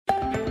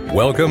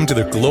Welcome to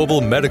the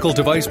Global Medical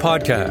Device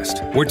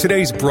Podcast, where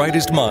today's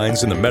brightest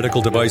minds in the medical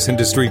device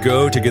industry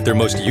go to get their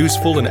most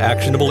useful and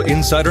actionable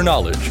insider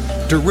knowledge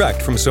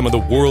direct from some of the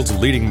world's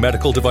leading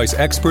medical device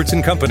experts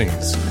and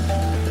companies.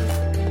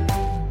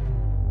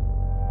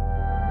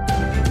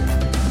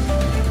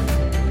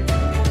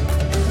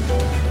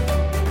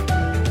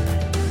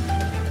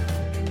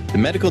 The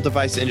medical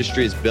device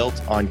industry is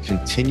built on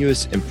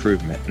continuous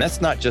improvement. And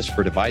that's not just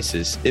for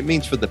devices. It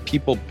means for the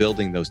people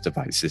building those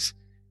devices.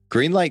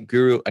 Greenlight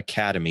Guru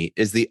Academy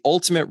is the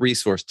ultimate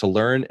resource to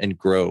learn and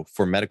grow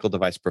for medical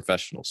device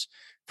professionals.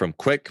 From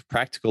quick,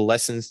 practical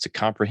lessons to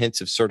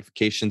comprehensive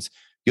certifications,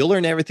 you'll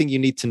learn everything you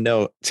need to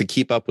know to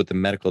keep up with the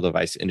medical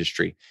device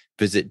industry.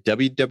 Visit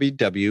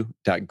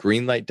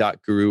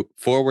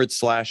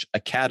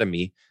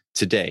www.greenlight.guru/academy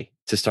today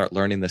to start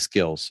learning the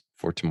skills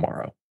for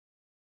tomorrow.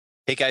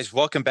 Hey guys,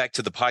 welcome back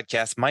to the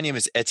podcast. My name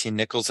is Etienne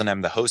Nichols and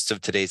I'm the host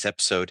of today's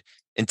episode.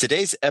 In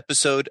today's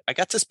episode, I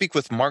got to speak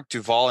with Mark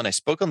Duvall and I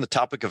spoke on the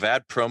topic of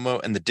ad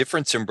promo and the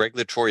difference in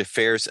regulatory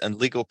affairs and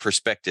legal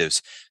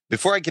perspectives.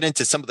 Before I get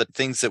into some of the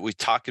things that we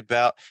talked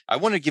about, I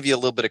want to give you a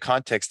little bit of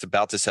context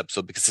about this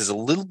episode because it's a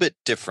little bit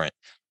different.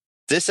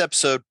 This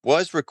episode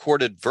was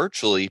recorded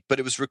virtually, but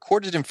it was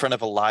recorded in front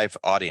of a live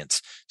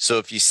audience. So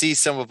if you see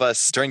some of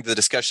us during the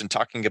discussion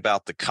talking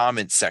about the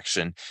comment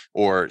section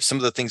or some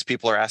of the things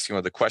people are asking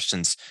or the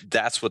questions,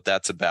 that's what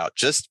that's about.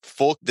 Just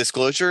full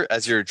disclosure,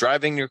 as you're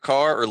driving your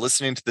car or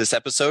listening to this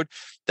episode,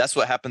 that's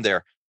what happened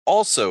there.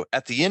 Also,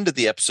 at the end of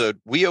the episode,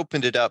 we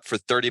opened it up for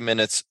 30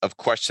 minutes of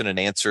question and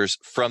answers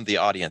from the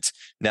audience.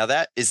 Now,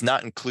 that is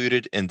not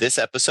included in this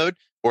episode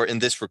or in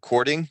this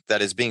recording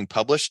that is being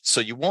published,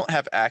 so you won't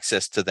have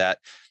access to that.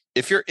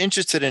 If you're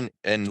interested in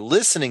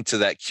listening to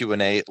that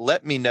Q&A,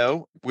 let me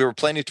know. We were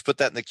planning to put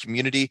that in the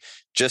community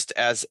just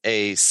as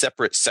a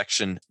separate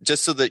section,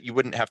 just so that you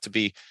wouldn't have to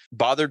be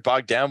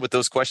bogged down with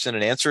those question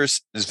and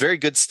answers. It's very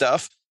good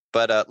stuff,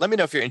 but let me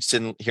know if you're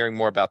interested in hearing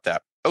more about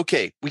that.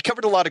 Okay, we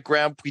covered a lot of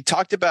ground. We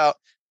talked about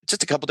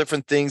just a couple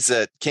different things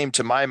that came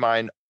to my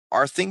mind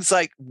are things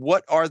like,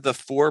 what are the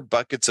 4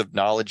 buckets of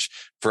knowledge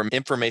from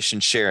information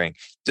sharing?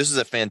 This is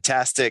a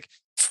fantastic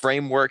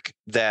framework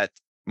that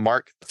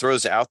Mark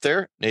throws out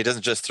there. And he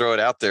doesn't just throw it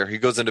out there. He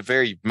goes into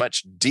very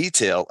much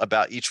detail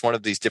about each one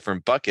of these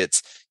different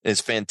buckets and his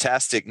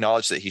fantastic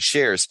knowledge that he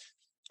shares.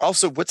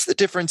 Also, what's the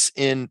difference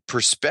in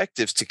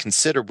perspectives to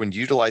consider when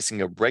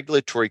utilizing a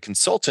regulatory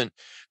consultant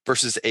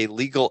versus a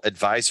legal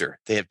advisor?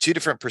 They have 2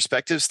 different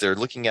perspectives. They're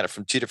looking at it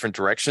from 2 different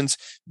directions.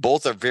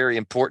 Both are very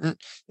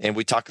important, and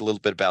we talk a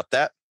little bit about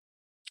that.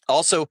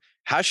 Also,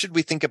 how should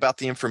we think about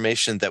the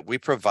information that we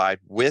provide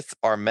with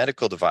our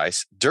medical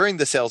device during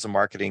the sales and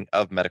marketing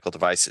of medical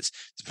devices?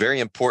 It's very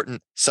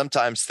important.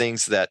 Sometimes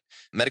things that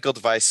medical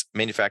device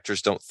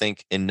manufacturers don't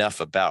think enough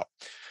about.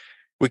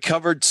 We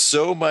covered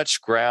so much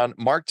ground.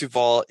 Mark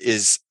Duvall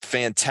is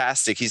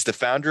fantastic. He's the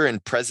founder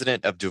and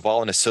president of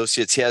Duvall &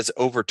 Associates. He has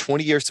over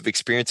 20 years of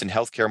experience in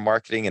healthcare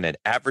marketing and in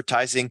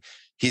advertising.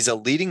 He's a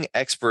leading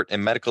expert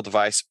in medical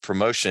device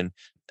promotion,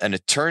 an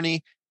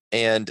attorney,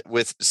 and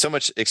with so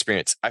much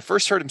experience. I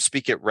first heard him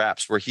speak at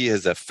RAPS, where he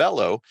is a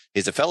fellow.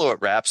 He's a fellow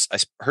at RAPS. I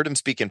heard him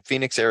speak in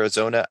Phoenix,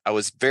 Arizona. I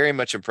was very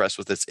much impressed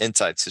with his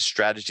insights, his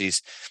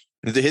strategies,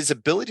 his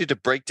ability to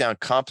break down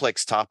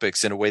complex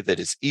topics in a way that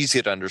is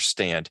easy to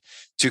understand,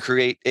 to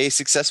create a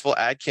successful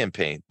ad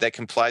campaign that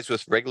complies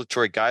with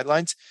regulatory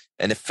guidelines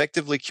and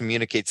effectively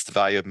communicates the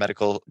value of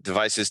medical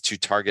devices to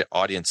target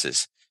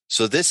audiences.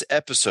 So this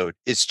episode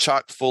is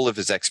chock full of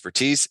his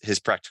expertise, his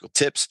practical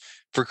tips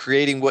for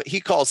creating what he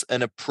calls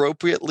an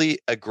appropriately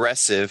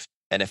aggressive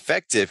and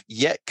effective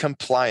yet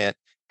compliant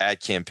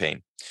ad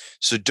campaign.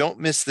 So don't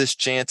miss this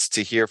chance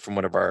to hear from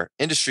one of our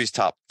industry's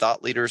top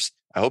thought leaders.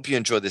 I hope you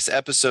enjoyed this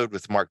episode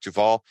with Mark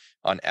Duvall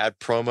on ad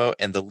promo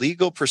and the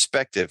legal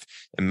perspective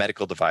in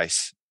medical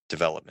device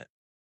development.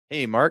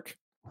 Hey, Mark.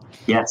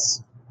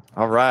 Yes.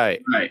 All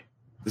right. Right.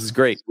 This is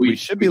great. We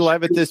should be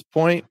live at this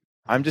point.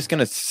 I'm just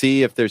going to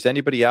see if there's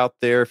anybody out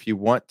there. If you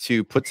want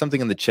to put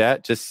something in the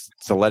chat, just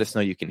to let us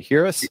know you can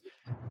hear us.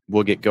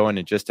 We'll get going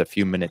in just a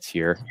few minutes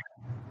here.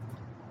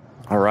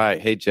 All right.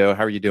 Hey, Joe,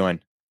 how are you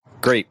doing?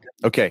 Great.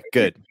 Okay,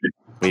 good.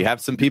 We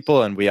have some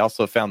people, and we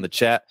also found the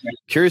chat.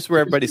 Curious where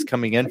everybody's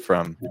coming in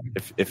from,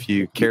 if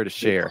you care to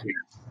share.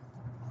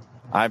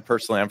 I'm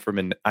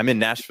in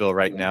Nashville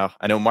right now.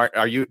 I know, Mark,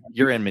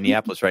 you're in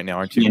Minneapolis right now,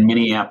 aren't you? In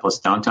Minneapolis,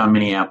 downtown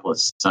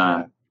Minneapolis,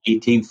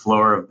 18th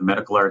floor of the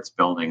Medical Arts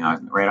Building,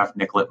 right off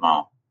Nicollet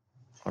Mall.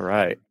 All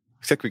right.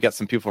 Looks like we got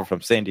some people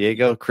from San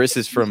Diego. Chris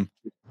is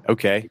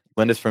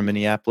Linda's from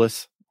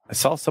Minneapolis. I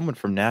saw someone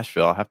from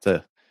Nashville. I'll have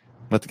to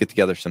get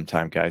together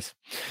sometime, guys.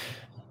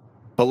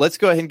 But let's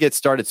go ahead and get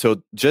started.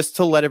 So just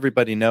to let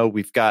everybody know,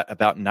 we've got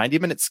about 90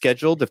 minutes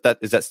scheduled.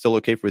 Is that still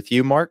okay with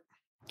you, Mark?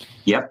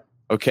 Yep.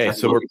 Okay.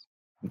 Absolutely.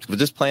 So we'll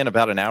just plan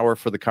about an hour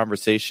for the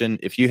conversation.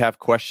 If you have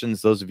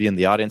questions, those of you in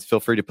the audience, feel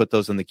free to put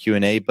those in the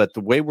Q&A. But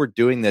the way we're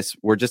doing this,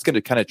 we're just going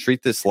to kind of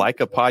treat this like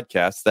a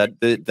podcast.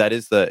 That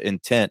is the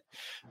intent.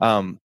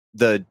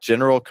 The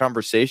general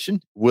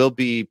conversation will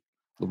be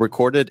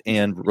recorded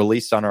and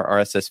released on our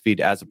RSS feed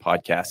as a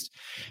podcast.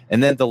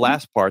 And then the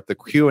last part, the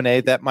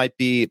Q&A, that might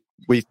be,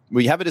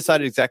 we haven't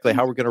decided exactly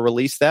how we're going to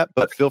release that,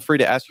 but feel free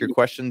to ask your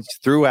questions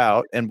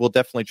throughout, and we'll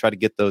definitely try to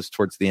get those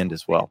towards the end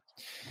as well.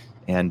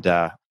 And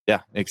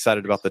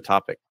excited about the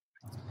topic.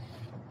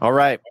 All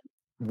right.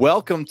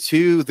 Welcome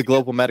to the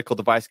Global Medical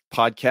Device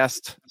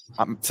Podcast.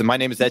 So my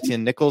name is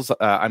Etienne Nichols.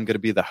 I'm going to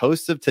be the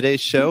host of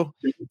today's show.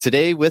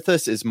 Today with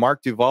us is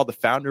Mark Duvall, the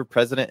founder,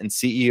 president, and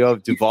CEO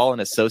of Duvall &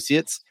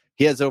 Associates.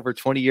 He has over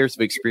 20 years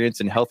of experience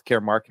in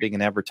healthcare marketing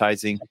and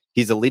advertising.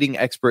 He's a leading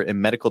expert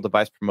in medical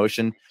device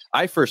promotion.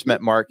 I first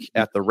met Mark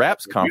at the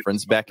RAPS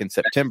conference back in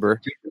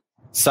September.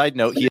 Side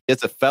note, he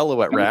is a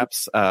fellow at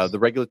RAPS, the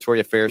Regulatory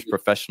Affairs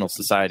Professional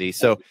Society.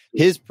 So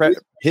his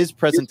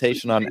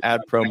presentation on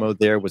ad promo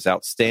there was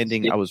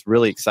outstanding. I was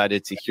really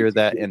excited to hear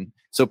that. And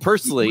so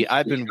personally,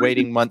 I've been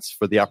waiting months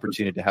for the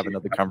opportunity to have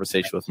another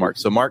conversation with Mark.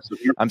 So Mark,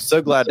 I'm so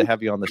glad to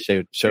have you on the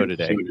show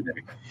today.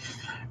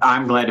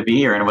 I'm glad to be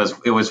here. And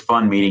it was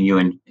fun meeting you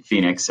in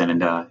Phoenix,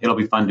 and it'll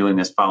be fun doing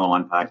this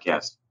follow-on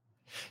podcast.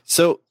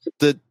 So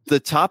the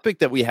topic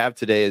that we have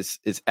today is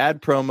ad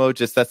promo.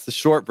 Just that's the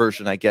short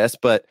version, I guess.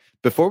 But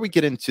before we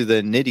get into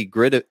the nitty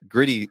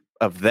gritty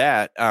of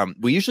that,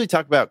 we usually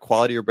talk about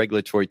quality or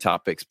regulatory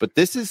topics. But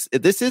this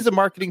is a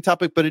marketing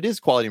topic, but it is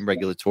quality and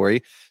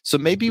regulatory. So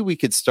maybe we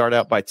could start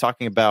out by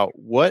talking about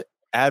what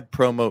ad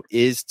promo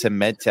is to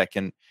medtech,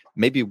 and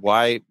maybe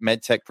why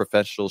medtech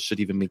professionals should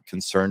even be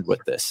concerned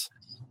with this.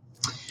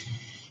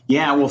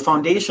 Yeah, well,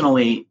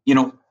 foundationally,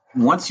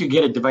 once you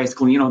get a device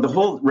cleared, the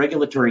whole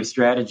regulatory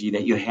strategy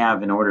that you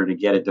have in order to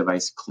get a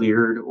device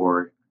cleared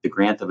or the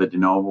grant of a de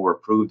novo or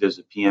approved as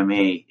a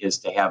PMA is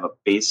to have a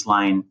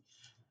baseline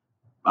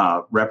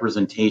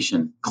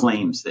representation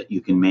claims that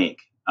you can make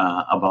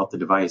about the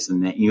device.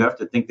 And that you have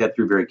to think that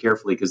through very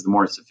carefully, because the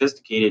more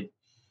sophisticated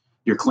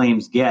your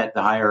claims get,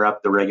 the higher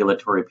up the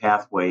regulatory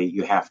pathway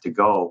you have to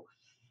go.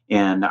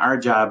 And our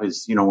job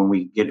is, when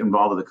we get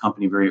involved with a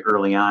company very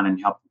early on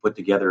and help put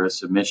together a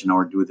submission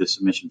or do the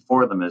submission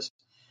for them, is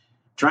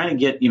trying to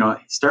get,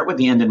 start with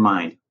the end in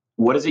mind.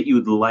 What is it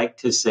you'd like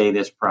to say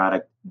this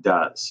product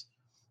does?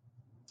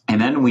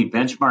 And then we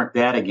benchmark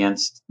that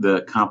against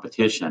the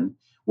competition,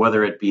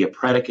 whether it be a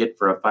predicate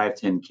for a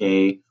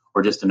 510K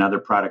or just another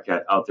product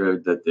out there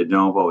that the de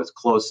novo is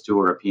close to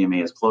or a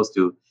PMA is close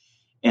to,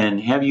 and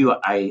have you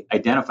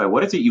identify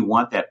what is it you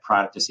want that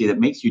product to say that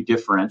makes you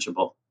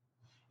differentiable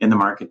in the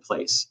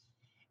marketplace.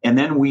 And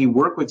then we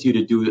work with you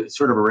to do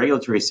sort of a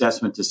regulatory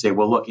assessment to say,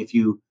 well, look, if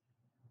you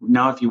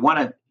want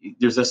to,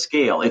 there's a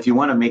scale. If you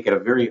want to make it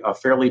a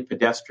fairly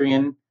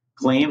pedestrian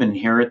claim,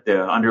 inherit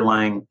the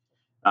underlying,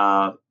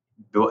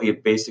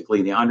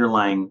 basically the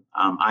underlying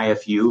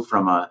IFU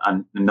from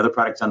another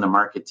product on the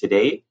market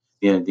today,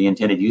 the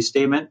intended use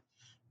statement,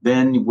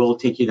 then we'll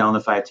take you down the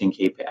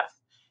 510K path.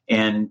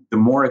 And the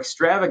more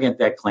extravagant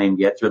that claim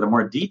gets, or the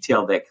more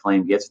detailed that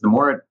claim gets, the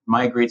more it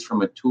migrates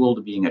from a tool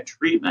to being a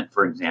treatment,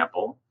 for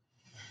example,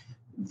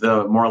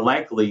 the more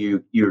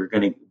likely you're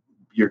going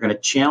to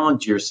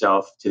challenge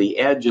yourself to the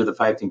edge of the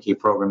 510K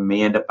program,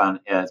 may end up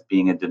as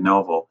being a de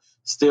novo.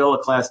 Still a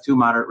class 2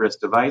 moderate risk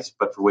device,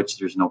 but for which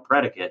there's no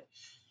predicate.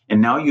 And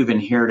now you've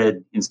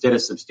inherited, instead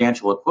of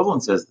substantial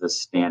equivalence as the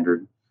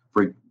standard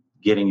for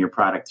getting your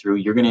product through,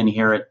 you're going to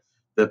inherit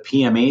the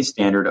PMA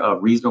standard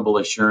of reasonable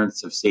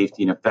assurance of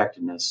safety and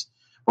effectiveness.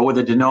 But with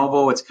a de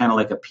novo, it's kind of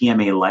like a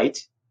PMA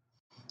light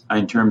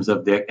in terms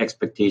of the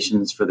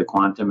expectations for the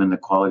quantum and the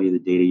quality of the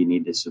data you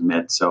need to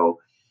submit.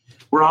 So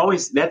we're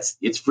always,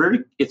 it's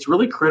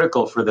really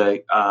critical for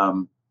the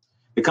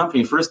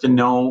company first to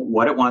know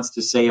what it wants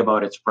to say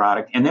about its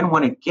product. And then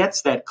when it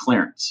gets that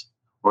clearance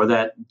or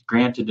that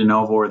granted de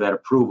novo or that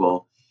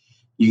approval,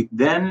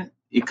 then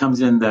it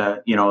comes in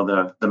the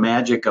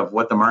magic of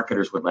what the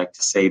marketers would like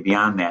to say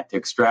beyond that, to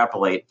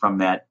extrapolate from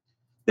that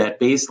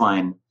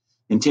baseline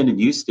intended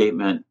use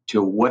statement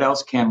to what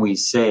else can we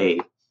say.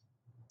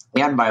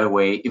 And by the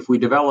way, if we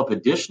develop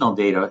additional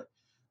data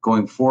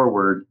going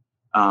forward,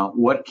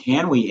 what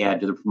can we add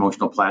to the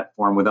promotional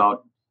platform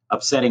without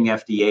upsetting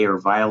FDA or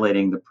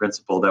violating the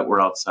principle that we're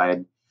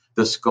outside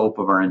the scope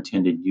of our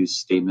intended use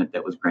statement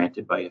that was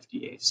granted by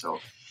FDA. So,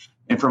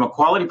 and from a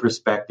quality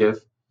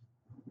perspective,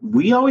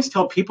 we always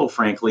tell people,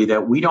 frankly,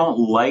 that we don't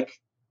like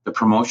the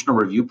promotional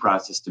review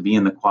process to be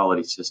in the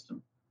quality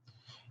system.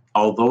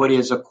 Although it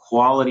is a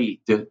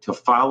quality to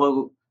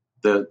follow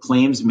the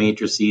claims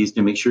matrices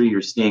to make sure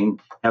you're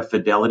have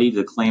fidelity to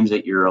the claims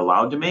that you're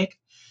allowed to make,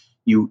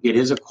 it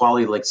is a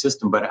quality-like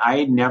system. But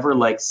I never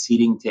like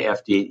ceding to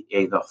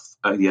FDA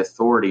the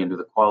authority under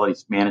the quality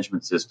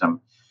management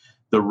system,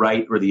 the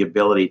right or the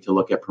ability to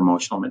look at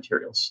promotional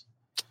materials.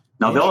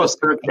 Now, they'll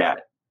assert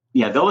that.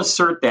 Yeah, they'll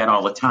assert that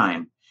all the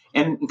time.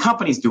 And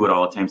companies do it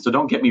all the time, so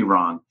don't get me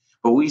wrong.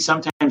 But we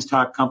sometimes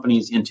talk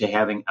companies into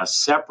having a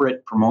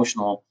separate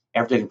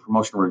advertising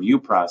promotional review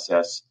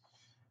process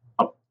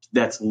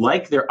that's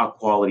like a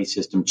quality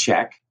system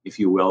check, if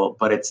you will,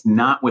 but it's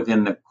not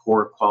within the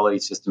core quality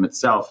system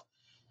itself,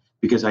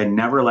 because I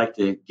never like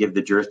to give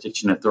the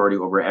jurisdiction authority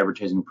over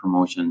advertising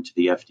promotion to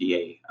the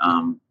FDA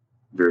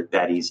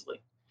that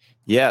easily.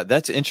 Yeah,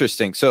 that's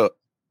interesting. So,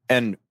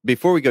 and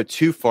before we go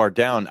too far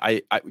down,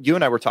 you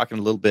and I were talking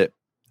a little bit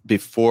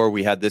before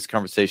we had this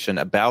conversation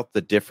about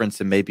the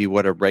difference in maybe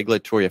what a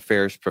regulatory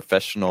affairs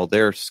professional,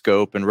 their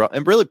scope and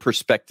really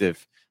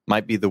perspective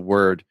might be the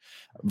word,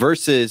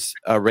 versus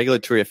a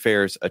regulatory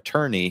affairs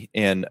attorney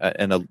and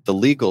the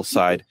legal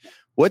side.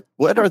 What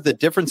are the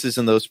differences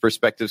in those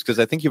perspectives? Because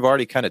I think you've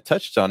already kind of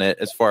touched on it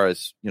as far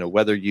as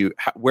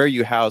where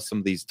you house some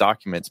of these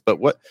documents. But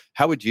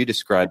how would you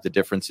describe the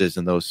differences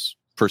in those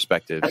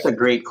perspectives? That's a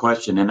great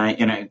question, and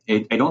I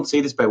don't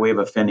say this by way of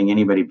offending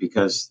anybody,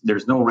 because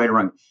there's no right or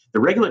wrong. The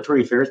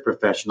regulatory affairs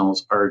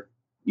professionals are,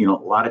 a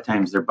lot of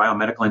times they're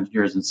biomedical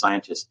engineers and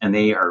scientists, and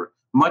they are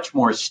much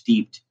more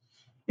steeped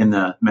in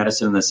the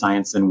medicine and the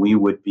science than we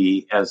would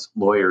be as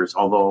lawyers.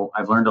 Although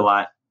I've learned a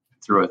lot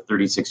through a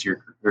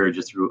 36-year career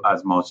just through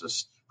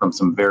osmosis from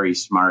some very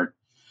smart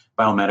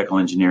biomedical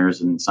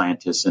engineers and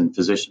scientists and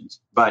physicians.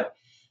 But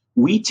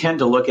we tend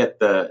to look at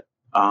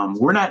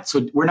we're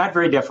not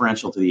very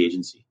deferential to the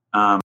agency.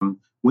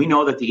 We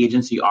know that the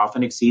agency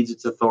often exceeds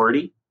its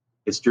authority,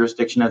 its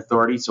jurisdiction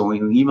authority. So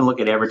when we even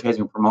look at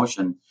advertising and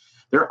promotion,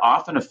 they're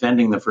often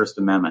offending the First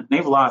Amendment.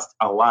 They've lost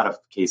a lot of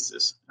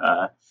cases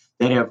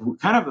that have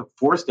kind of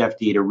forced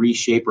FDA to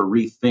reshape or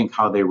rethink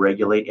how they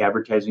regulate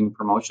advertising and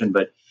promotion.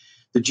 But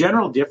the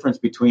general difference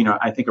between,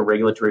 I think, a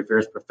regulatory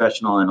affairs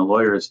professional and a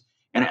lawyer is,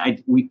 and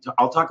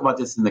I'll talk about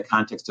this in the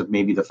context of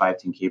maybe the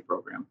 510K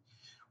program.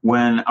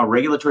 When a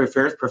regulatory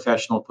affairs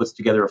professional puts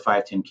together a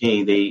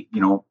 510K,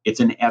 it's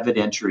an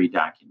evidentiary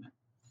document.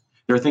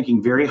 They're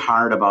thinking very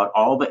hard about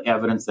all the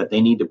evidence that they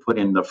need to put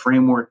in the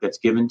framework that's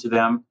given to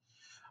them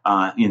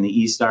in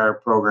the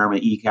eStar program, the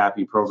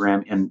eCopy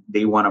program, and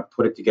they want to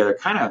put it together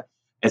kind of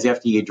as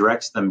FDA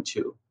directs them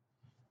to.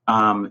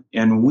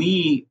 And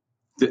we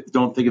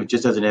don't think of it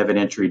just as an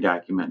evidentiary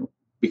document,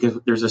 because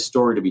there's a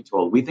story to be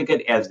told. We think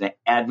of it as an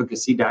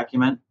advocacy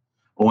document,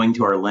 owing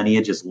to our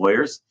lineage as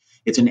lawyers.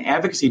 It's an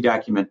advocacy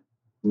document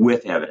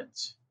with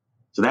evidence.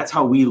 So that's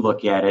how we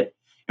look at it.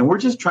 And we're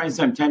just trying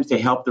sometimes to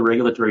help the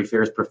regulatory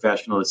affairs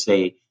professional to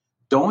say,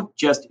 don't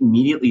just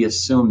immediately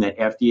assume that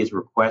FDA's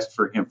request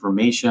for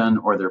information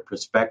or their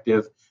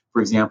perspective,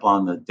 for example,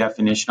 on the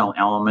definitional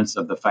elements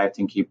of the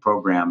 510K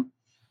program,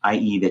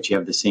 i.e. that you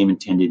have the same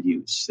intended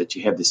use, that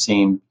you have the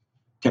same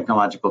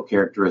technological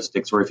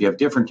characteristics, or if you have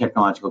different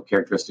technological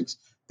characteristics,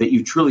 that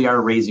you truly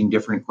are raising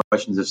different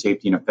questions of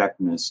safety and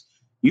effectiveness.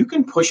 You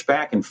can push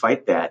back and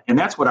fight that. And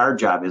that's what our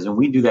job is. And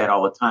we do that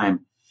all the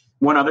time.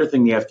 One other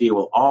thing the FDA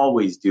will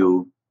always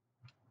do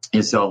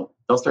is they'll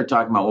start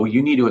talking about, well,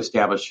 you need to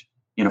establish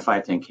in a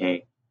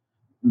 510K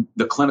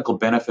the clinical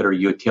benefit or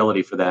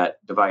utility for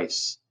that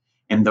device.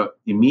 And the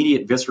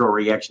immediate visceral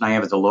reaction I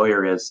have as a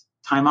lawyer is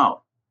time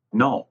out.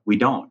 No, we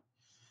don't.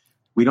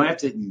 We don't have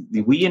to,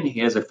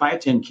 as a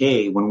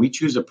 510K, when we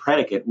choose a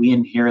predicate, we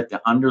inherit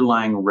the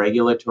underlying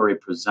regulatory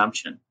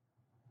presumption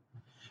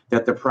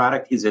that the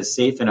product is as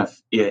safe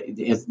enough.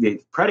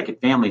 The predicate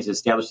family has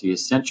established the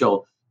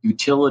essential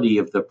utility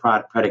of the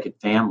predicate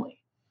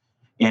family,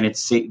 and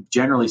it's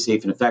generally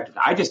safe and effective.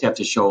 I just have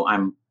to show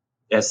I'm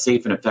as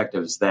safe and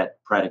effective as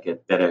that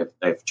predicate that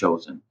I've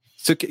chosen.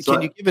 So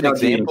can you give an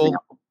example?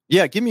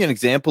 Yeah, give me an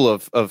example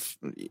of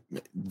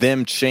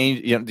them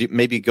change,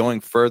 maybe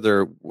going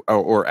further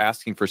or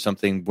asking for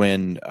something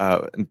when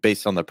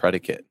based on the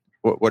predicate.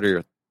 What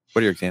are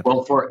your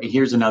examples? Well,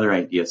 here's another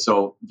idea.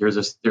 So there's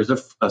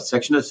a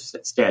section of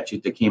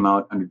statute that came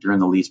out during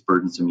the least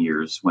burdensome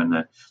years when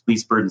the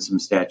least burdensome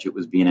statute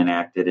was being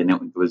enacted, and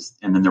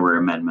then there were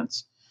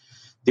amendments.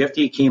 The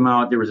FDA came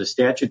out. There was a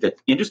statute that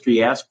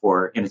industry asked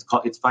for, and it's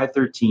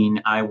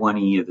 513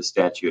 I1E of the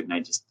statute,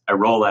 and I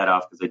roll that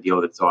off because I deal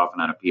with it so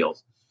often on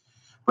appeals.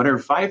 But under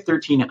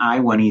 513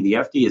 I1E, the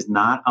FDA is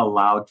not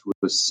allowed to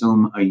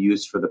assume a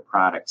use for the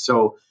product.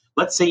 So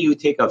let's say you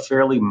take a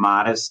fairly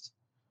modest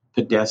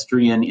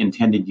pedestrian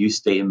intended use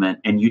statement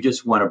and you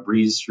just want to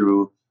breeze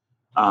through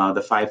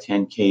the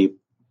 510K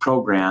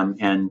program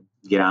and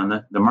get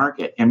on the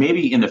market. And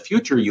maybe in the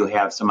future you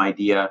have some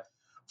idea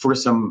for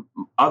some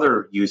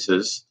other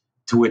uses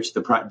to which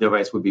the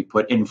device would be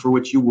put, and for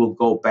which you will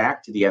go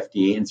back to the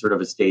FDA in sort of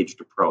a staged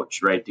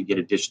approach, right, to get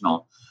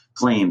additional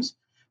claims.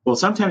 Well,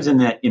 sometimes in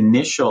that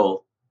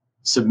initial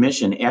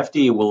submission,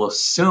 FDA will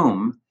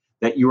assume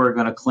that you are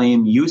going to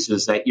claim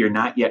uses that you're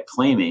not yet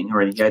claiming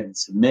or you hadn't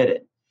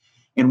submitted.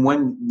 And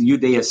when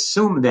they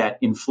assume that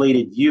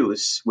inflated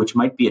use, which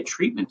might be a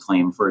treatment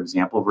claim, for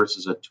example,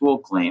 versus a tool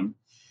claim,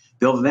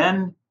 they'll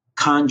then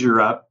conjure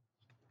up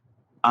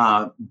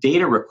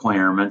data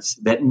requirements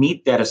that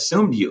meet that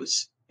assumed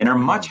use and are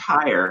much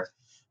higher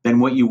than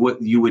what you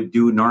would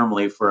do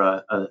normally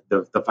for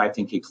the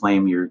 510K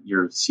claim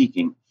you're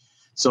seeking.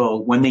 So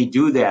when they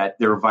do that,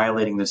 they're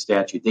violating the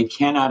statute. They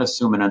cannot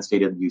assume an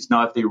unstated use.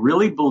 Now, if they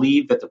really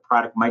believe that the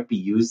product might be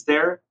used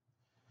there,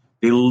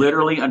 they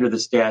literally, under the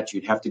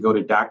statute, have to go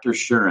to Dr.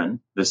 Shuren,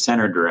 the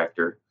center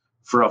director,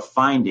 for a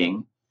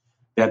finding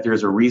that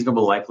there's a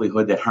reasonable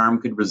likelihood that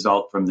harm could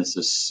result from this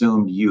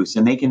assumed use.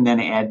 And they can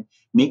then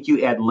make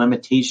you add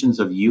limitations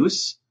of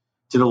use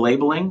to the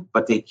labeling,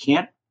 but they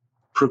can't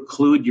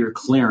preclude your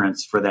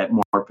clearance for that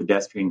more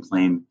pedestrian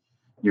claim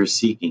you're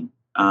seeking.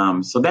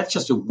 So that's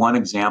just one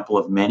example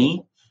of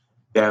many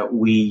that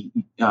we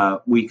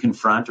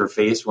confront or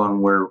face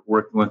when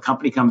when a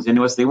company comes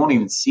into us. They won't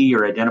even see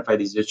or identify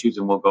these issues,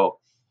 and we'll go,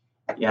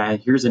 yeah,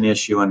 here's an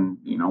issue, and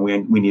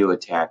we need to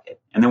attack it.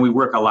 And then we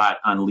work a lot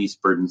on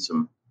least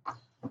burdensome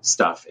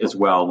stuff as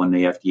well when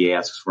the FDA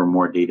asks for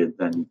more data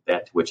than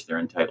that to which they're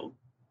entitled.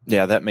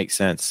 Yeah, that makes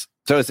sense.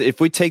 So if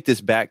we take this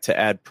back to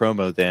ad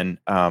promo then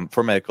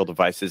for medical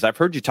devices, I've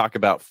heard you talk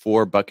about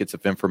 4 buckets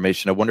of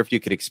information. I wonder if you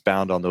could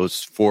expound on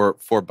those four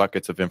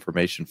buckets of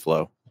information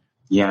flow.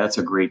 Yeah, that's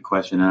a great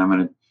question.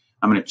 And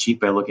I'm going to cheat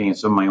by looking at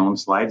some of my own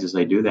slides as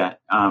I do that.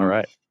 All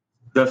right.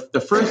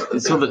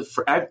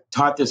 I've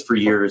taught this for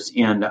years,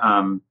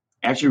 and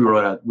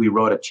actually we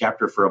wrote a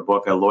chapter for a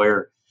book. A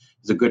lawyer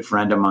is a good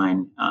friend of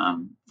mine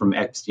from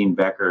Epstein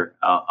Becker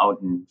out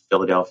in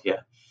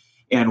Philadelphia.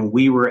 And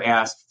we were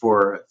asked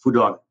for Food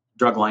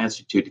Drug Law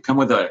Institute to come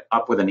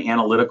up with an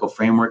analytical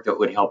framework that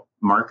would help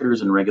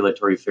marketers and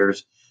regulatory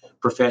affairs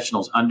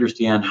professionals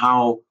understand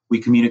how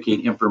we communicate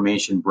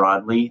information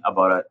broadly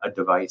about a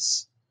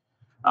device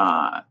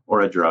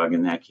or a drug,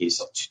 in that case,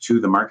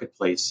 to the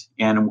marketplace.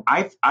 And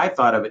I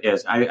thought of it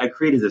as I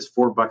created this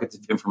 4 buckets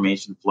of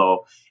information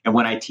flow. And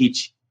when I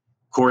teach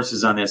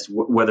courses on this,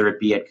 whether it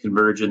be at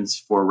Convergence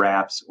for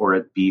reps or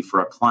it be for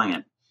a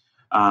client,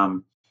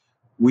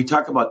 we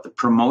talk about the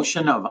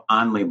promotion of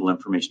on-label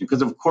information,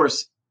 because, of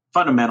course,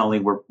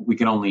 fundamentally, we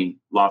can only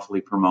lawfully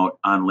promote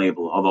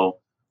on-label, although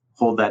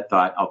hold that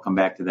thought. I'll come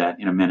back to that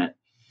in a minute.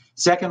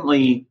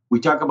 Secondly, we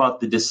talk about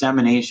the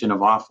dissemination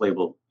of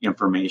off-label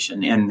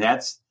information, and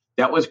that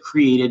was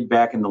created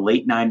back in the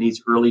late 90s,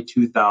 early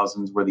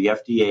 2000s, where the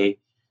FDA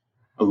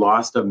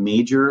lost a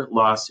major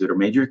lawsuit or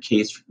major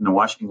case from the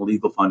Washington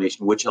Legal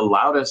Foundation, which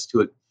allowed us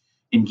to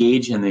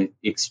engage in the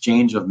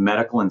exchange of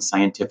medical and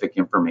scientific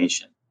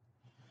information.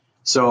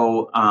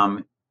 So,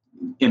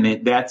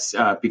 that's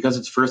because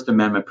it's First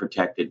Amendment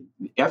protected.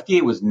 The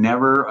FDA was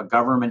never, a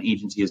government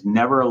agency is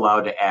never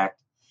allowed to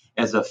act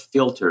as a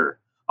filter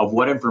of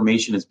what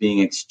information is being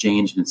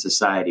exchanged in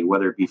society,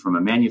 whether it be from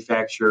a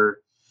manufacturer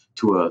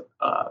to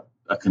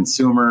a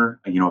consumer,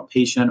 a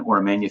patient, or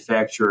a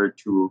manufacturer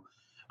to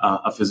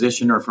a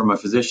physician, or from a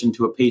physician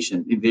to a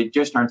patient. They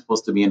just aren't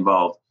supposed to be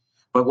involved.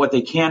 But what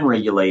they can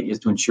regulate is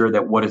to ensure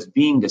that what is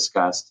being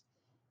discussed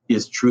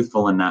is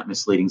truthful and not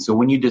misleading. So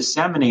when you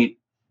disseminate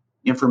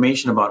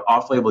information about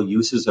off-label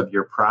uses of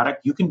your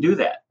product, you can do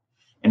that.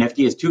 And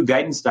FDA has 2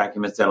 guidance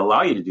documents that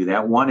allow you to do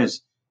that. One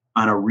is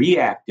on a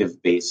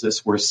reactive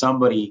basis, where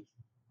somebody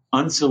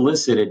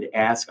unsolicited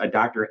a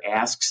doctor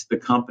asks the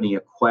company a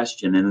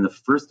question, and then the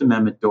First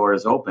Amendment door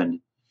is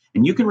opened,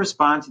 and you can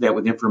respond to that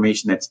with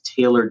information that's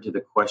tailored to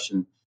the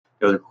question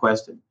or the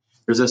question.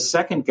 There's a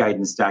second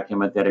guidance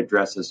document that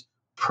addresses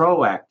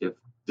proactive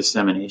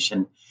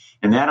dissemination,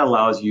 and that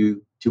allows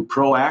you to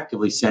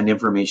proactively send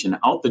information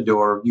out the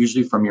door,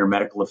 usually from your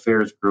medical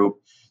affairs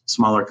group,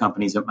 smaller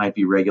companies that might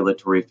be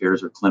regulatory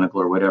affairs or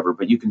clinical or whatever,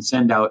 but you can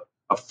send out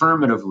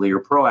affirmatively or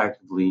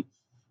proactively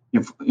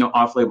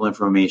off-label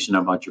information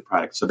about your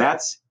product. So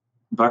that's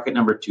bucket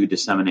number 2,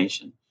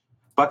 dissemination.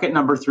 Bucket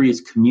number 3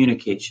 is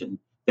communication.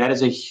 That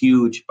is a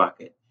huge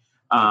bucket.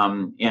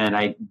 And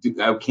I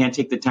can't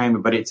take the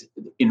time, but it's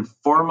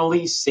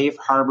informally safe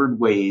harbored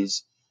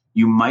ways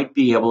you might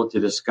be able to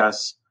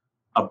discuss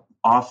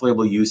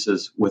off-label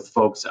uses with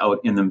folks out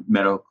in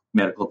the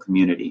medical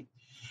community.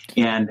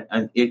 And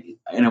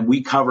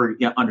we cover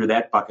under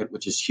that bucket,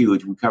 which is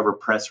huge, we cover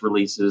press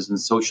releases and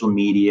social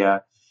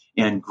media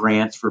and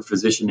grants for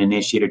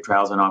physician-initiated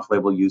trials on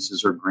off-label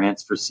uses, or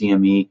grants for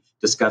CME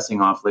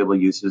discussing off-label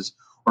uses,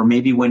 or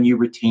maybe when you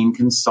retain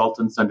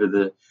consultants under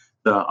the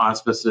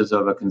auspices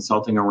of a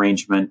consulting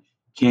arrangement,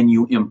 can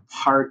you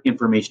impart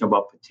information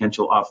about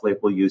potential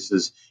off-label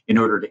uses in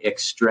order to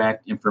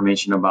extract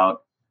information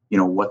about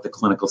what the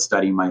clinical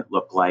study might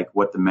look like,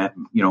 what the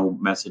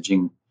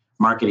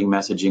marketing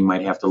messaging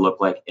might have to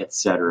look like, et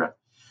cetera.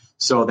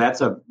 So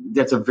that's a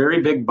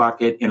very big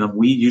bucket, and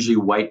we usually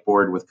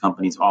whiteboard with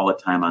companies all the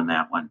time on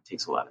that one. It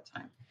takes a lot of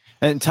time.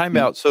 And time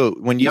out. So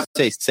when you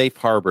say safe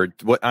harbor,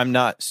 I'm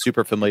not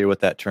super familiar with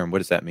that term. What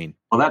does that mean?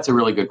 Well, that's a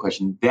really good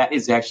question. That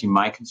is actually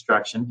my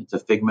construction. It's a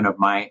figment of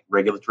my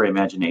regulatory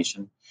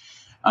imagination.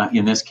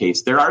 In this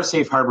case, there are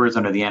safe harbors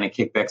under the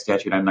anti-kickback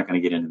statute. I'm not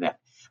going to get into that.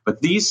 But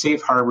these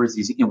safe harbors,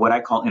 these what I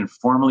call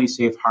informally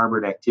safe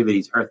harbored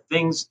activities, are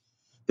things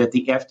that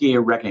the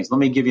FDA recognizes. Let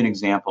me give you an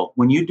example.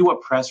 When you do a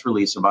press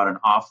release about an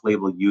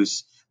off-label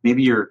use,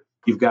 maybe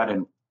you've got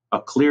a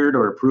cleared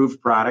or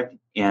approved product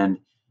and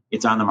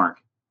it's on the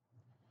market.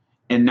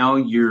 And now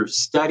you're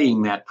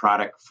studying that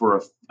product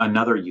for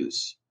another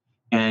use.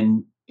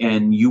 And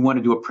you want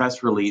to do a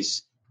press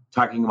release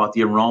talking about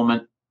the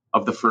enrollment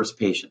of the first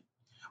patient,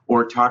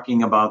 or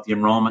talking about the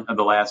enrollment of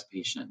the last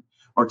patient,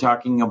 or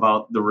talking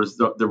about the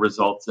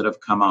results that have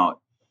come out.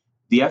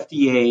 The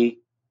FDA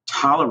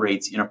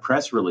tolerates in a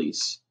press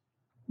release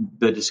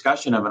the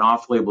discussion of an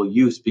off-label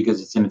use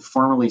because it's an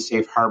informally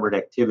safe harbored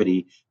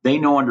activity. They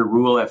know under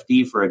Rule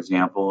FD, for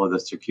example, of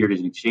the Securities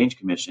and Exchange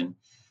Commission,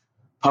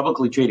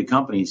 publicly traded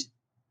companies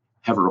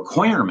have a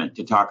requirement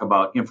to talk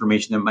about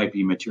information that might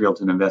be material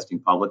to an investing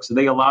public. So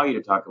they allow you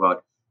to talk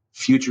about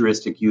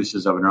futuristic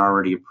uses of an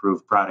already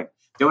approved product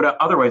that would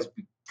otherwise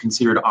be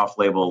considered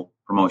off-label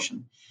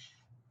promotion.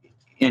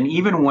 And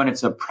even when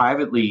it's a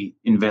privately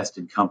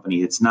invested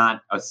company, it's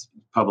not a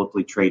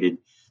publicly traded,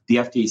 the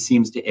FDA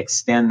seems to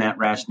extend that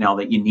rationale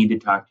that you need to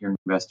talk to your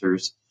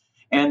investors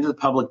and to the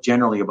public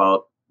generally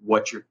about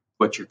what your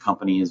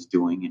company is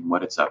doing and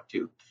what it's up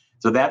to.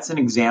 So that's an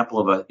example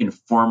of an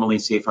informally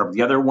safe harbor.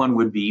 The other one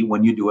would be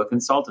when you do a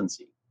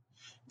consultancy.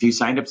 If you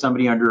signed up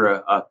somebody under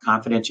a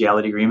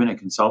confidentiality agreement, a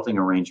consulting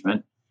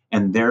arrangement,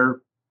 and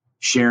they're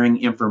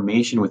sharing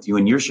information with you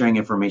and you're sharing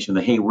information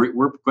that, hey,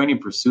 we're going to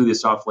pursue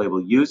this off-label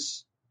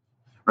use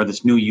or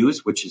this new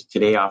use, which is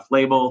today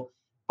off-label,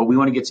 but we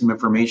want to get some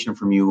information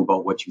from you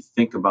about what you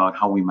think about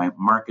how we might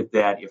market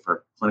that. If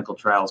our clinical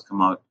trials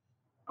come out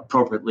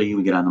appropriately,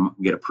 we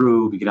get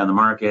approved, we get on the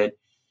market.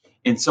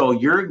 And so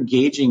you're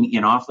engaging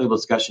in off-label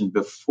discussion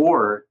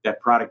before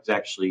that product is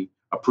actually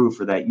approved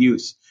for that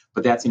use.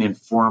 But that's an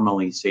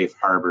informally safe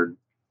harbored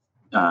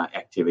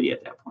activity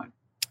at that point.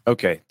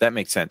 Okay, that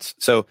makes sense.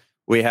 So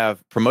we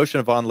have promotion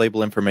of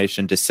on-label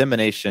information,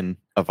 dissemination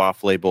of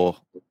off-label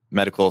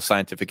medical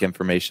scientific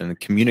information,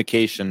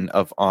 communication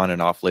of on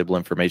and off-label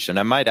information.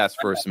 I might ask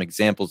for some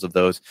examples of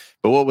those,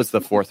 but what was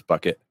the fourth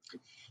bucket?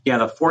 Yeah,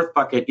 the fourth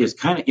bucket is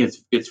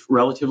it's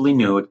relatively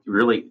new.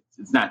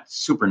 It's not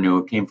super new.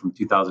 It came from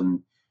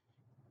 2000.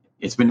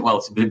 It's been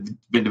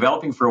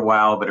developing for a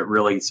while, but it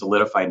really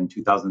solidified in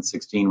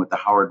 2016 with the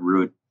Howard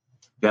Root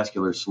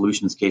Vascular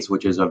Solutions case,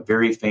 which is a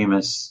very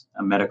famous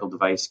medical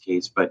device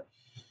case. But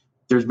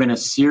there's been a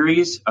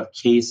series of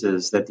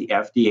cases that the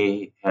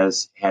FDA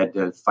has had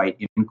to fight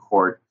in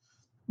court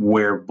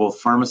where both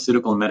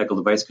pharmaceutical and medical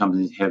device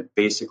companies have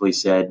basically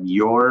said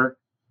you're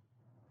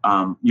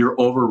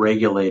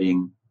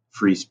over-regulating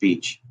free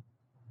speech.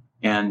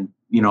 And,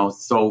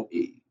 so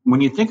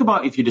when you think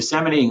about if you're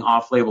disseminating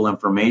off-label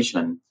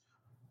information,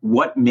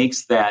 what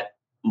makes that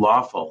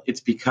lawful?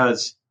 It's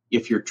because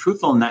if you're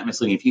truthful and not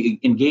misleading, if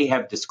you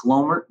have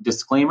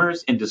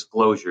disclaimers and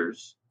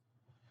disclosures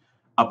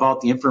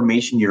about the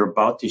information you're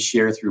about to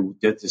share through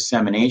the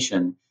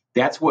dissemination,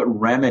 that's what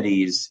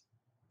remedies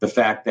the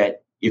fact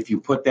that if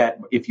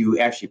you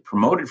actually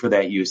promoted for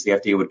that use, the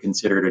FDA would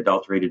consider it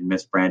adulterated,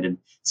 misbranded,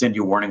 send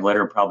you a warning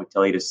letter, and probably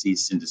tell you to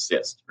cease and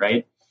desist,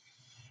 right?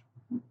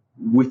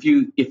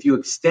 If you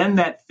extend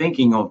that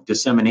thinking of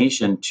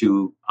dissemination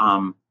to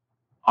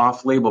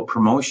off-label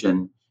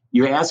promotion,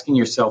 you're asking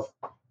yourself,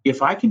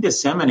 if I can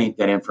disseminate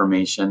that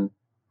information,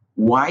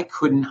 why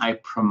couldn't I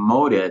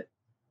promote it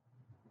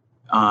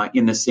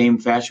in the same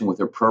fashion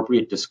with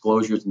appropriate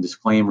disclosures and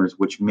disclaimers,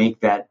 which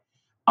make that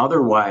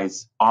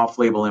otherwise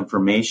off-label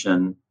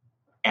information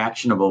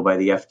actionable by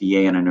the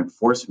FDA on an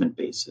enforcement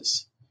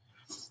basis?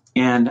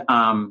 And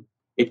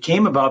it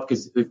came about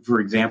because, for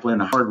example, in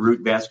the Howard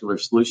Root Vascular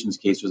Solutions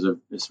case was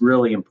this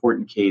really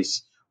important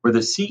case where the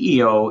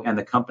CEO and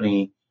the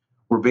company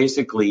were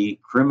basically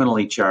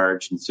criminally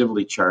charged and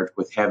civilly charged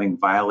with having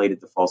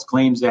violated the False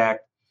Claims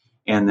Act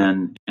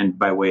and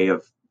by way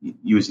of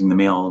using the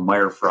mail and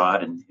wire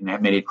fraud, and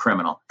that made it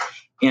criminal.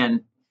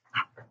 And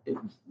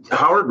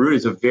Howard Root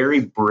is a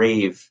very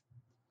brave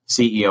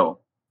CEO,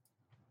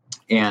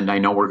 and I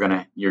know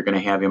you're gonna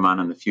have him on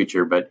in the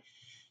future. But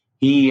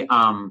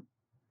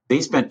they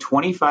spent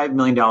 $25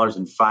 million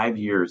in 5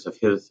 years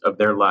of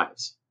their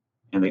lives,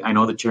 and I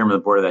know the chairman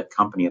of the board of that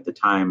company at the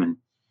time, and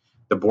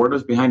the board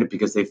was behind it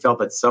because they felt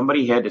that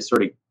somebody had to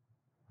sort of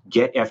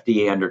get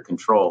FDA under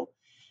control.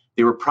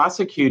 They were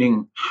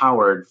prosecuting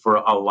Howard for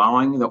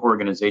allowing the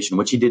organization,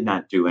 which he did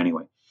not do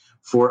anyway,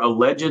 for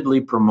allegedly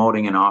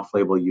promoting an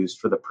off-label use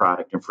for the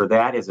product. And for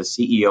that, as a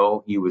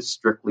CEO, he was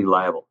strictly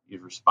liable. He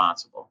was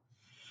responsible.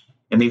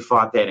 And they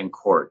fought that in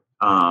court.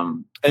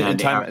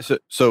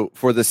 So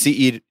for the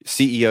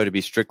CEO to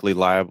be strictly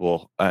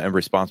liable and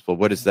responsible,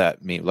 what does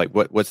that mean? Like,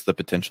 what's the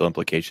potential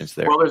implications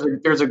there? Well,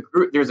 there's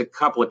a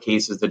couple of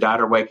cases, the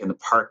Dodderwyk and the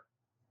Park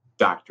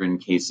Doctrine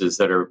cases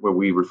that are what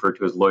we refer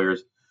to as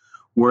lawyers,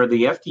 where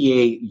the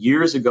FDA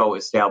years ago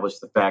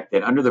established the fact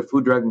that under the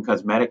Food, Drug, and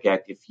Cosmetic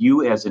Act, if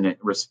you as a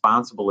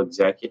responsible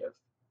executive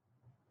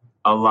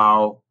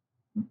allow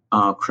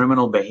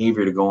criminal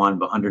behavior to go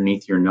on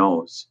underneath your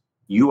nose,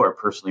 you are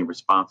personally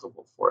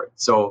responsible for it.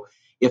 So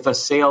if a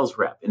sales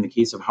rep, in the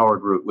case of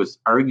Howard Root, was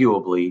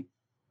arguably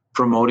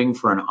promoting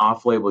for an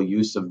off-label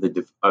use of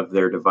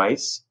their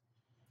device,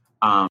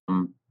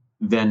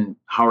 then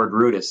Howard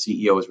Root as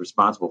CEO is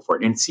responsible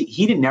for it. And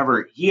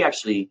he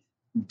actually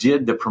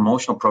did the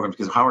promotional programs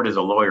because Howard is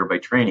a lawyer by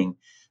training.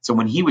 So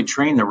when he would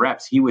train the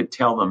reps, he would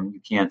tell them you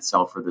can't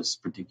sell for this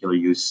particular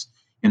use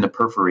in the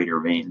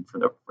perforator vein for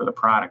the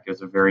product. It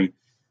was a very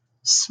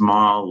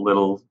small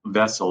little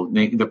vessel.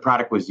 The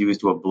product was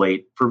used to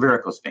ablate for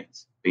varicose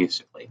veins,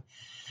 basically.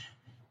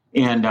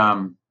 And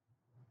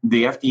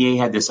the FDA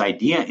had this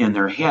idea in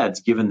their heads,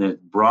 given the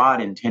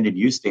broad intended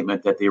use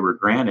statement that they were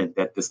granted,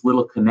 that this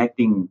little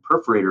connecting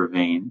perforator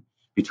vein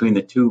between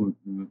the two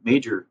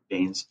major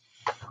veins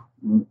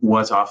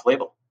was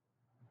off-label.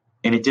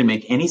 And it didn't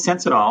make any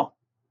sense at all.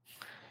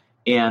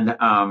 And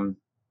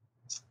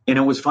it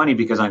was funny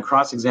because on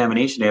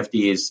cross-examination,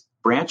 FDA's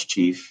branch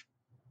chief,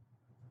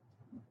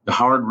 the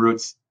Howard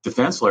Roots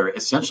defense lawyer,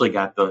 essentially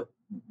got the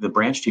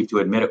branch chief to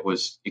admit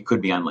it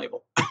could be on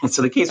label.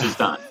 So the case was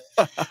done.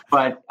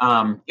 But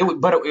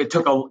it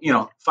took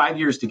 5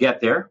 years to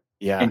get there.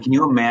 Yeah. And can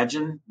you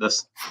imagine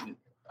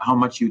how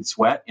much you'd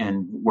sweat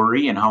and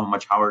worry, and how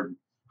much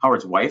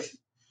Howard's wife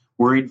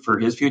worried for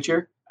his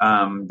future,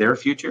 their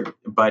future?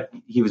 But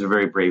he was a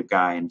very brave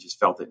guy and just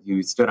felt that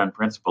he stood on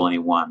principle and he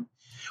won.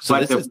 So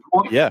that's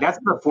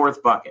the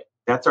fourth bucket.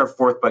 That's our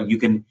fourth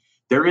bucket.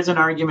 There is an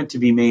argument to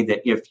be made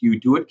that if you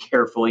do it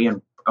carefully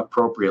and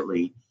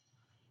appropriately,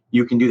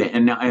 you can do that.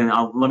 And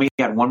let me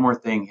add one more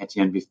thing,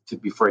 Etienne,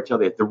 before I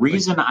tell you that. The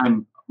reason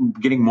I'm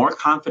getting more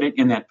confident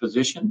in that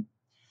position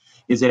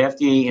is that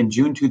FDA in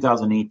June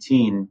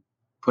 2018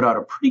 put out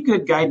a pretty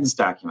good guidance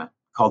document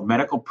called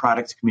Medical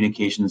Products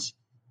Communications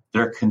that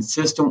are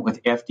consistent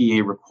with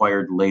FDA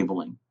required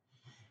labeling.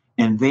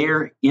 And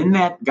there, in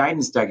that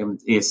guidance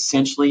document, they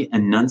essentially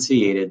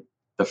enunciated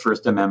the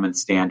First Amendment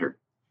standard.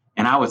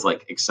 And I was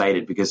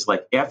excited because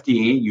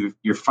FDA,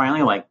 you're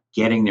finally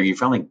getting there. You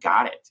finally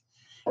got it.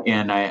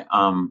 And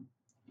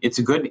it's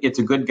a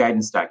good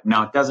guidance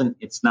document. Now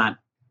it's not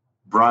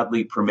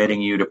broadly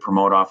permitting you to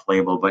promote off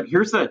label, but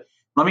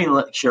let me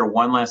share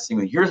one last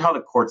thing. Here's how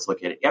the courts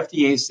look at it.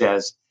 FDA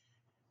says,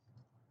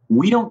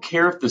 we don't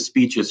care if the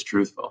speech is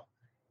truthful.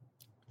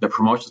 The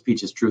promotional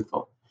speech is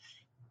truthful.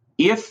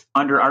 If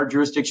under our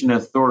jurisdiction and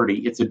authority,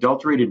 it's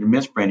adulterated and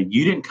misbranded,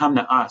 you didn't come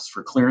to us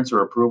for clearance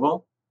or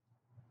approval,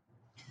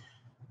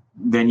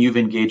 then you've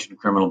engaged in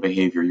criminal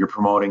behavior. You're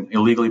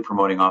illegally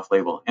promoting off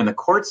label. And the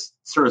courts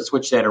sort of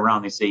switch that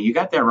around. They say, you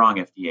got that wrong,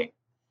 FDA.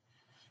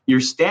 Your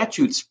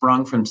statute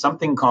sprung from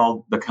something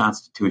called the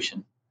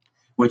Constitution,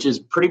 which is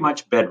pretty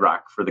much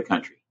bedrock for the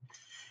country.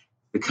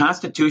 The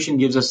Constitution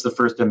gives us the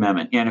First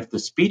Amendment. And if the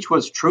speech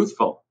was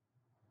truthful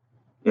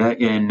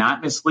and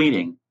not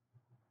misleading,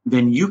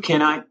 then you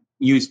cannot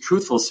use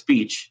truthful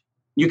speech.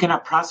 You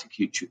cannot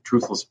prosecute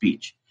truthful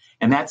speech.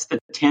 And that's the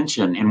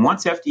tension. And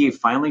once FDA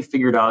finally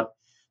figured out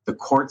the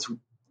courts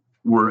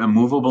were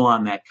immovable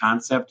on that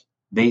concept,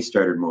 they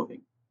started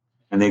moving.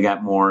 And they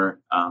got more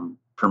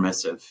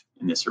permissive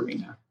in this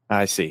arena.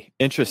 I see.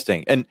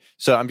 Interesting. And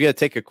so I'm going to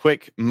take a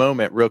quick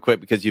moment real quick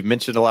because you've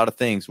mentioned a lot of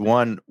things.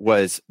 One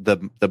was the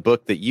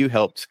book that you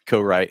helped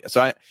co-write.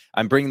 So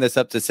I'm bringing this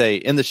up to say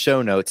in the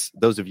show notes,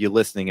 those of you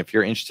listening, if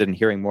you're interested in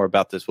hearing more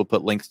about this, we'll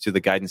put links to the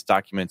guidance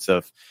documents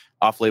of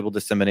off-label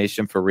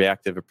dissemination for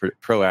reactive and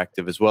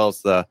proactive, as well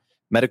as the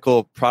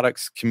medical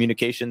products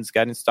communications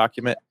guidance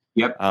document.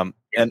 Yep.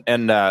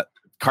 And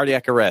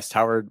Cardiac Arrest,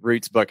 Howard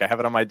Root's book. I have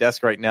it on my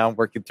desk right now. I'm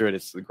working through it.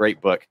 It's a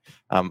great book.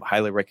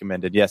 Highly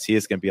recommended. Yes, he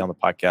is going to be on the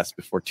podcast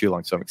before too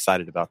long, so I'm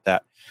excited about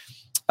that.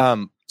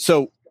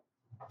 So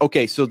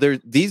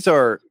these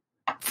are,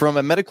 from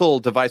a medical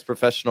device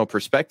professional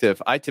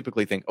perspective, I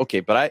typically think,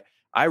 okay, but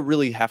I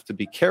really have to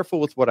be careful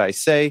with what I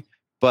say.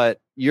 But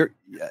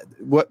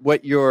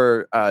what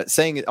you're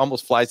saying, it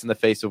almost flies in the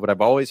face of what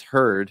I've always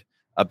heard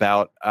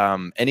about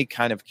any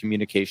kind of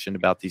communication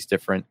about these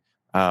different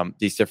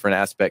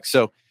aspects.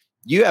 So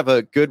you have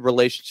a good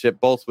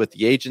relationship both with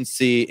the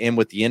agency and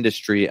with the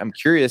industry. I'm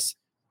curious,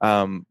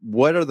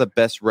 what are the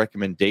best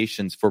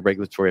recommendations for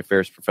regulatory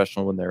affairs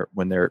professional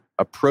when they're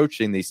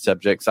approaching these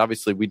subjects?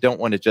 Obviously, we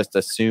don't want to just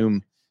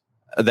assume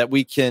that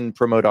we can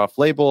promote off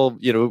label.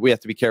 We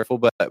have to be careful.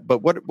 But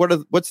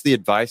what's the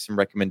advice and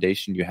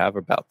recommendation you have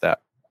about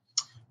that?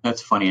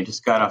 That's funny. I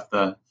just got off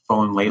the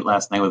phone late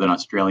last night with an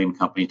Australian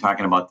company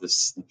talking about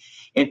this.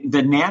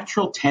 The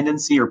natural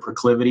tendency or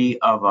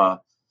proclivity of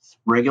a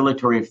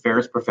regulatory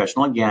affairs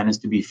professional, again, is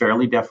to be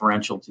fairly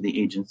deferential to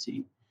the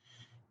agency.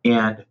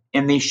 And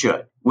they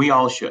should. We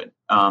all should.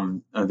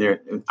 I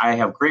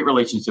have great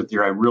relationship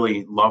there. I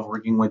really love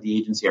working with the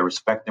agency. I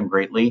respect them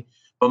greatly.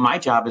 But my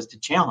job is to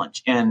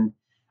challenge. And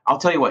I'll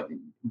tell you what,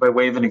 by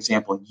way of an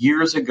example,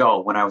 years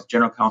ago, when I was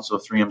general counsel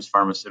of 3M's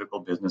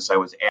pharmaceutical business, I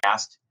was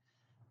asked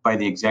by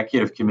the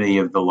executive committee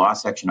of the law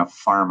section of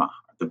PhRMA,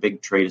 the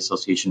big trade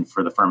association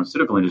for the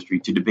pharmaceutical industry,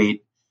 to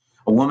debate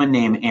a woman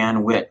named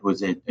Ann Witt, who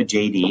was a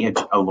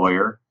JD, a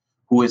lawyer,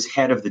 who was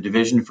head of the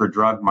Division for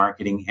Drug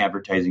Marketing,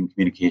 Advertising,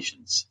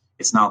 Communications.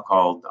 It's now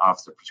called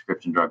Office of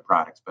Prescription Drug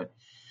Products. But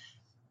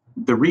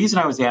the reason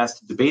I was asked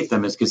to debate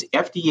them is because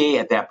FDA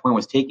at that point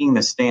was taking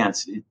the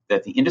stance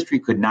that the industry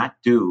could not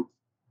do,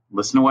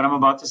 listen to what I'm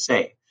about to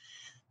say,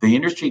 the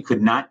industry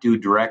could not do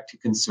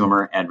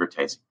direct-to-consumer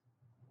advertising.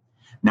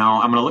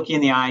 Now, I'm going to look you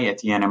in the eye at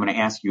the end. I'm going to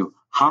ask you,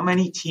 how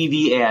many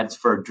TV ads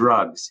for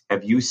drugs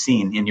have you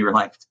seen in your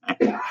lifetime?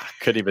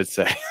 Couldn't even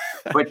say.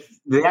 But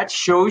that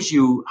shows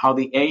you how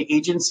the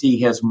agency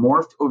has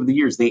morphed over the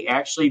years. They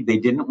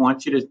didn't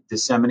want you to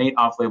disseminate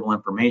off-label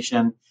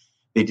information.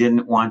 They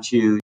didn't want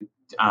you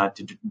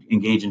to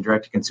engage in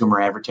direct-to-consumer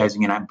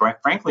advertising. And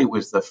frankly, it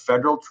was the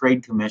Federal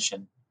Trade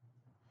Commission,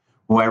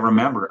 who I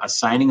remember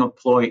assigning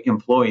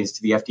employees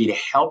to the FDA to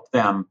help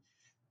them,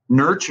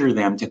 nurture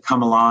them to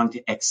come along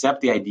to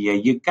accept the idea.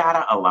 You got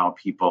to allow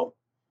people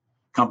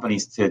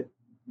companies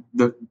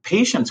the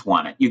patients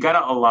want it. You got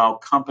to allow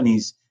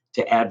companies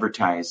to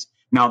advertise.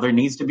 Now, there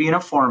needs to be in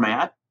a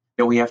format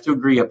that we have to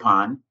agree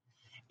upon.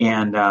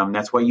 And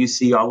that's why you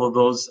see all of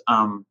those,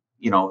 both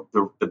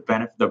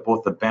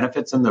the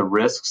benefits and the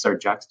risks are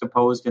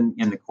juxtaposed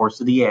in the course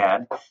of the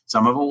ad.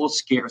 Some of it will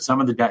scare,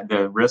 some of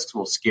the risks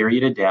will scare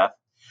you to death.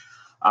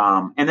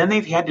 And then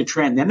they've had to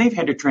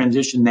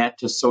transition that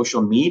to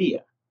social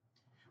media,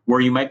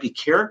 where you might be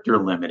character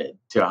limited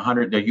to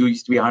 100. You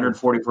used to be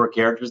 144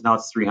 characters, now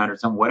it's 300,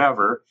 some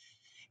whatever.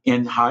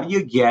 And how do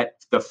you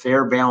get the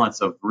fair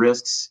balance of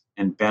risks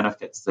and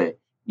benefits, the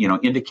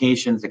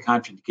indications, the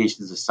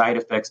contraindications, the side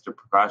effects, the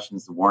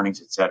precautions, the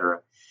warnings,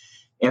 etc.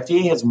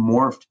 FDA has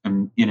morphed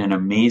in an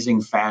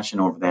amazing fashion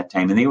over that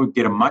time, and they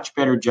did a much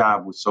better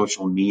job with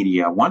social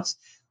media. Once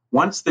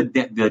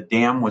the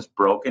dam was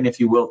broken, if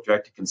you will,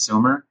 direct to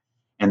consumer,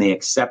 and they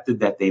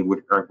accepted that they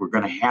were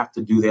going to have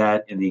to do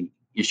that, and they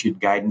issued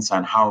guidance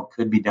on how it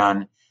could be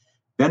done,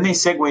 then they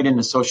segued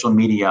into social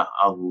media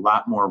a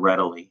lot more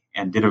readily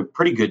and did a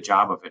pretty good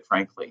job of it,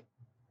 frankly.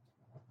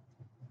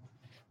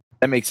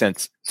 That makes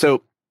sense.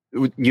 So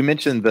you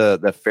mentioned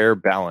the fair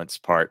balance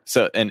part.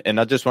 So, and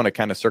I just want to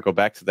kind of circle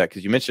back to that,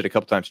 because you mentioned a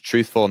couple times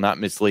truthful, not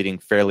misleading,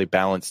 fairly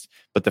balanced,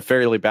 but the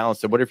fairly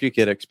balanced. I wonder if you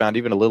could expound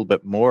even a little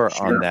bit more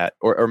on that,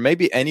 or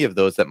maybe any of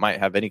those that might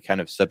have any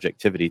kind of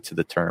subjectivity to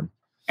the term.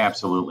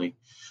 Absolutely.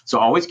 So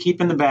always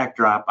keep in the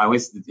backdrop.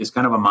 It's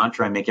kind of a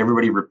mantra I make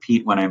everybody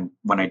repeat when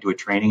I do a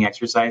training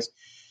exercise.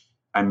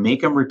 I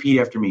make them repeat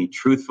after me: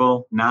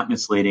 truthful, not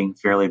misleading,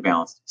 fairly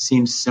balanced.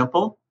 Seems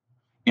simple.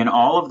 And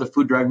all of the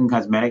Food, Drug, and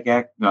Cosmetic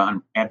Act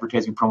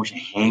advertising promotion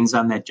hangs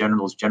on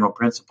those general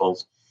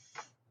principles.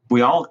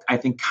 We all, I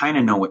think, kind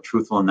of know what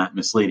truthful and not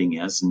misleading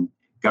is, and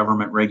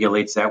government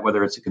regulates that,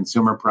 whether it's a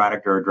consumer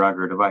product or a drug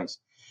or a device.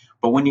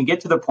 But when you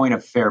get to the point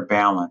of fair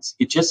balance,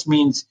 it just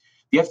means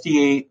the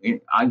FDA.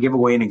 I'll give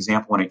away an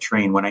example when I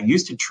train. When I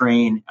used to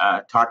train,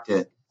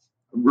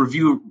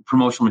 review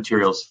promotional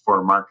materials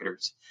for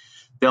marketers,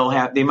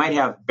 they might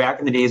have, back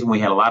in the days when we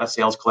had a lot of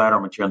sales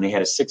collateral material, and they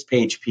had a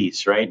 6-page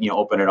piece, right? And you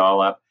open it all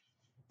up.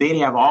 They'd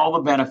have all the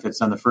benefits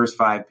on the first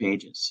 5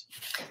 pages.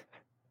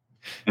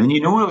 And then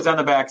you knew it was on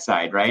the back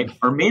side, right?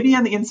 Or maybe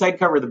on the inside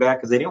cover of the back,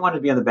 because they didn't want it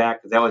to be on the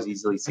back, because that was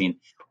easily seen.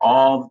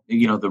 All,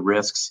 the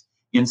risks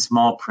in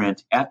small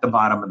print at the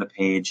bottom of the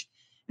page.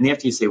 And the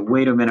FDA say,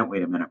 wait a minute.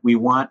 We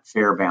want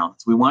fair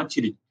balance. We want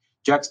you to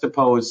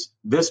juxtapose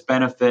this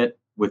benefit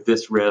with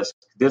this risk,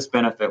 this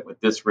benefit with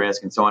this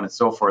risk, and so on and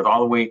so forth, all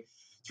the way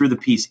through the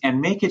piece,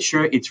 and make it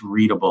sure it's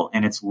readable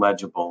and it's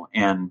legible,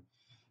 and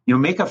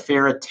make a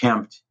fair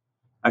attempt.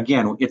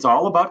 Again, it's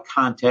all about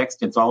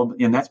context.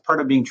 And that's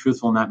part of being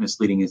truthful, not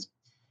misleading. Is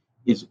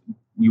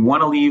you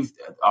want to leave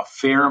a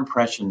fair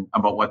impression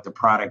about what the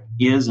product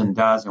is and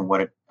does, and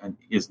what it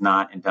is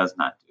not and does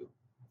not do.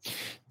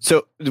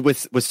 So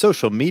with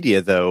social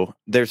media, though,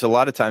 there's a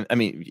lot of time. I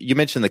mean, you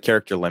mentioned the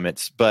character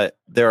limits, but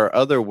there are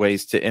other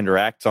ways to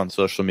interact on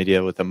social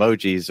media with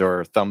emojis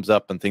or thumbs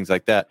up and things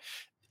like that.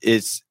 I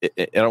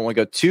don't want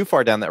to go too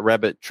far down that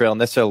rabbit trail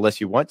necessarily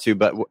unless you want to,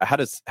 but how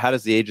does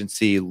the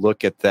agency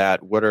look at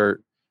that? What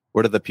are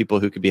the people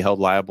who could be held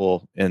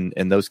liable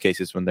in those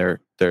cases when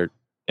they're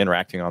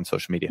interacting on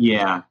social media?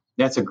 Yeah,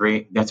 that's a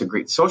great.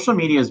 Social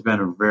media has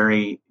been a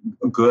very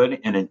good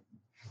and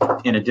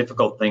a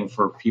difficult thing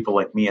for people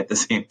like me at the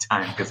same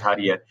time, because how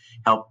do you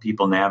help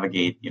people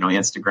navigate,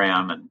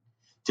 Instagram and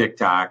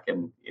TikTok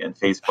and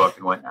Facebook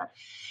and whatnot?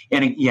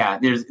 And yeah,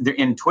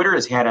 and Twitter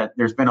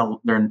there's been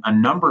a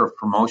number of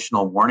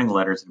promotional warning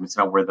letters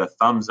where the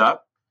thumbs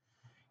up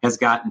has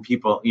gotten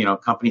people,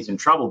 companies in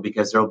trouble,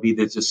 because there'll be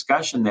this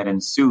discussion that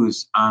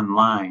ensues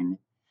online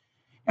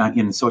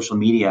in social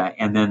media,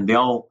 and then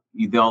they'll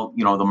the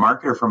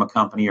marketer from a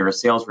company or a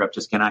sales rep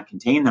just cannot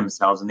contain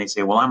themselves, and they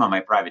say, well, I'm on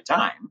my private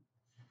time.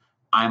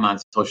 I'm on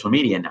social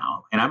media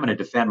now, and I'm going to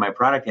defend my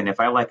product. And if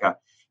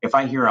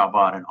I hear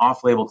about an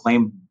off-label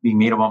claim being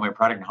made about my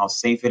product and how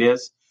safe it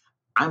is,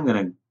 I'm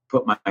going to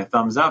put my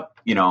thumbs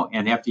up, and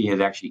FDA has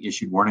actually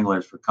issued warning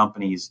letters for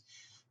companies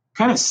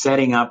kind of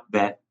setting up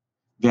that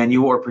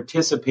venue or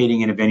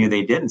participating in a venue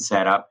they didn't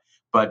set up,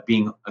 but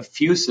being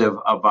effusive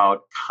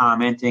about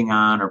commenting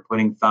on or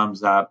putting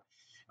thumbs up,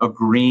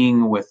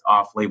 agreeing with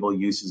off-label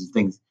uses and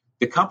things.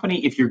 The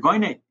company, if you're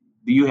going to,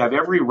 you have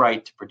every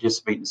right to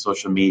participate in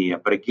social media,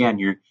 but again,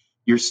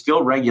 you're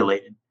still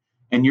regulated,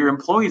 and your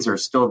employees are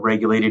still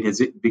regulated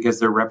because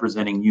they're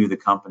representing you, the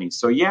company.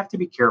 So you have to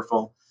be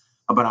careful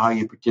about how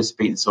you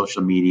participate in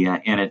social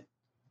media, and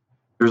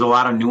there's a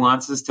lot of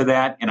nuances to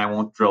that, and I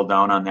won't drill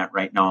down on that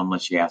right now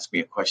unless you ask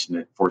me a question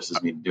that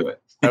forces me to do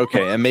it.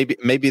 Okay, and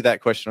maybe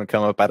that question will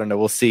come up. I don't know.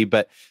 We'll see.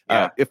 But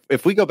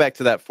if we go back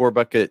to that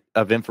 4-bucket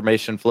of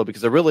information flow,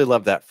 because I really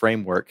love that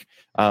framework,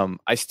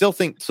 I still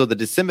think so. The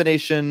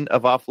dissemination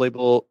of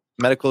off-label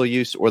medical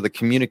use or the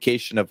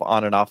communication of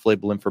on and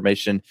off-label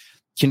information.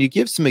 Can you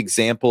give some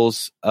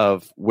examples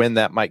of when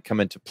that might come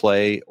into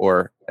play,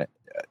 or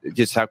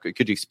just how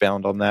could you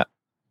expound on that?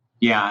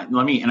 Yeah, and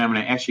I'm going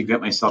to actually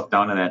get myself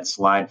down to that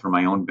slide for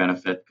my own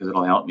benefit, because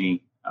it'll help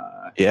me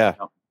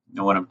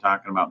know what I'm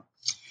talking about.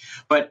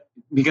 but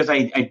because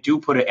I do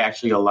put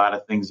actually a lot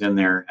of things in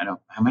there. I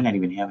might not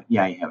even have it.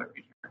 Yeah, I have it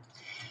right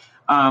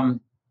here.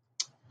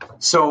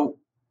 So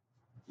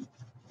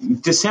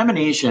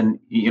dissemination,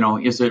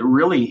 is a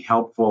really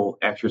helpful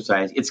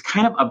exercise. It's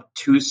kind of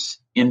obtuse,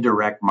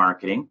 indirect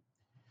marketing,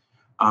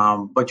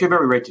 but you have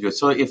every right to do it.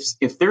 So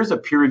if there's a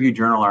peer-reviewed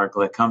journal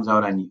article that comes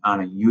out on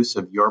a use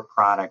of your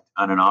product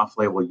on an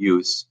off-label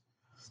use,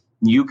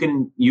 you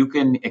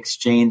can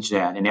exchange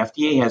that. And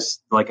FDA has,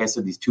 like I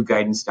said, these 2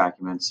 guidance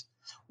documents.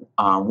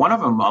 One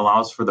of them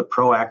allows for the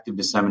proactive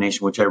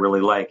dissemination, which I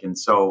really like. And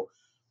so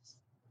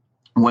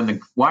when the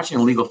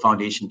Washington Legal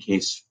Foundation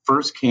case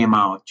first came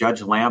out,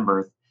 Judge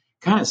Lamberth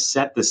kind of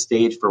set the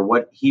stage for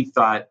what he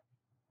thought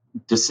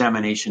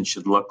dissemination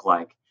should look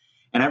like.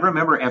 And I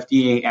remember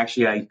FDA,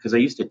 actually, because I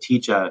used to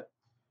teach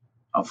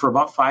for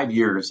about 5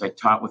 years, I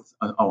taught with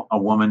a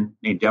woman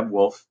named Deb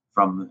Wolf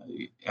from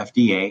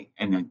FDA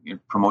and a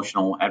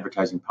promotional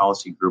advertising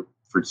policy group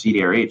for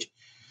CDRH.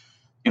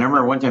 And I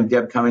remember one time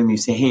Deb coming to me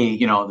and saying, hey,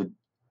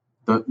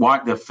 the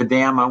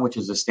FDAMA, which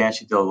is a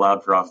statute that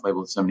allowed for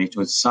off-label dissemination,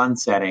 was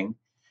sunsetting.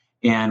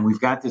 And we've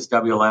got this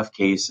WLF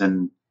case,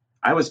 and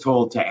I was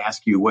told to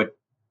ask you what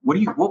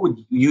would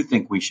you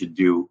think we should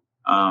do?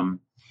 And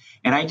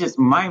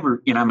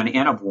I'm an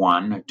N of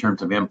 1 in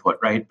terms of input,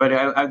 right?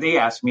 But they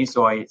asked me,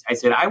 so I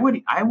said I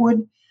would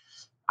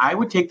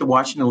take the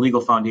Washington Legal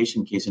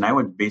Foundation case and I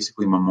would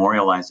basically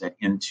memorialize that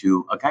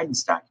into a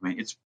guidance document.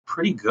 It's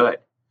pretty good.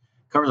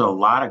 Covers a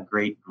lot of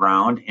great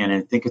ground, and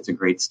I think it's a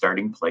great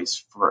starting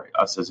place for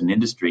us as an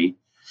industry.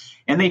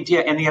 And they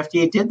did, and the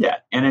FDA did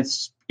that, and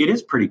it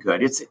is pretty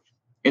good.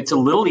 It's a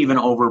little even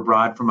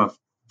overbroad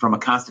from a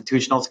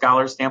constitutional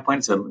scholar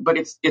standpoint, but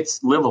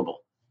it's livable.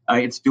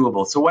 It's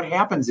doable. So what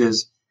happens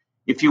is,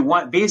 if you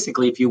want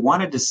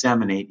to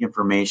disseminate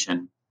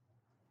information,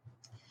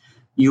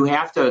 you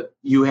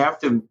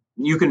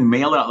can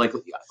mail it out. Like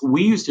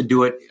we used to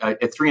do it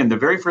at 3M. The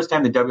very first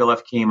time the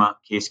WLF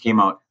case came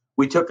out,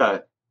 we took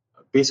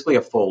basically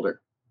a folder,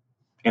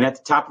 and at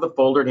the top of the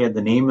folder it had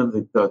the name of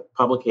the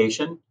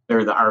publication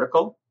or the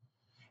article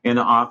and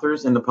the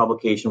authors and the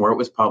publication where it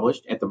was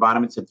published. At the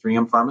bottom it said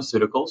 3M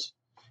Pharmaceuticals.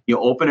 You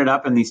open it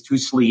up in these 2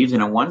 sleeves,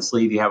 and in one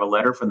sleeve you have a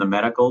letter from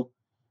the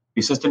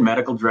assistant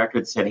medical director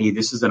that said, hey,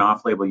 this is an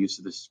off-label use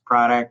of this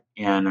product,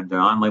 and the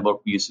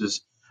on-label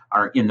uses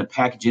are in the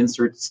package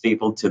insert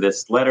stapled to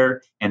this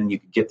letter, and you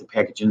could get the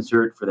package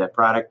insert for that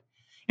product.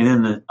 And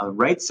then the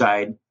right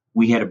side,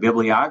 we had a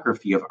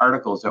bibliography of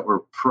articles that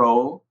were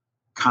pro,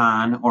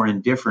 con, or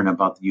indifferent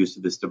about the use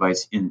of this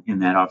device in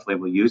that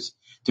off-label use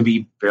to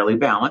be fairly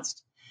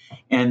balanced.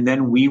 And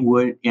then we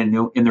would, and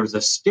there was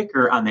a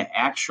sticker on the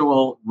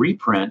actual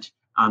reprint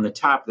on the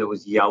top that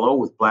was yellow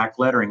with black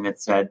lettering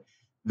that said,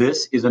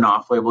 this is an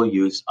off-label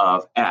use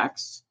of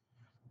X.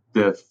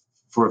 For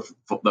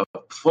the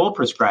full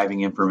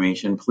prescribing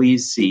information,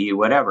 please see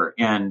whatever.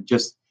 And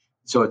just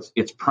so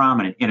it's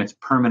prominent and it's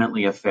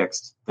permanently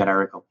affixed, that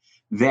article.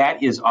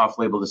 That is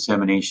off-label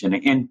dissemination.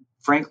 And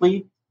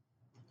frankly,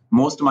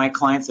 most of my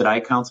clients that I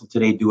counsel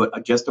today do it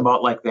just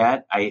about like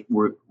that.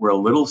 We're a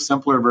little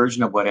simpler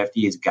version of what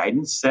FDA's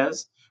guidance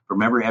says.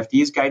 Remember,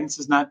 FDA's guidance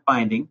is not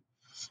binding,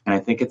 and I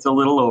think it's a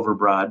little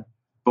overbroad.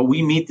 But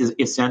we meet the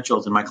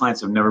essentials, and my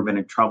clients have never been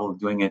in trouble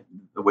doing it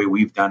the way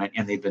we've done it,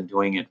 and they've been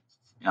doing it,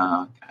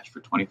 for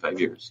 25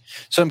 years.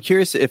 So I'm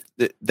curious if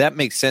that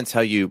makes sense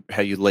how you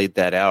laid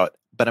that out.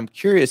 But I'm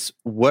curious,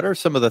 what are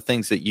some of the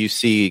things that you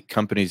see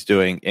companies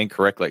doing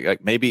incorrectly?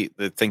 Like maybe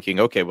they're thinking,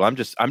 okay, well,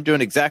 I'm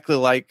doing exactly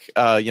like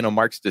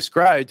Mark's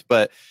described,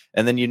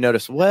 and then you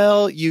notice,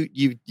 well,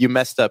 you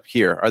messed up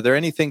here. Are there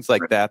any things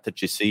like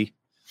that you see?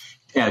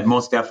 Yeah,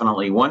 most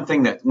definitely. One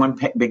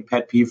big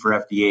pet peeve for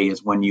FDA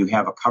is when you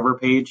have a cover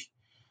page.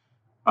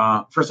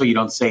 First of all, you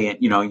don't say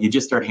it. You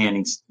just start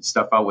handing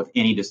stuff out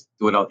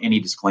without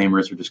any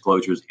disclaimers or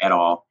disclosures at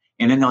all,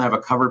 and then they'll have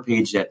a cover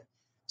page that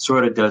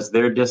sort of does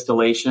their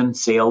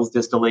sales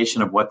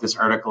distillation of what this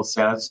article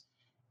says,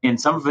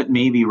 and some of it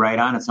may be right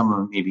on, and some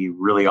of it may be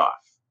really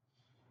off.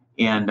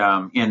 And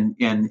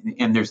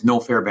there's no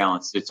fair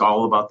balance. It's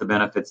all about the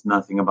benefits,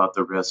 nothing about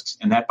the risks,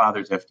 and that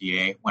bothers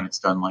FDA when it's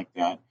done like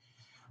that.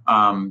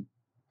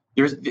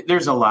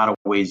 There's a lot of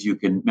ways you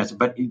can mess it,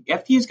 but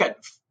FDA's got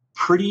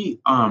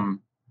pretty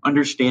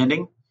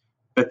understanding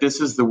that this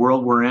is the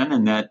world we're in,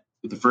 and that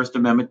the First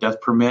Amendment does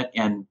permit.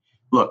 And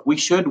look, we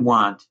should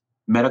want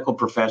medical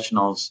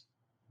professionals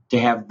to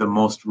have the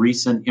most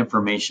recent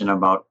information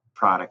about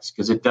products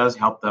because it does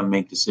help them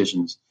make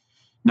decisions.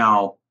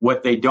 Now,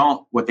 what they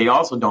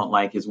also don't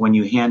like is when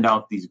you hand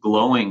out these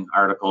glowing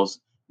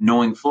articles,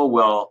 knowing full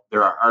well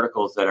there are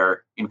articles that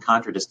are in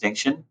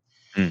contradistinction,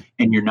 and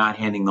you're not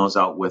handing those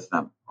out with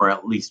them, or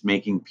at least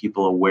making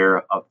people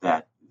aware of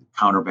that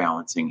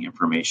counterbalancing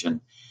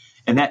information.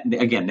 And that,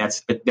 again,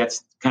 that's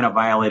kind of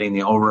violating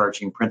the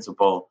overarching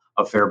principle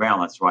of fair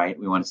balance, right?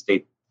 We want to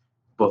state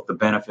both the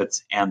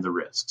benefits and the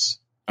risks.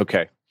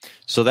 Okay.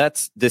 So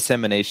that's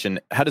dissemination.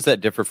 How does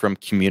that differ from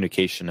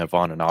communication of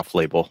on and off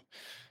label?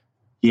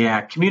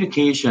 Yeah,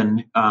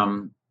 communication.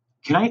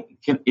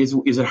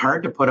 Is it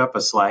hard to put up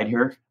a slide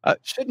here?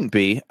 Shouldn't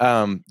be.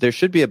 There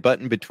should be a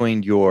button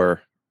between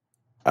your.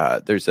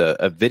 There's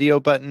a video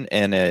button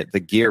and the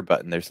gear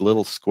button. There's a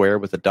little square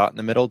with a dot in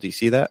the middle. Do you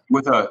see that?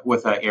 With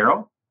an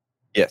arrow?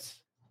 Yes.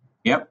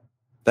 Yep.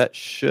 That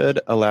should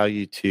allow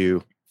you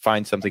to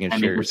find something and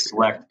share.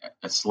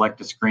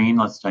 Select a screen.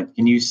 Let's try.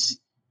 Can you?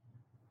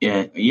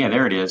 Yeah,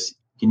 there it is.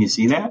 Can you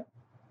see that?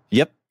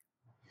 Yep.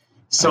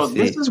 So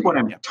this is what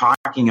I'm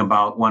talking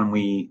about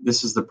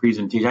this is the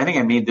presentation. I think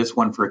I made this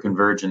one for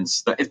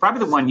Convergence. It's probably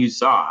the one you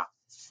saw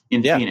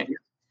in Phoenix.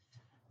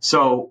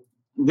 So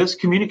this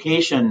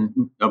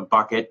communication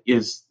bucket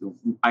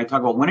I talk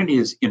about when it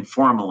is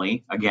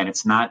informally, again,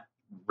 it's not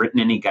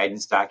written any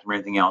guidance document or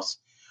anything else,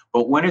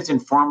 but when it's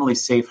informally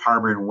safe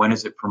harbor and when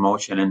is it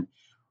promotion. And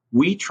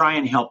we try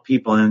and help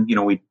people, and,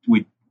 we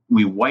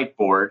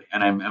whiteboard,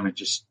 and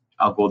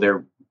I'll go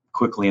there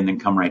quickly and then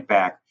come right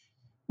back.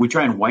 We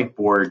try and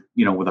whiteboard,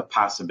 with the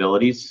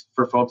possibilities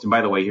for folks. And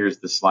by the way, here's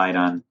the slide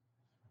on,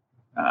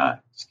 that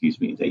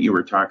you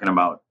were talking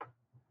about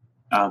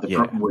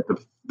with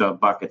the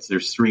buckets.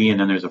 There's 3 and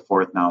then there's a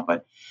 4th now.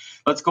 But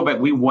let's go back.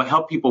 We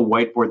help people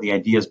whiteboard the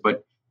ideas.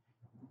 But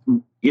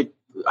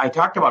I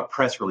talked about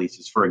press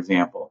releases, for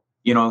example.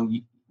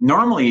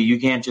 Normally you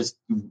can't just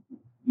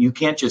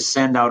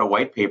send out a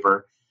white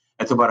paper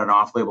that's about an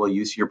off-label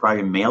use. You're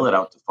probably mail it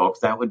out to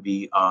folks. That would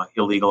be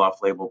illegal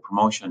off-label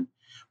promotion.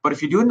 But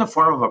if you do it in the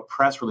form of a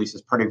press release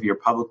as part of your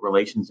public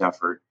relations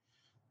effort,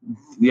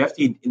 the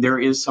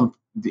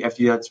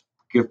FDA does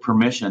give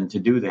permission to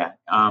do that.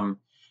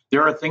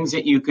 There are things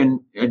that you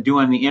can do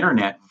on the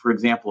internet. For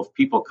example, if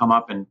people come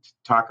up and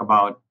talk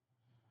about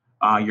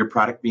your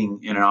product being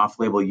in an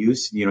off-label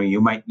use,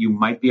 you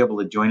might be able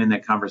to join in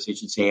that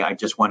conversation. Say, I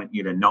just wanted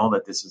you to know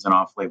that this is an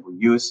off-label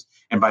use.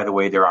 And by the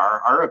way, there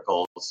are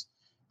articles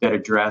that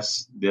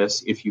address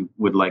this if you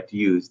would like to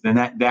use, then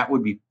that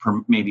would be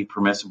maybe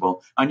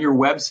permissible. On your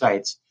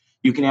websites,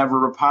 you can have a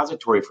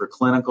repository for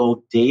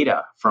clinical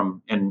data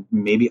and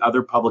maybe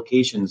other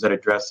publications that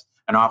address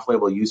an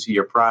off-label use of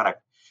your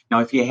product. Now,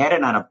 if you had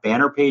it on a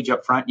banner page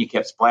up front, you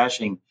kept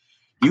splashing,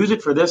 use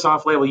it for this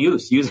off-label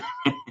use,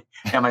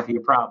 that might be a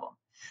problem.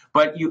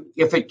 But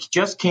if it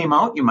just came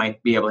out, you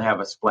might be able to have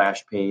a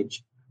splash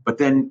page, but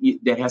then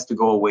that has to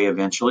go away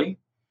eventually.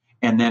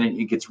 And then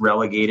it gets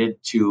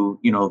relegated to,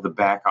 the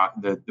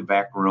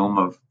back room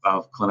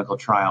of clinical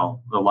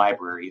trial, the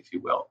library, if you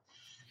will.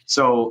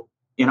 So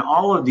in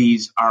all of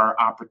these are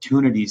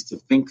opportunities to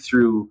think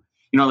through,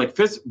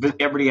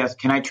 everybody asks,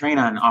 can I train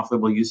on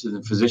off-label uses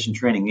in physician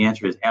training? The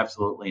answer is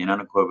absolutely and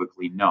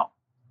unequivocally no,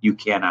 you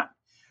cannot.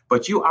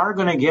 But you are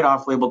going to get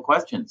off-label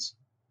questions.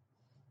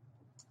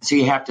 So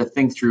you have to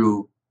think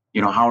through,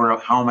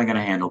 how am I going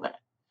to handle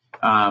that?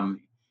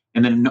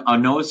 And then a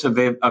notice of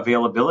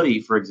availability,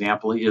 for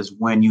example, is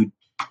when you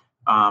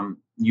want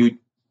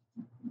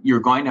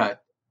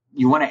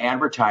to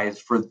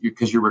advertise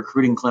because you're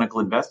recruiting clinical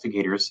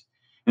investigators.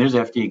 And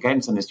there's FDA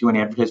guidance on this. You want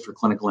to advertise for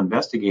clinical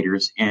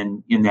investigators,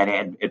 and in that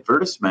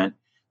advertisement,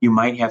 you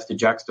might have to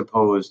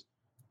juxtapose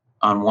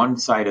on one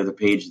side of the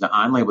page the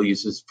on-label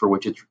uses for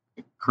which it's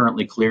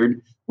currently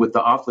cleared with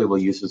the off-label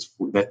uses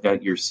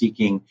that you're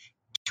seeking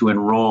to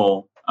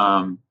enroll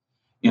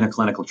in a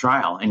clinical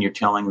trial, and you're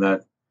telling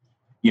the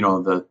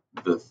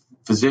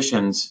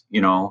physicians,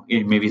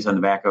 maybe it's on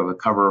the back of a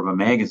cover of a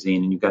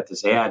magazine, and you've got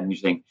this ad, and you're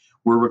saying,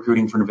 we're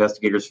recruiting for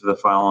investigators for the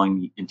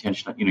following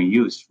intentional,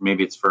 use.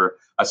 Maybe it's for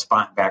a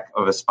back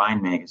of a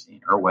spine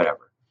magazine or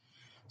whatever.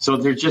 So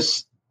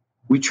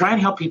we try and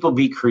help people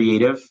be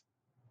creative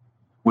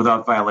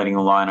without violating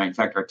the law. And in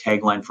fact, our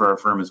tagline for our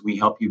firm is, we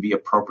help you be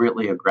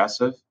appropriately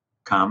aggressive,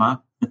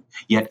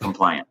 yet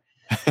compliant.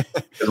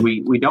 Because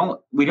we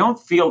don't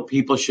feel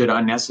people should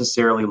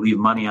unnecessarily leave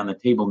money on the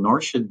table,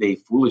 nor should they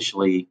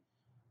foolishly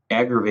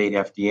aggravate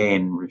FDA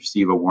and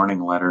receive a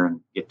warning letter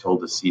and get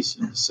told to cease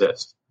and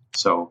desist.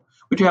 So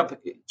we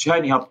try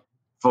to help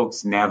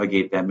folks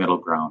navigate that middle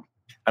ground.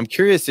 I'm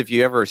curious if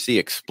you ever see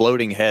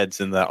exploding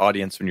heads in the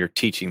audience when you're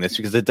teaching this,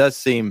 because it does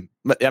seem,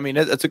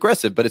 it's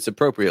aggressive, but it's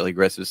appropriately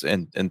aggressive,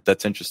 and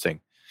that's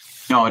interesting.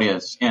 No, it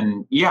is.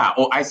 And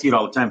I see it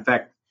all the time. In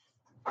fact,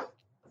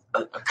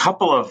 a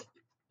couple of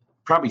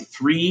probably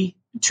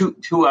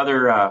two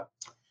other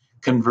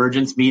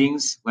Convergence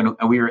meetings when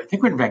we're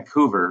in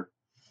Vancouver.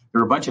 There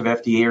were a bunch of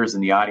FDAers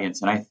in the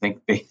audience, and I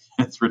think they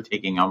were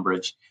taking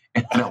umbrage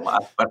at a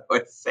lot of what I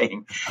was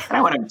saying. And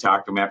I went up and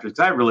talked to them after, because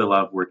I really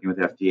love working with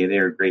FDA. They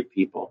are great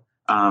people.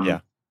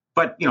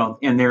 But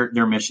and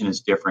their mission is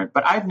different.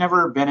 But I've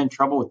never been in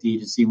trouble with the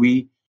agency.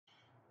 We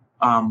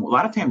a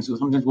lot of times,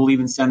 sometimes we'll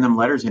even send them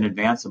letters in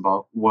advance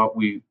about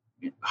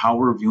how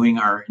we're viewing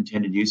our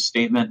intended use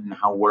statement and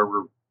where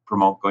we're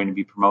going to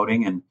be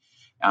promoting, and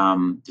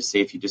to say,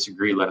 if you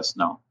disagree, let us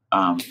know,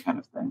 kind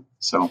of thing.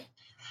 So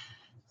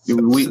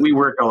we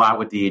work a lot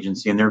with the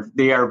agency, and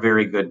they are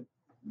very good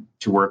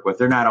to work with.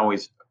 They're not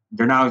always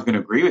going to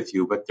agree with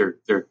you, but they're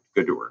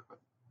good to work with.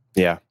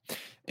 Yeah,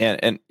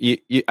 and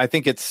I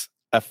think it's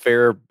a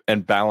fair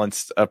and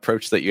balanced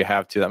approach that you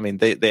have to. I mean,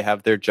 they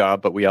have their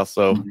job, but we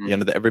also,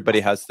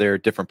 everybody has their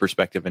different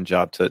perspective and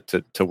job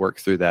to work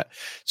through that.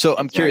 So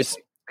I'm curious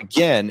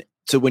again.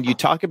 So when you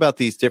talk about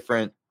these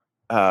different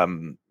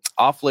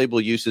off-label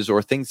uses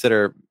or things that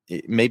are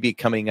maybe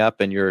coming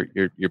up, and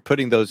you're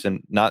putting those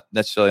in, not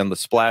necessarily on the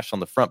splash on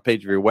the front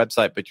page of your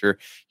website, but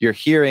you're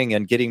hearing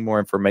and getting more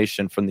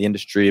information from the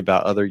industry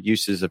about other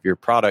uses of your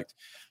product.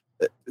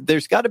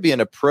 There's got to be an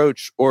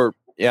approach, or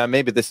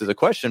maybe this is a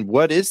question.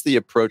 What is the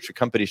approach a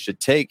company should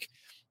take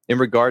in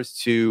regards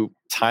to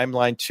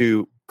timeline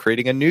to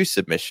creating a new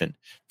submission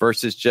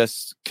versus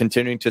just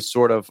continuing to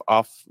sort of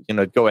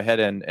go ahead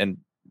and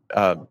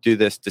do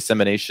this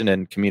dissemination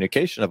and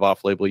communication of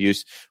off-label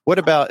use? What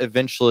about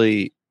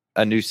eventually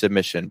a new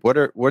submission? What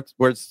are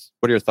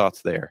your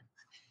thoughts there?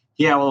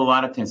 Yeah, well, a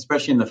lot of times,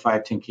 especially in the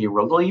 510K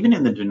world, well, even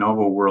in the de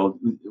novo world,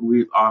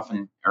 we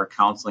often are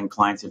counseling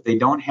clients if they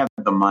don't have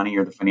the money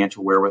or the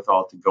financial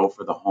wherewithal to go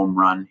for the home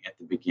run at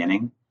the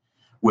beginning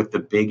with the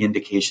big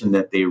indication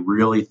that they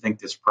really think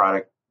this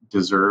product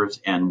deserves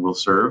and will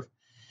serve.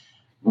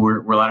 We're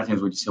a lot of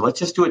times we just say, let's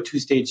just do a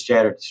two-stage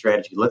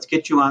strategy. Let's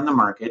get you on the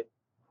market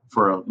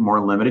for a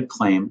more limited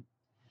claim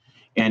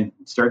and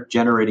start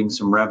generating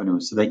some revenue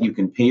so that you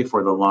can pay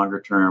for the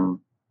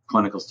longer-term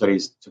clinical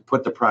studies to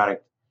put the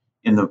product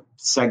in the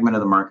segment of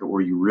the market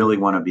where you really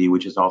want to be,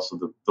 which is also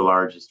the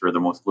largest or the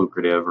most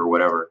lucrative or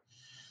whatever.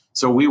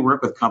 So we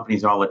work with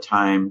companies all the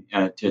time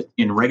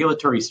in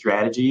regulatory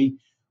strategy.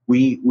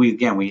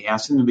 We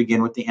ask them to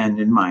begin with the end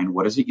in mind.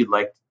 What is it you'd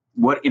like?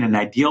 What in an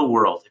ideal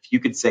world, if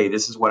you could say,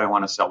 this is what I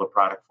want to sell the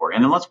product for,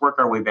 and then let's work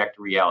our way back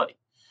to reality.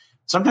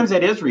 Sometimes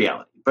that is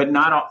reality, but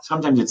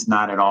sometimes it's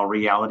not at all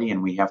reality,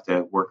 and we have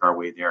to work our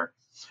way there.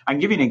 I can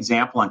give you an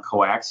example on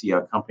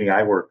Coaxia, a company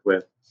I worked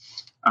with.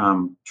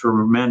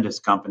 Tremendous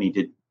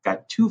company,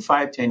 got 2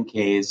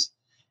 510Ks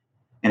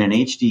and an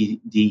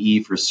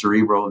HDE for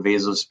cerebral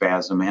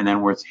vasospasm, and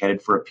then was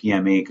headed for a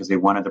PMA because they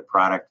wanted the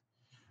product,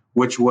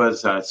 which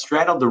was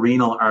straddled the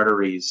renal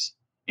arteries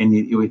and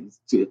it was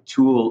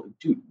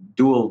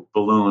dual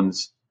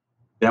balloons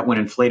that, when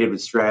inflated,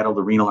 would straddle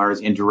the renal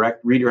arteries and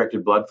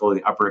redirected blood flow to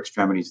the upper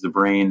extremities, the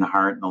brain, the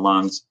heart, and the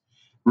lungs.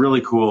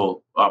 Really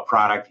cool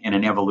product, and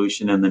an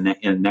evolution in the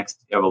next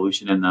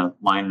evolution in the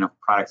line of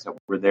products that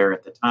were there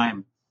at the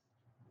time.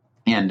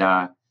 And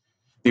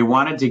they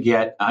wanted to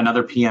get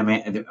another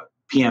PMA, and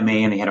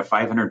they had a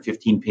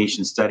 515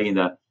 patient study.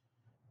 The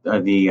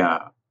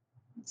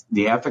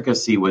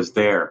efficacy was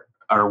there,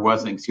 or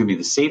wasn't. Excuse me.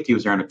 The safety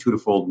was there on a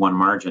 2-fold 1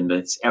 margin.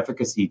 The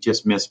efficacy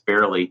just missed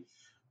barely,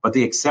 but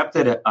they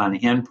accepted an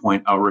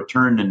endpoint, a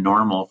return to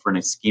normal for an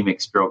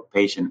ischemic stroke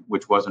patient,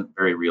 which wasn't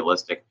very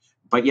realistic.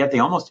 But yet they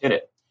almost hit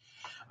it.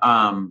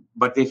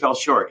 But they fell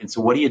short. And so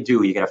what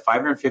do? You got a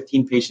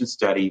 515 patient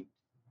study.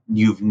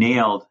 You've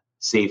nailed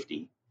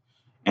safety.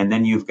 And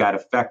then you've got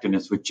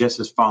effectiveness, which just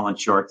has fallen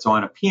short. So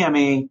on a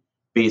PMA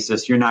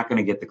basis, you're not going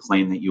to get the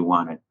claim that you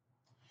wanted.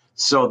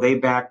 So they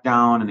backed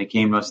down and they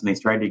came to us and they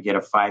tried to get a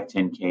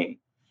 510K.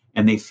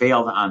 And they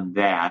failed on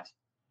that.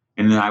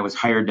 And then I was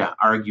hired to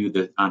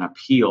argue on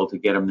appeal to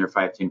get them their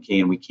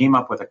 510K. And we came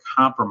up with a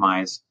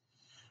compromise,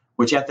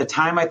 which at the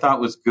time I thought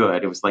was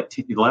good. It was like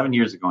 11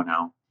 years ago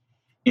now.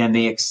 And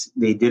they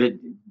did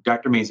it.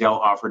 Dr. Maisel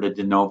offered a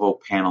de novo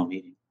panel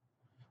meeting,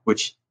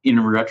 which in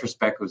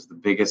retrospect was the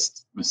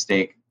biggest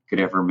mistake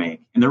could ever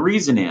make. And the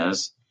reason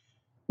is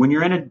when you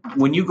hand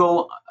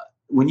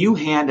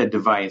a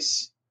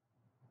device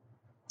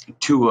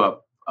to a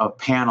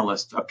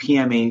panelist, a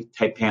PMA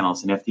type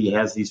panelist, and FDA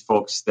has these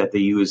folks that they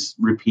use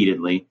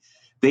repeatedly,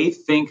 they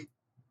think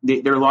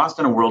they're lost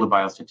in a world of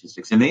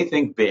biostatistics, and they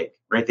think big,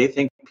 right? They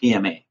think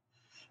PMA.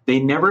 They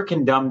never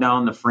can dumb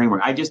down the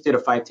framework. I just did a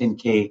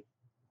 510K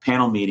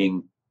panel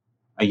meeting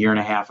a year and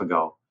a half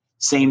ago.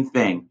 Same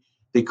thing.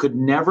 They could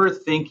never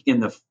think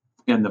in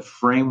the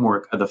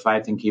framework of the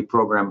 510K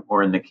program,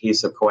 or in the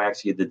case of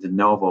Coaxia, the de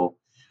novo,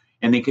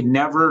 and they could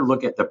never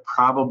look at the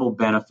probable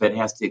benefit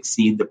has to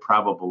exceed the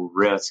probable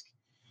risk.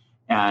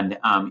 And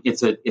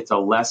it's a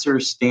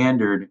lesser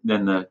standard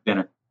than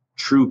a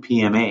true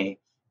PMA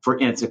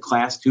and it's a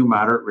class 2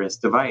 moderate risk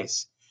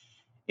device.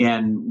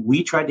 And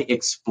we tried to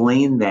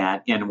explain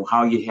that and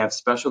how you have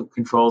special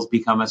controls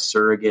become a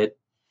surrogate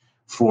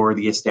for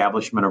the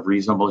establishment of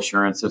reasonable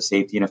assurance of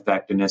safety and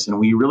effectiveness. And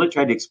we really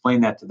tried to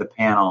explain that to the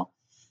panel,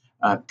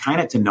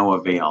 kind of to no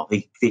avail.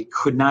 They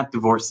could not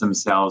divorce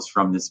themselves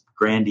from this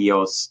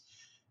grandiose,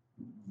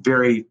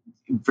 very,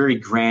 very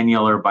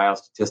granular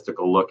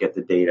biostatistical look at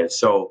the data.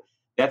 So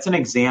that's an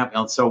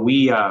example. So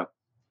we were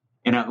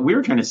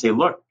trying to say,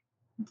 look,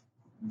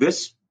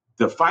 this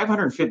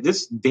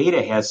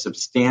data has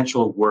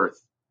substantial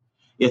worth.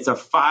 It's a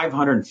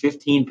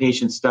 515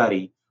 patient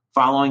study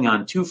following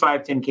on 2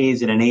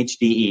 510Ks and an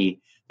HDE.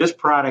 This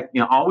product,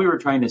 all we were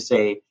trying to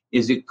say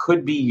is it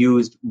could be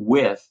used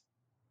with,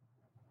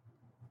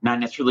 not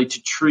necessarily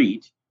to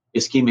treat,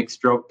 ischemic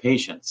stroke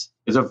patients.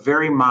 It's a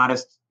very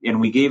modest,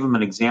 and we gave them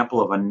an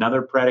example of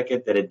another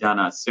predicate that had done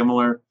a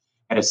similar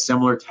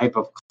type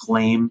of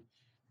claim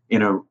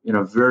in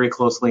a very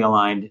closely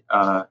aligned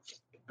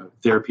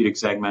therapeutic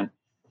segment.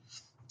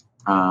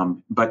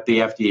 But the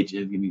FDA,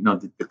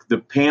 the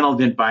panel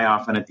didn't buy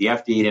off on it. The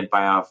FDA didn't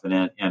buy off on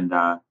it. And,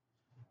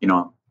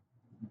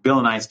 Bill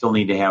and I still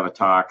need to have a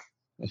talk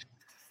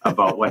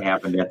about what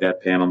happened at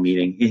that panel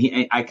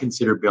meeting. I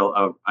consider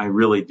Bill, I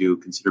really do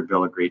consider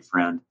Bill a great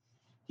friend.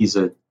 He's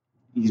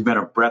been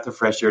a breath of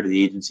fresh air to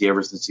the agency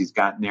ever since he's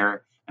gotten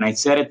there. And I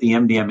said at the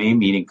MDMA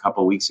meeting a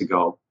couple of weeks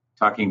ago,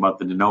 talking about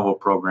the de novo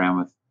program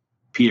with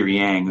Peter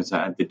Yang, who's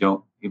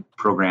the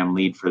program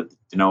lead for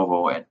de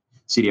novo at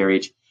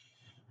CDRH.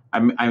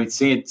 I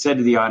said to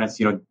the audience,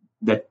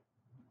 that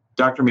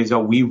Dr.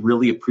 Maisel, we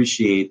really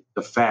appreciate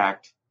the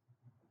fact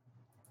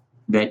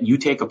that you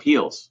take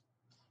appeals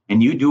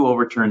and you do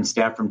overturn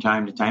staff from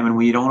time to time. And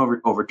when you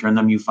don't overturn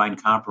them, you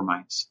find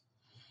compromise.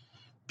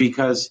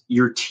 Because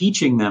you're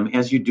teaching them,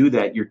 as you do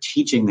that, you're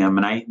teaching them.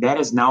 And that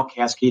is now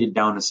cascaded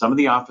down to some of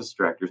the office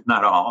directors,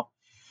 not all.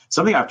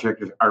 Some of the office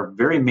directors are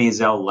very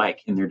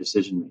Maisel-like in their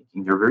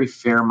decision-making. They're very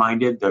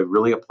fair-minded. They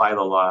really apply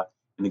the law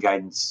and the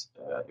guidance,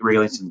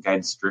 regulations and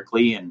guidance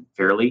strictly and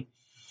fairly.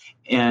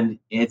 And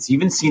it's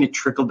even seen it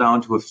trickle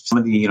down to some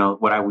of the,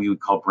 what we would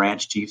call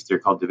branch chiefs. They're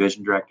called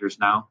division directors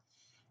now.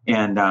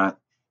 And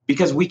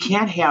because we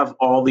can't have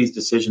all these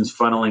decisions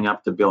funneling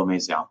up to Bill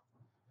Maisel.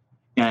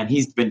 And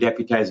he's been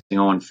deputizing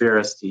Owen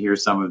Ferris to hear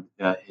some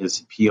of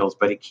his appeals,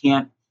 but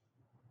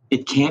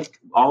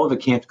all of it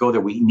can't go there.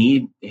 We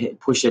need to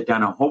push it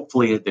down. And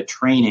hopefully the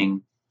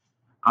training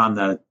on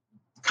the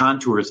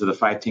contours of the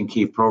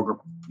 510K program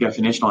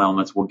definitional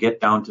elements will get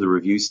down to the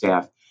review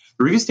staff.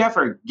 The review staff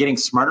are getting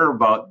smarter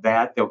about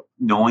that, they're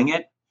knowing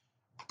it,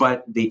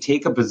 but they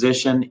take a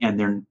position and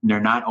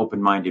they're not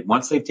open-minded.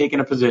 Once they've taken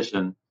a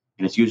position,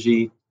 and it's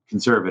usually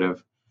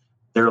conservative,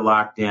 they're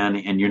locked in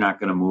and you're not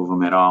going to move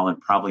them at all, and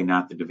probably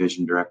not the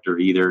division director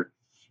either.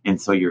 And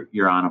so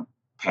you're on a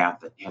path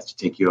that has to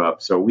take you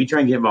up. So we try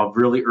and get involved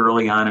really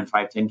early on in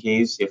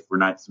 510Ks if we're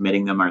not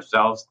submitting them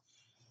ourselves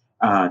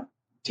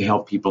to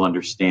help people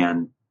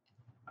understand,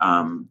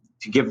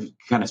 to give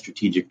kind of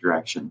strategic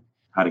direction.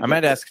 How to. I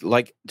might ask,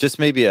 just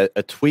maybe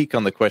a tweak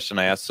on the question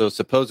I asked. So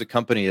suppose a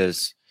company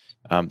is,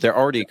 they're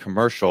already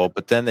commercial,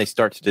 but then they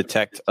start to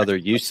detect other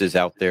uses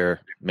out there,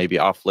 maybe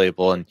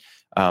off-label, and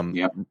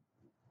I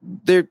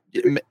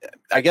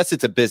guess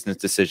it's a business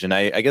decision.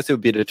 I guess it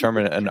would be to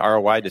determine an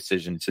ROI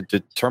decision to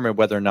determine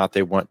whether or not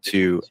they want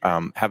to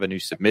have a new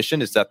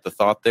submission. Is that the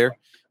thought there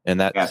in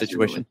that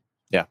situation?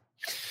 Yeah.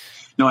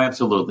 No,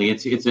 absolutely.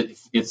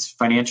 It's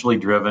financially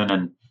driven,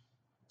 and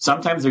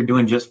sometimes they're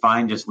doing just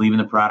fine, just leaving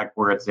the product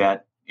where it's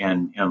at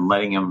and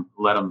let them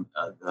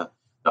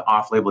the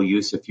off-label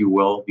use, if you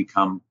will,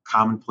 become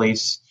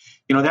commonplace.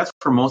 That's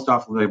where most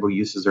off-label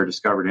uses are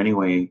discovered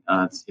anyway.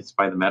 It's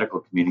by the medical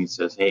community. It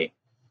says, hey,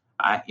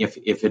 if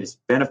it is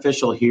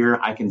beneficial here,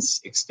 I can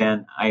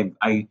extend.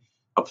 I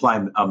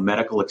apply a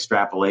medical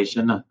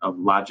extrapolation, a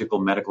logical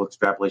medical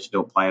extrapolation to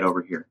apply it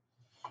over here.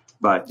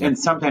 And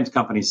sometimes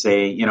companies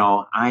say,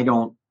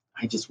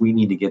 we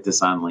need to get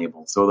this on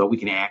label so that we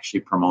can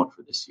actually promote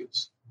for this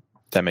use.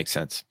 That makes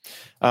sense.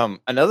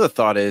 Another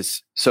thought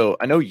is, so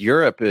I know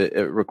Europe,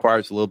 it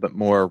requires a little bit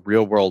more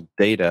real world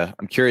data.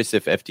 I'm curious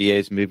if FDA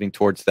is moving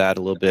towards that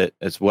a little bit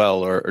as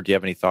well, or do you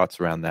have any thoughts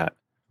around that?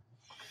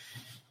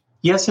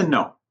 Yes and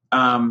no.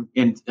 And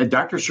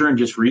Dr. Shuren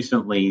just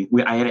recently,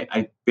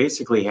 I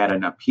basically had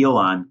an appeal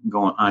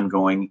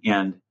ongoing,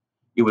 and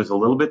it was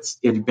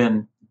it had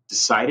been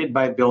decided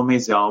by Bill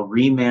Maisel,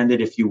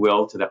 remanded, if you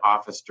will, to the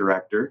office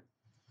director.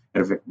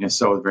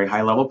 So a very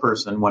high level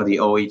person, one of the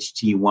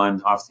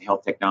OHT1 Office of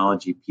Health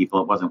Technology people.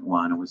 It wasn't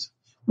one, it was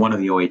one of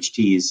the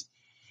OHTs.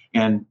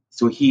 And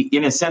so he,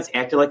 in a sense,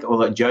 acted like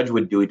a judge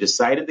would do. He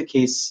decided the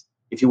case,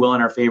 if you will, in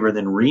our favor,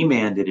 then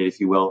remanded it, if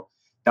you will,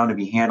 down to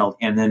be handled.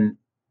 And then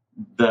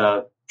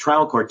the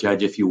trial court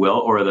judge, if you will,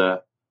 or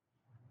the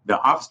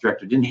office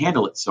director didn't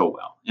handle it so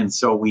well. And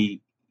so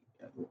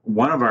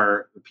one of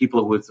our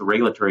people who was the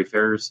regulatory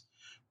affairs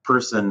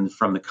person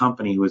from the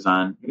company who was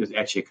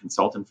actually a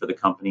consultant for the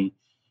company,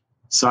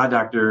 saw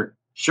Dr.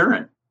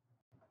 Shuren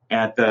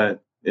at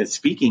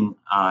speaking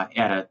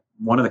at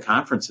one of the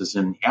conferences,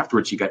 and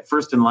afterwards she got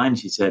first in line.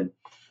 She said,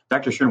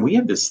 "Dr. Shuren, we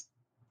have this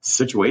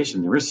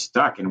situation. We're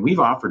stuck, and we've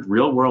offered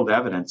real world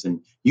evidence,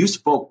 and you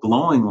spoke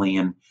glowingly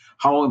and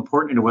how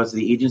important it was to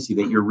the agency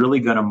that you're really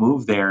going to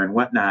move there and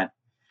whatnot."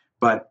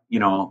 But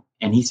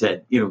and he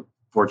said,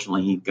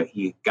 fortunately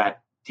he got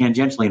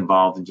tangentially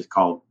involved and just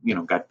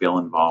got Bill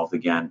involved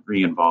again,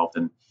 re-involved,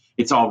 and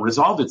it's all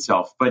resolved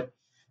itself. But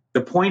the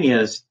point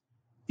is,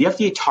 the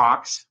FDA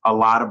talks a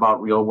lot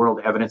about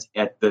real-world evidence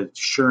at the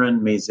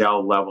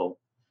Shuren-Maisel level,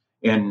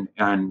 and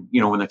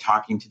when they're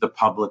talking to the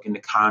public and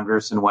to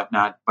Congress and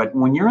whatnot. But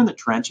when you're in the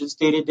trenches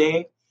day to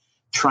day,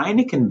 trying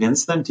to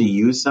convince them to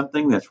use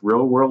something that's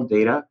real-world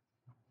data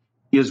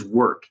is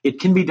work. It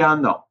can be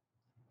done, though,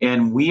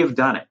 and we have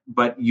done it.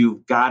 But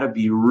you've got to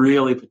be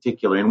really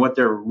particular. And what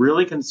they're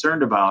really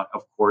concerned about,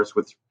 of course,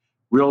 with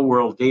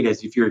real-world data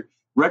is if you're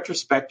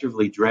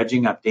retrospectively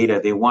dredging up data,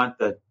 they want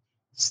the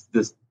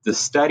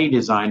study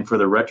design for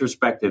the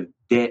retrospective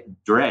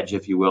dredge,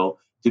 if you will,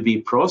 to be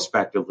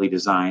prospectively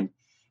designed.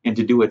 and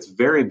to do its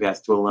very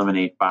best to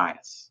eliminate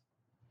bias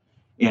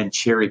and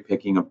cherry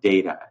picking of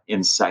data,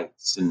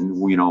 insights, and,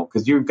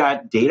 because you've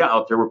got data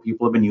out there where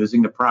people have been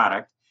using the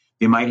product.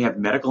 They might have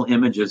medical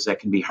images that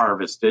can be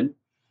harvested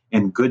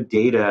and good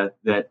data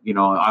that,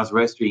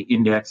 osmoregistry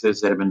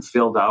indexes that have been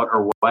filled out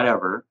or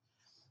whatever.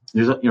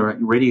 There's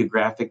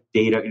radiographic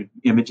data,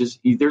 images.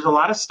 There's a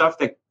lot of stuff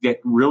that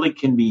really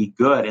can be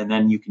good, and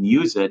then you can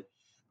use it.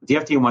 But the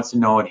FDA wants to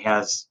know it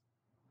has,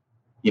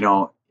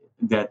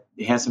 that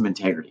it has some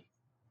integrity.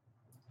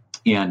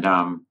 And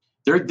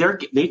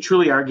they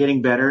truly are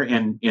getting better.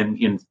 And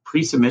in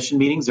pre-submission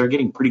meetings, they're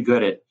getting pretty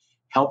good at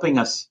helping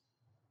us.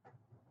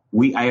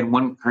 I had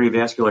one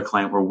cardiovascular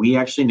client where we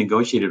actually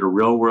negotiated a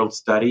real-world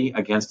study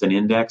against an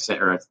index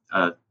or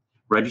a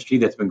registry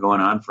that's been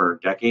going on for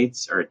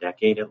decades, or a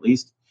decade at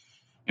least.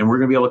 And we're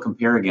going to be able to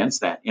compare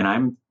against that. And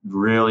I'm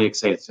really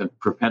excited. It's a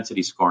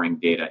propensity scoring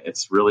data.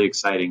 It's really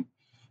exciting.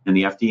 And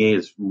the FDA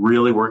is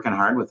really working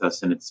hard with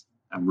us. And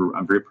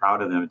I'm very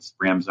proud of them. It's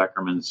Bram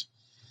Zuckerman's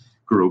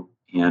group.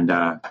 And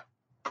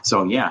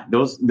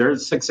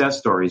there's success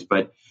stories.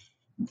 But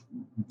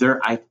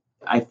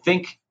I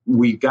think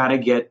we've got to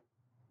get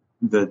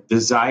the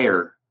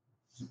desire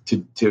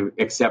to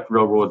accept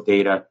real world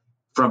data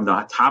from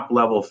the top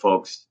level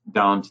folks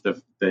down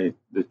to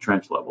the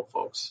trench level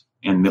folks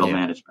and middle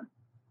management.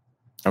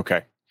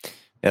 Okay.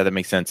 Yeah, that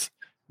makes sense.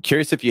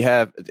 Curious if you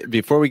have,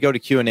 before we go to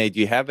Q&A,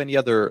 do you have any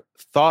other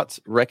thoughts,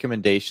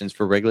 recommendations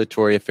for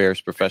regulatory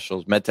affairs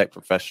professionals, medtech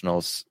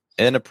professionals,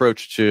 an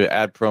approach to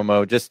ad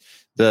promo, just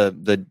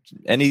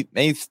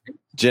any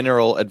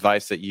general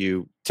advice that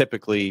you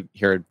typically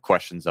hear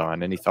questions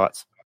on? Any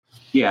thoughts?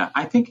 Yeah,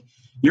 I think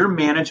your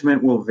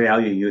management will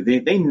value you.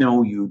 They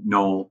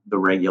know the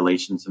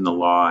regulations and the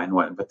law and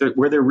what, but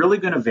where they're really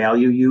going to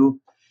value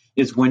you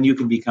is when you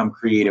can become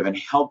creative and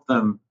help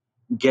them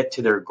get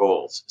to their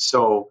goals.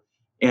 So,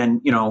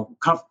 and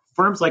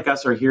firms like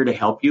us are here to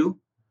help you,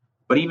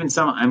 but even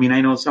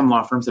I know some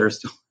law firms that are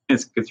still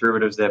as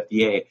conservative as the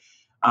FDA.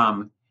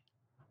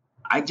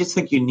 I just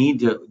think you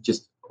need to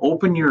just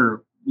open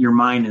your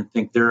mind and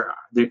think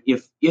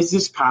is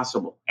this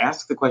possible?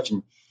 Ask the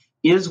question.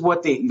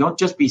 Don't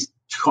just be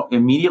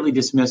immediately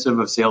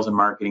dismissive of sales and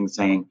marketing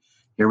saying,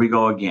 here we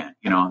go again.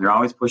 They're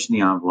always pushing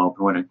the envelope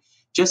or whatever.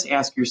 Just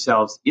ask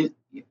yourselves,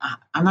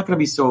 I'm not going to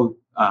be so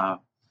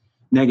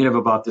negative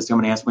about this. I'm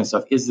going to ask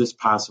myself, is this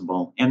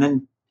possible? And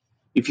then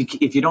if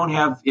you don't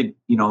have it,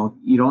 you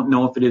don't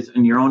know if it is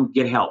on your own,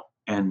 get help.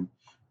 And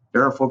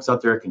there are folks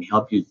out there that can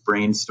help you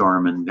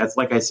brainstorm. And that's,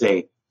 like I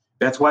say,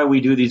 that's why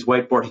we do these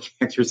whiteboarding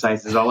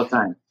exercises all the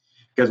time,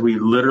 because we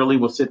literally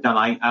will sit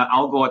down.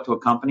 I'll go out to a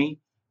company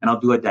and I'll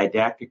do a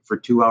didactic for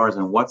 2 hours.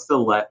 And what's the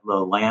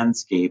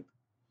landscape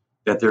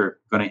that they're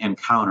going to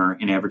encounter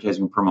in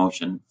advertising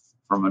promotion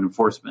from an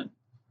enforcement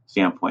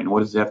standpoint? And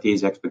what is the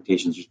FDA's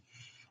expectations?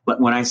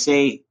 But when I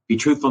say be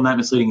truthful, not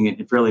misleading,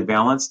 and fairly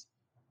balanced,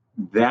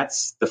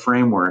 that's the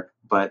framework.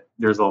 But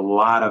there's a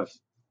lot of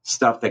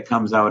stuff that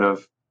comes out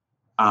of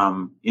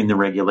in the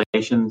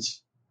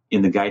regulations,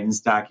 in the guidance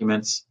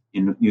documents,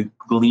 you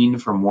glean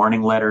from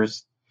warning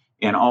letters,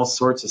 and all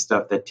sorts of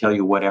stuff that tell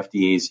you what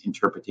FDA's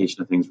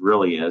interpretation of things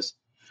really is.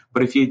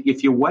 But if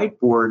you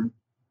whiteboard,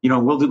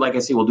 we'll do, like I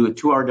say, we'll do a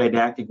 2-hour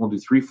didactic. We'll do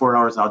 3-4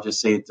 hours. I'll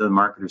just say to the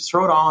marketers,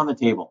 throw it all on the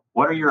table.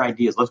 What are your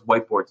ideas? Let's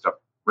whiteboard stuff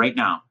right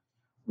now.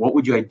 What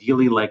would you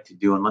ideally like to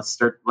do? And let's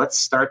start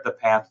the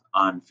path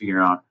on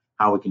figuring out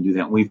how we can do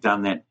that. And we've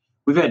done that.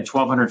 We've had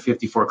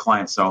 1,254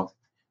 clients. So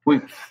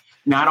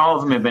not all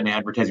of them have been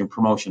advertising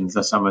promotions.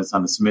 Some of it's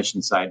on the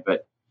submission side,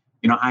 but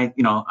we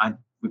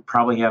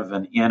probably have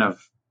an N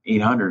of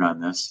 800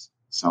 on this.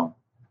 So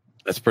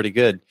that's pretty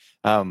good.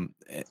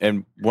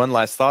 And one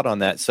last thought on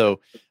that. So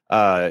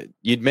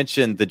you'd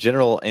mentioned the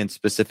general and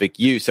specific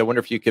use. I wonder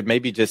if you could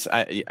maybe just,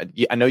 I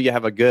know you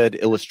have a good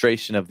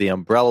illustration of the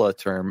umbrella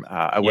term.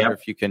 I wonder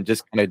if you can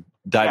just kind of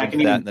dive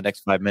into that in the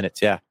next 5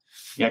 minutes. Yeah.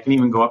 Yeah, I can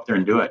even go up there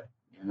and do it.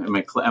 Am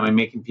I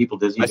making people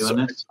dizzy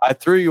doing this? I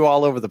threw you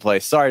all over the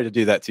place. Sorry to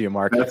do that to you,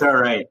 Mark. That's all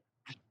right.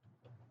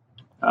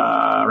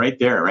 Right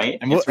there, right?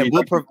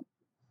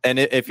 And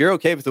if you're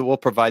okay with it, we'll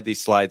provide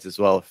these slides as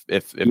well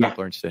if people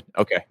are interested.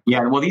 Okay.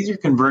 Yeah, well, these are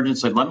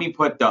convergence slides. Let me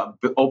put the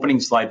opening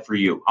slide for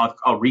you.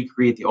 I'll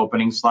recreate the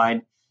opening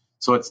slide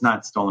so it's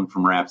not stolen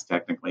from RAPS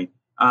technically.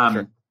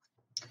 Sure.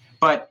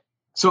 But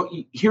so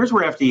here's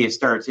where FDA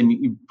starts.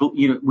 And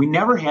we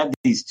never had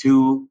these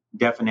two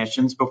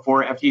definitions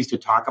before. FDA used to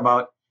talk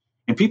about,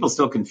 and people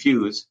still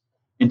confuse,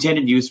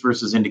 intended use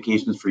versus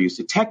indications for use.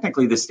 So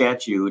technically, the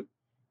statute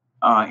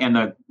and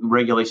the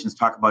regulations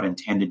talk about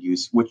intended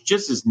use, which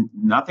just is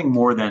nothing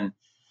more than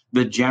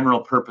the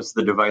general purpose of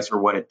the device or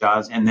what it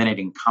does, and then it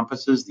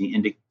encompasses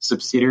the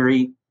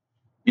subsidiary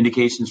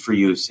indications for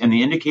use. And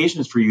the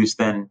indications for use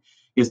then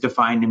is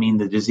defined to mean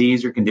the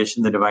disease or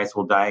condition the device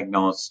will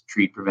diagnose,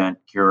 treat, prevent,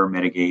 cure, or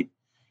mitigate,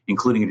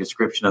 including a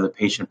description of the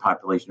patient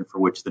population for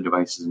which the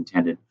device is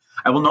intended.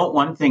 I will note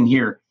one thing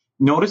here.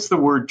 Notice the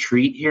word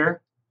treat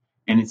here.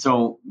 And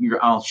so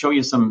I'll show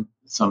you some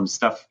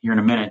stuff here in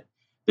a minute.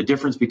 The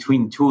difference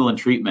between tool and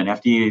treatment.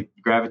 FDA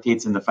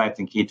gravitates in the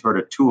 510K toward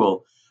a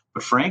tool,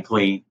 But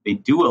frankly, they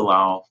do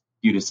allow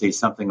you to say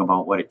something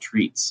about what it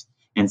treats.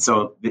 And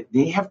so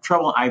they have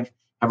trouble. I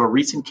have a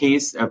recent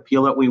case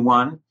appeal that we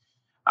won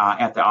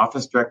at the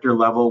office director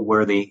level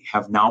where they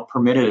have now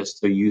permitted us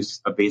to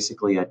use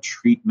basically a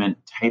treatment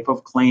type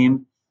of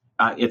claim.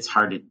 It's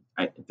hard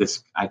to,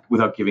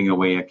 without giving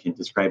away, I can't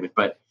describe it.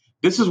 But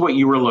this is what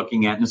you were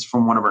looking at, and it's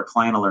from one of our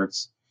client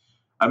alerts.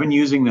 I've been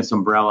using this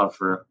umbrella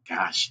for,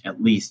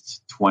 at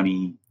least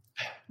 20,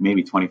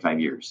 maybe 25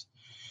 years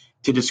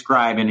to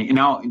describe. And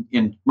now,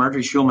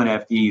 Marjorie Schulman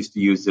at FD used to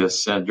use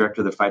this,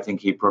 director of the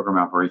 510K program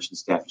operations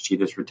staff. She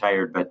just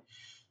retired, but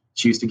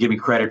she used to give me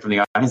credit from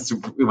the audience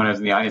when I was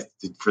in the audience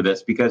for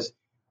this, because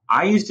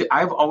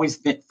I've always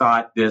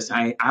thought this.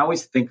 I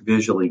always think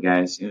visually,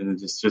 guys,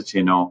 just so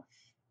you know.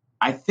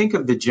 I think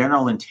of the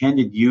general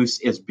intended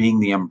use as being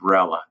the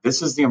umbrella.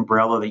 This is the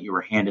umbrella that you were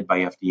handed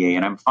by FDA.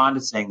 And I'm fond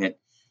of saying that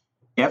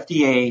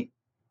FDA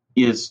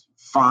is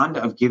fond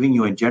of giving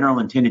you a general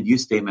intended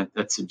use statement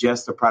that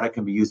suggests the product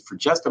can be used for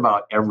just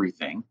about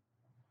everything.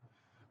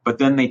 But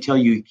then they tell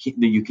you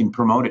that you can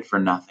promote it for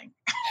nothing.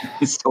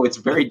 So it's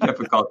very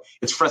difficult.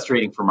 It's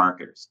frustrating for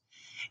marketers.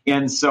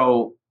 And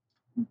so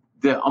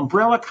the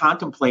umbrella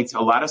contemplates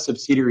a lot of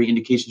subsidiary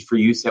indications for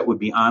use that would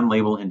be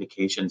on-label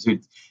indications.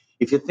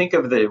 If you think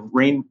of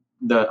the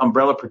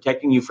umbrella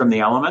protecting you from the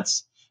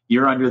elements,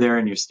 you're under there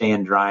and you're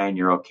staying dry and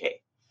you're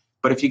okay.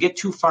 But if you get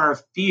too far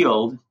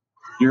afield,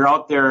 you're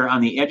out there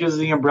on the edges of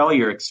the umbrella,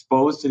 you're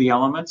exposed to the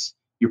elements,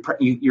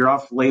 you're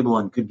off label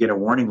and could get a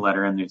warning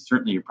letter. And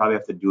certainly you probably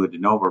have to do a de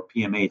novo or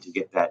PMA to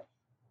get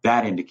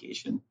that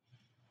indication.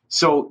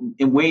 So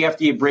the way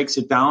FDA breaks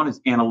it down is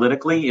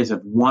analytically is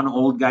one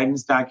old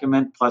guidance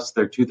document plus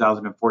their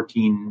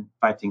 2014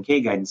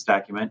 510K guidance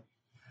document.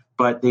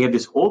 But they have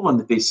this old one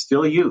that they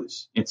still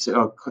use. It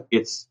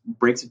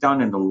breaks it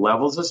down into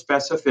levels of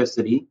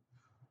specificity.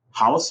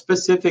 How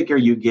specific are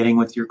you getting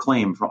with your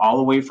claim, for all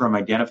the way from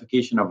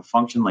identification of a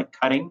function like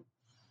cutting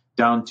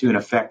down to an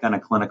effect on a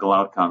clinical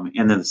outcome?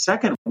 And then the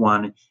second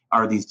one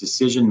are these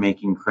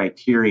decision-making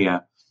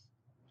criteria.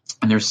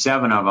 And there's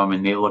 7 of them,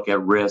 and they look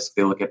at risk.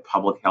 They look at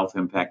public health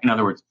impact. In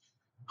other words,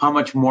 how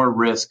much more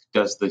risk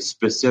does the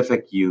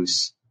specific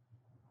use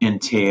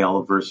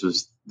entail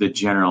versus the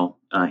general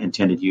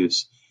intended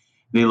use?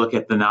 They look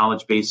at the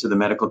knowledge base of the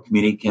medical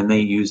community. Can they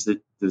use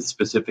the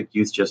specific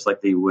use just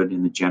like they would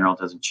in the general? It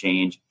doesn't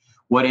change.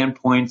 What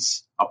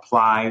endpoints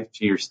apply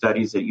to your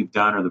studies that you've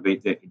done or the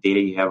data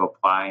you have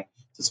apply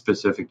to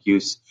specific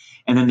use?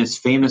 And then this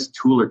famous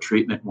tool or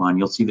treatment one,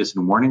 you'll see this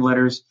in warning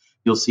letters.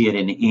 You'll see it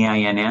in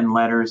AINN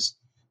letters.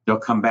 They'll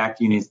come back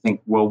to you and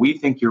think, well, we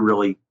think you're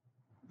really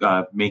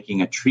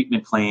making a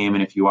treatment claim.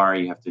 And if you are,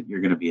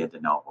 you're going to be a de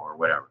novo or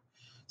whatever.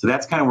 So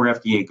that's kind of where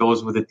FDA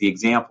goes with it.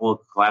 The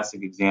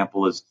classic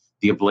example is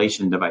the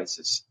ablation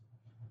devices.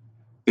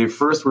 They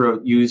first were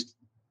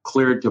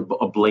cleared to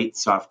ablate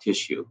soft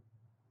tissue.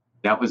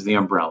 That was the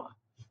umbrella.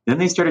 Then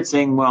they started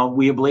saying, well,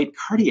 we ablate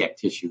cardiac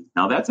tissue.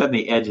 Now that's on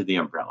the edge of the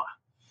umbrella.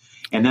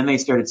 And then they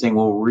started saying,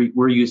 well,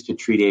 we're used to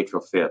treat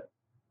atrial fib.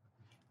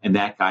 And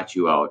that got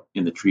you out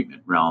in the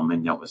treatment realm.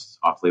 And that was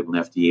off-label,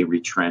 and FDA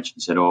retrenched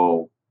and said,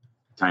 oh,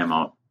 time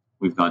out.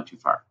 We've gone too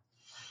far.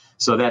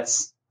 So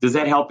does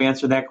that help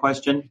answer that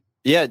question?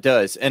 Yeah, it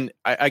does. And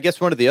I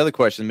guess one of the other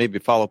questions, maybe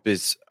follow-up,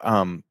 is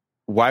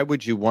why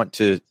would you want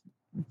to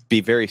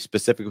be very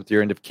specific with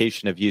your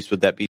indication of use?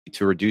 Would that be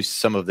to reduce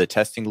some of the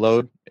testing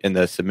load in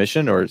the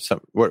submission, or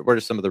what are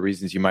some of the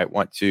reasons you might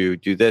want to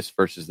do this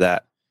versus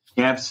that?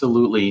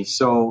 Absolutely.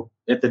 So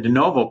at the de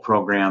novo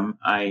program,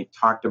 I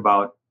talked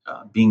about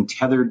being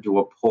tethered to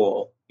a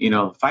pole.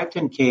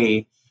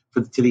 510K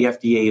to the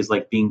FDA is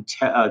like being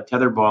a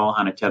tether ball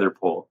on a tether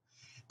pole.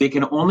 They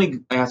can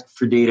only ask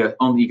for data.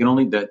 You can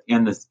only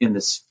in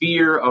the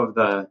sphere of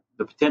the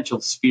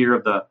potential sphere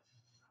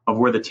of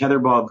where the tether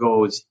ball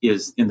goes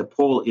is in the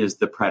pole is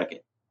the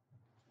predicate.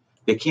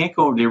 They can't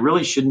go. They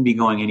really shouldn't be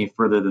going any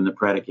further than the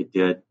predicate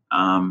did.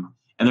 And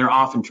they're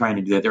often trying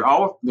to do that.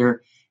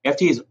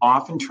 FDA is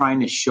often trying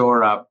to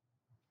shore up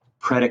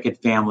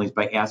predicate families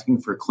by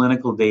asking for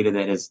clinical data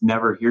that has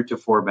never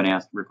heretofore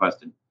been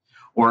requested,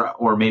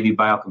 or maybe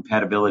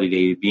biocompatibility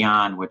data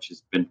beyond which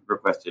has been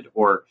requested,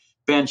 or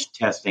bench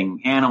testing,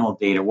 animal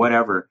data,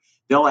 whatever.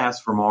 They'll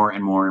ask for more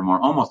and more and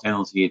more, almost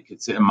endlessly.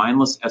 It's a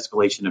mindless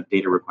escalation of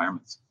data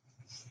requirements.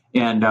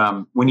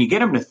 And when you get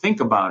them to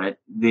think about it,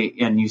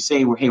 and you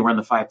say, well, hey, we're on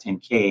the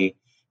 510K,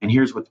 and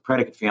here's what the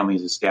predicate family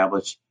has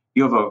established.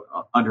 You have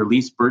under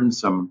least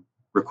burdensome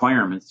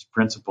requirements,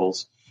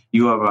 principles,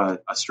 you have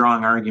a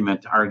strong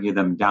argument to argue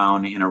them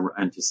down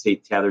and to stay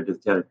tethered to the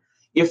tether.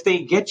 If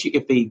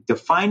they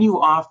define you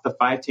off the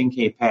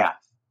 510K path,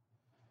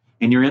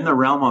 and you're in the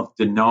realm of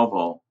de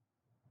novo,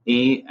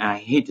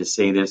 I hate to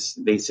say this,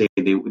 they say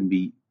they wouldn't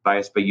be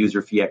biased by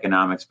user fee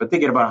economics, but they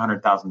get about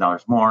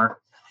 $100,000 more.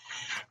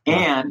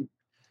 And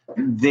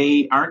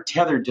they aren't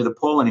tethered to the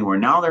pole anymore.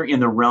 Now they're in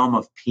the realm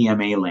of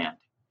PMA land.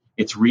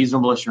 It's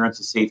reasonable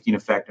assurance of safety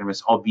and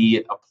effectiveness,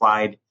 albeit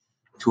applied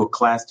to a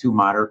class 2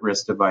 moderate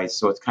risk device.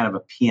 So it's kind of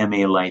a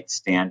PMA light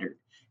standard.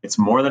 It's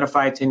more than a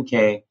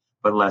 510K,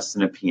 but less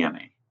than a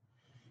PMA.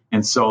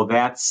 And so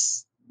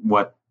that's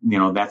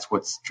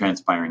what's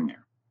transpiring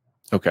there.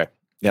 Okay.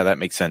 Yeah, that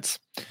makes sense.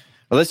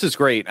 Well, this is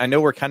great. I know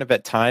we're kind of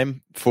at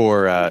time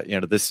for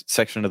this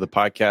section of the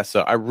podcast,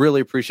 so I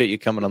really appreciate you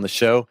coming on the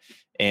show.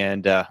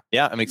 And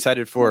I'm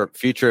excited for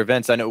future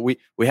events. I know we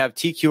have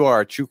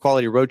TQR, True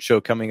Quality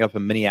Roadshow, coming up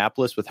in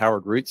Minneapolis with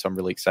Howard Root, so I'm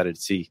really excited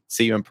to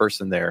see you in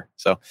person there.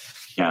 So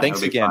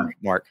thanks again, fun.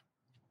 Mark.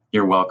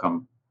 You're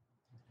welcome.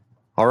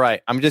 All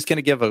right. I'm just going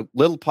to give a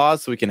little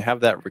pause so we can have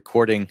that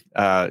recording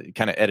kind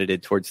of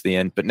edited towards the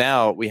end. But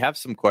now we have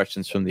some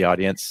questions from the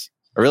audience.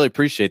 I really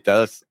appreciate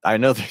that. I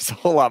know there's a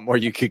whole lot more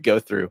you could go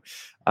through.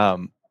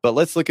 But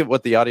let's look at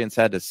what the audience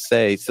had to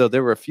say. So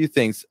there were a few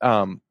things.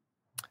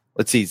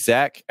 Let's see.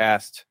 Zach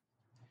asked,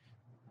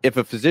 if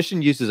a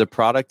physician uses a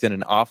product in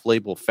an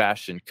off-label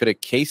fashion, could a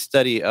case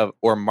study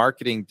or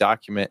marketing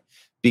document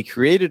be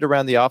created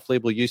around the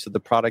off-label use of the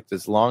product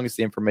as long as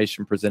the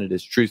information presented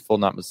is truthful,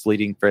 not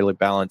misleading, fairly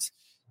balanced,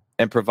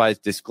 and provides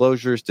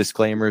disclaimers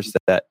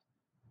that,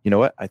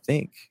 I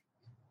think.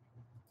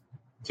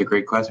 It's a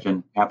great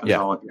question. Happens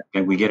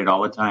and we get it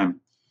all the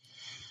time.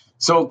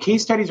 So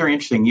case studies are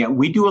interesting. Yeah,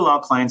 we do allow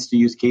clients to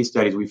use case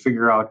studies. We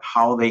figure out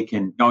how they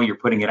can. Oh, you're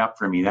putting it up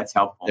for me. That's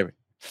helpful.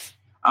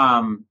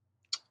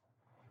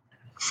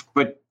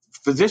 But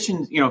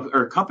physicians,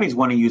 or companies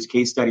want to use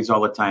case studies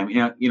all the time.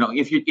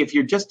 If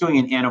you're just doing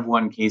an N of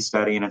 1 case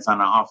study and it's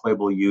on an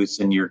off-label use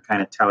and you're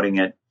kind of touting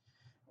it,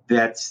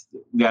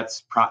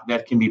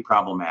 that can be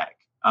problematic.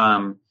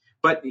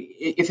 But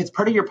if it's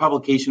part of your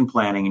publication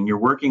planning and you're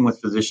working with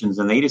physicians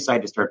and they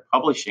decide to start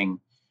publishing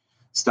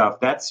stuff,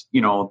 that's,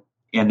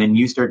 and then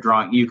you start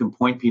drawing, you can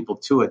point people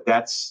to it.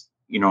 That's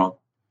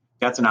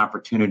an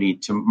opportunity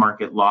to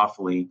market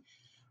lawfully.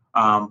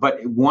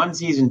 But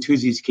onesies and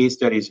twosies case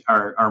studies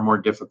are more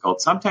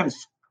difficult.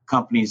 Sometimes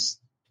companies,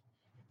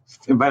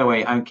 and by the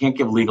way, I can't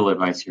give legal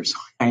advice here, so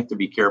I have to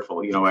be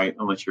careful,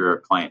 unless you're a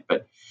client.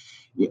 But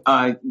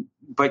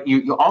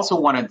you also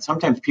want to,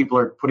 sometimes people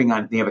are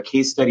they have a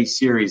case study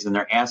series and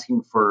they're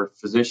asking for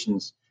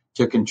physicians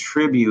to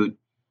contribute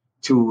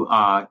to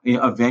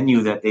a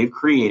venue that they've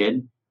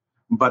created,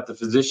 but the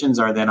physicians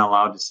are then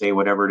allowed to say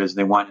whatever it is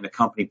they want, and the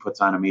company puts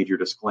on a major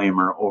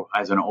disclaimer or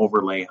as an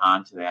overlay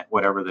onto that,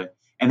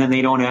 and then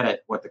they don't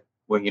edit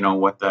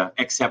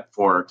except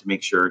for to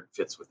make sure it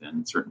fits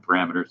within certain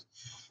parameters.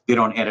 They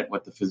don't edit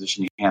what the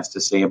physician has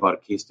to say about a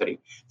case study.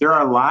 There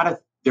are a lot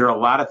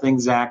of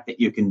things, Zach, that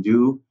you can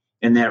do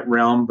in that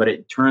realm, but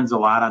it turns a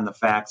lot on the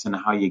facts and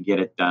how you get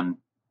it done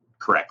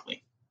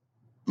correctly,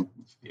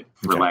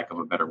 for lack of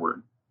a better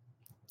word.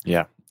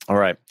 Yeah. All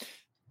right.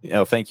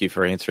 Thank you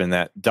for answering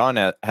that.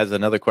 Donna has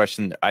another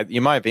question.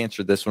 You might have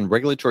answered this one.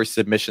 Regulatory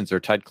submissions are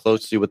tied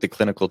closely with the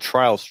clinical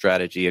trial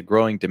strategy. A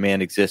growing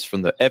demand exists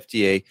from the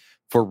FDA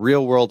for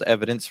real-world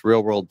evidence,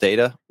 real-world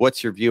data.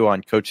 What's your view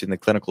on coaching the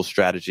clinical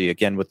strategy,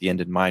 again, with the end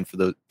in mind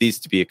for these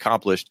to be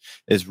accomplished?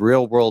 Is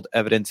real-world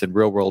evidence and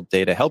real-world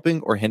data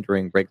helping or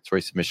hindering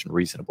regulatory submission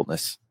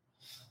reasonableness?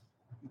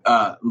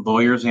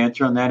 Lawyers'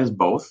 answer on that is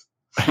both.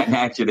 And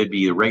actually, that'd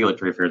be the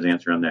regulatory affairs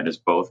answer on that is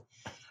both.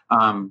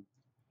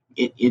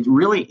 It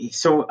really,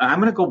 so I'm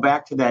going to go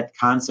back to that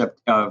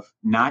concept of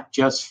not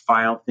just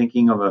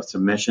thinking of a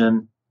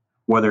submission,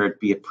 whether it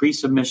be a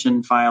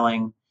pre-submission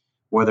filing,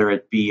 whether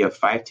it be a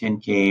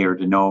 510K or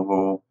de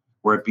novo,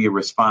 or it be a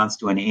response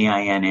to an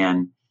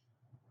AINN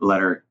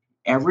letter.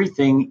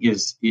 Everything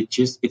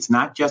it's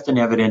not just an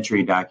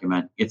evidentiary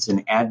document. It's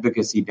an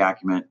advocacy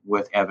document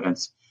with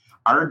evidence.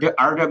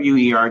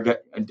 RWE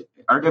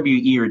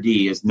or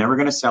D is never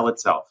going to sell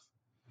itself.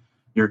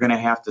 You're going to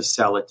have to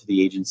sell it to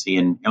the agency.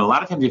 And a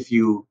lot of times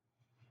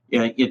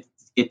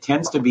it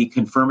tends to be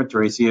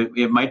confirmatory. So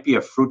it might be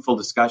a fruitful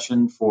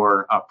discussion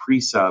for a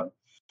pre-sub,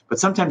 but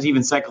sometimes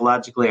even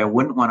psychologically, I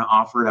wouldn't want to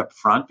offer it up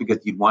front because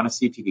you'd want to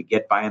see if you could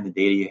get by on the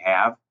data you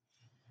have,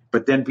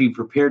 but then be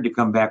prepared to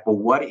come back. Well,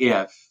 what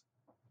if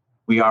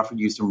we offered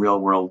you some real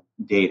world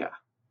data?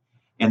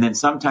 And then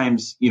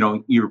sometimes,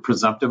 you're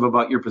presumptive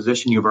about your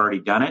position. You've already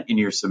done it and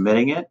you're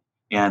submitting it,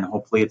 and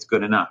hopefully it's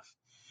good enough.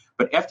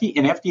 But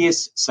in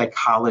FDA's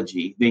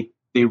psychology,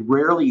 they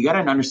rarely, you got to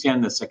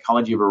understand the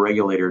psychology of a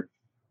regulator.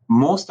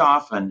 Most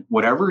often,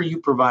 whatever you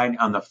provide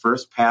on the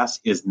first pass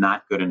is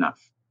not good enough.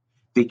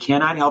 They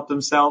cannot help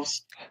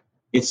themselves.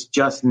 It's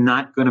just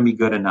not going to be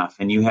good enough.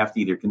 And you have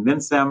to either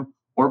convince them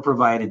or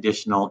provide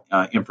additional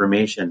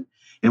information.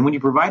 And when you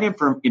provide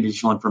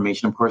additional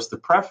information, of course, the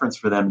preference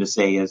for them to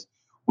say is,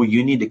 well,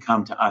 you need to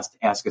come to us to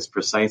ask us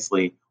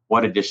precisely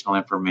what additional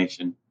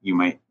information you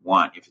might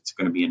want if it's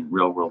going to be in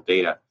real world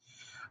data.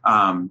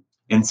 And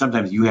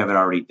sometimes you have it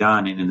already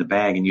done and in the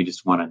bag, and you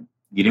didn't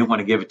want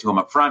to give it to them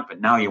up front,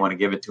 but now you want to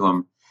give it to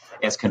them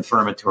as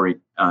confirmatory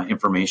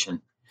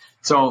information.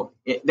 So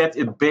that's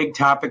a big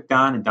topic,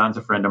 Don, and Don's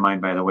a friend of mine,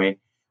 by the way.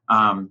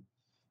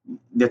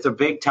 That's a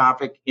big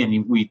topic,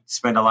 and we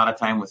spend a lot of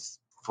time with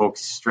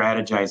folks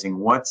strategizing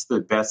what's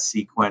the best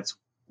sequence,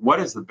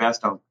 what's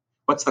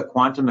the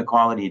quantum, the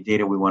quality of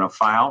data we want to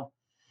file,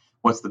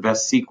 what's the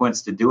best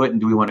sequence to do it, and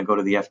do we want to go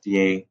to the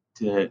FDA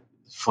to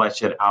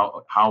flesh it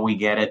out, how we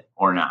get it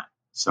or not.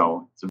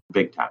 So it's a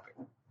big topic.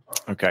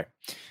 Okay.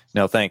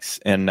 No, thanks.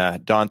 And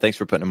Dawn, thanks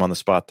for putting him on the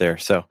spot there.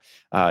 So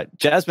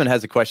Jasmine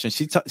has a question.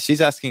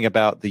 She's asking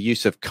about the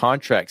use of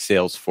contract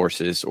sales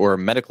forces or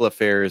medical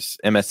affairs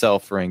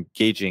MSL for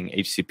engaging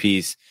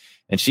HCPs.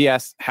 And she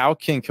asks, how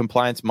can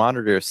compliance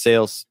monitor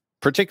sales,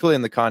 particularly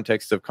in the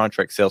context of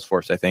contract sales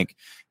force, I think,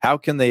 how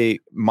can they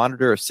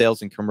monitor if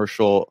sales and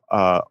commercial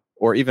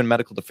or even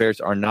medical affairs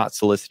are not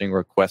soliciting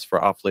requests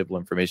for off-label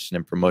information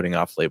and promoting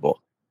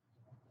off-label?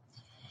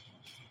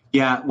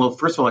 Yeah, well,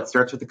 first of all, it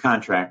starts with the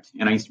contract,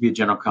 and I used to be a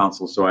general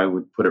counsel, so I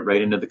would put it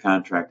right into the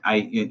contract.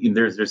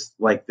 There's this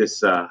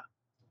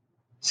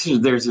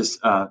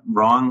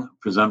wrong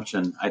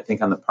presumption, I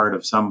think, on the part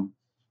of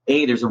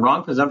there's a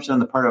wrong presumption on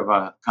the part of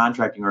a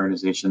contracting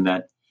organization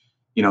that,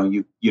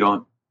 you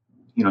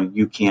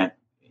can't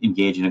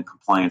engage in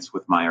compliance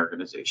with my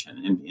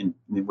organization,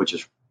 and which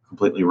is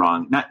completely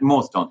wrong.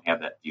 Most don't have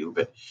that view,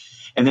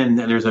 and then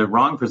there's a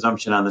wrong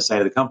presumption on the side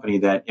of the company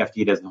that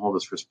FDA doesn't hold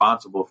us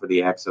responsible for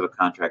the acts of a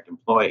contract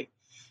employee.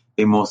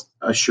 They most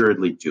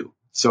assuredly do.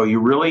 So you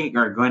really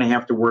are going to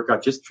have to work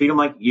out, just treat them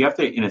like, you have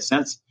to, in a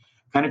sense,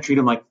 kind of treat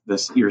them like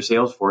your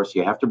sales force.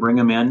 You have to bring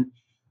them in.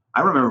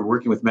 I remember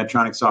working with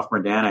Medtronic Software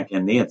Organic,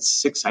 and they had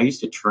I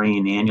used to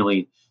train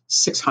annually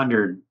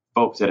 600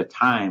 folks at a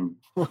time,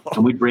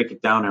 and we'd break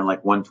it down in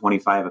like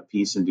 125 a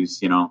piece and do,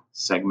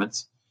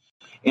 segments.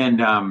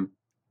 And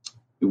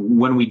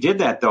when we did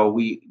that, though,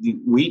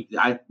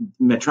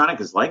 Medtronic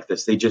is like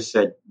this. They just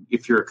said,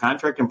 if you're a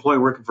contract employee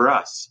working for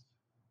us,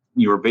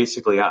 you are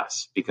basically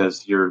us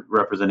because you're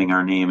representing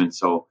our name. And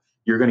so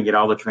you're going to get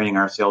all the training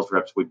our sales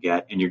reps would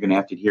get, and you're going to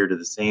have to adhere to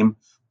the same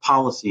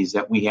policies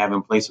that we have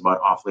in place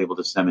about off-label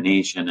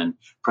dissemination and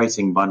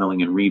pricing,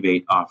 bundling, and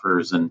rebate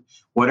offers and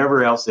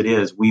whatever else it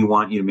is. We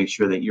want you to make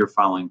sure that you're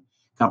following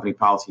company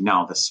policy.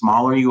 Now, the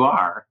smaller you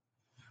are,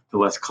 the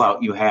less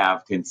clout you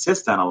have to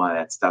insist on a lot of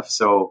that stuff.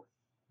 So,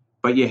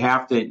 but you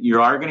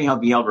are going to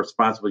be held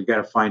responsible. You got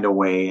to find a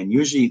way. And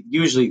usually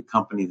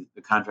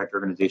the contract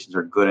organizations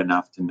are good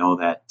enough to know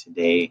that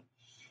today.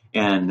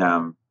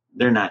 And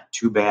they're not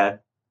too bad.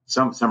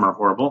 Some are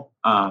horrible,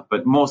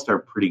 but most are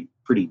pretty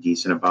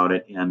decent about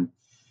it. And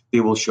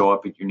they will show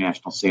up at your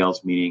national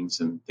sales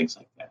meetings and things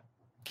like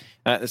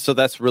that. So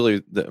that's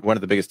really one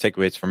of the biggest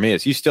takeaways for me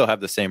is you still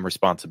have the same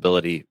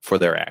responsibility for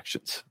their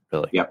actions,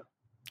 really. Yep.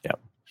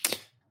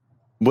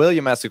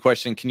 William asked a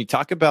question. Can you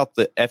talk about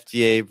the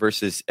FDA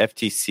versus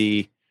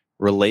FTC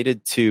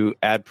related to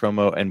ad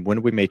promo and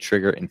when we may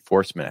trigger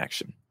enforcement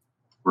action?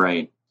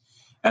 Right.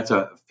 That's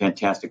a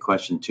fantastic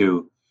question,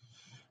 too.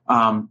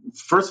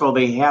 First of all,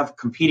 they have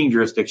competing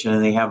jurisdiction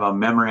and they have a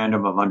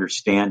memorandum of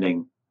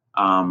understanding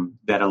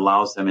that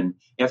allows them. And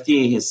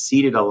FDA has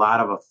ceded a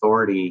lot of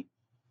authority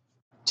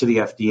to the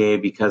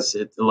FDA because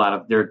the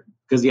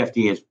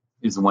FDA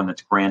is the one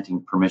that's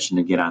granting permission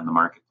to get on the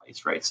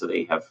marketplace, right? So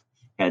they have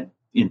had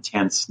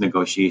intense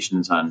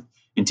negotiations on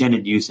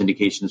intended use,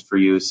 indications for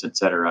use, et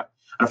cetera.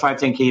 On a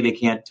 510K, they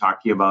can't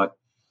talk to you about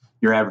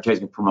your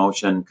advertising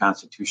promotion,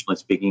 constitutionally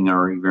speaking,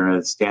 or even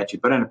a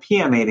statute. But on a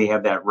PMA, they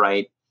have that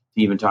right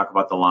to even talk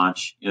about the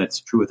launch. And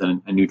it's true with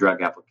a new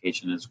drug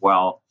application as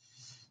well.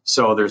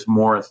 So there's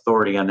more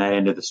authority on that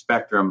end of the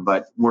spectrum.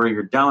 But where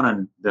you're down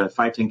on the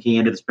 510K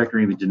end of the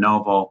spectrum, even de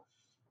novo,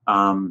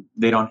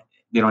 they don't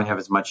have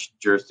as much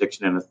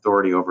jurisdiction and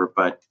authority over.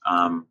 But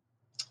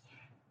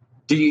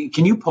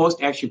can you post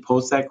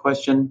that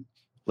question?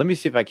 Let me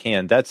see if I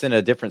can. That's in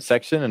a different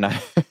section,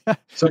 and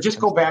So just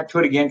go back to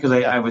it again because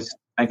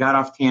I got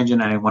off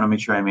tangent and I want to make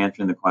sure I'm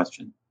answering the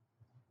question.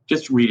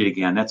 Just read it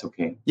again. That's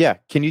okay. Yeah.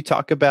 Can you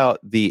talk about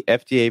the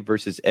FDA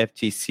versus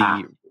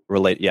FTC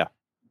related? Yeah.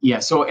 Yeah.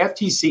 So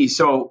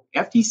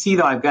FTC,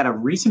 though, I've got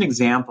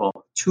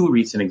two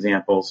recent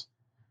examples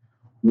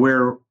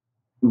where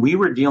we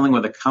were dealing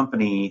with a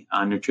company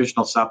on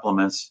nutritional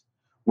supplements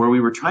where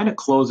we were trying to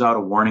close out a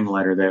warning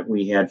letter that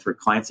we had for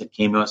clients that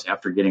came to us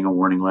after getting a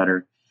warning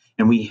letter.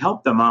 And we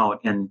helped them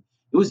out. And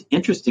it was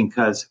interesting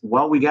because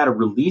while we got a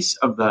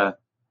closeout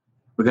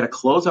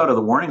of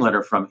the warning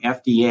letter from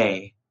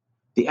FDA,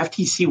 the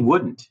FTC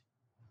wouldn't.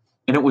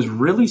 And it was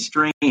really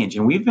strange.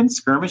 And we've been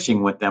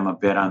skirmishing with them a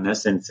bit on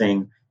this and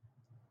saying,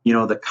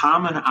 there's a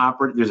common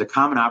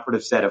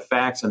operative set of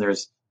facts and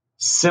there's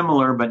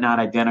similar but not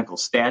identical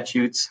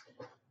statutes.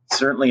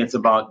 Certainly, it's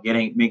about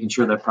making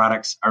sure that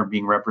products are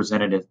being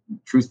represented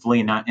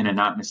truthfully and not in a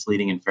not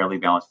misleading and fairly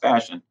balanced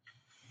fashion.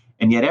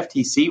 And yet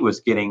FTC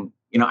was getting,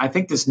 I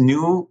think this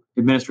new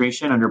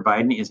administration under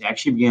Biden is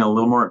actually being a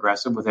little more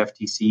aggressive with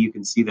FTC. You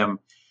can see them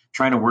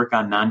trying to work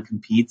on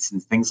non-competes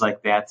and things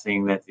like that,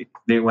 saying that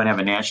they want to have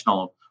a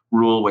national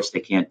rule, which they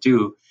can't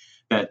do,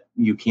 that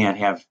you can't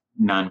have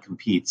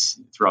non-competes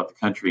throughout the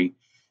country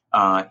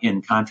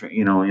in contract,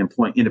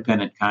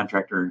 independent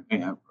contractor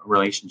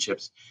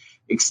relationships.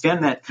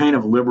 Extend that kind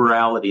of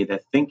liberality,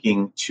 that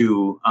thinking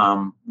to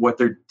what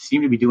they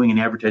seem to be doing in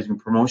advertising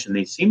promotion.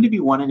 They seem to be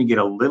wanting to get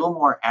a little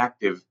more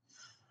active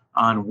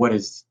on what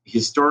has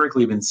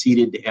historically been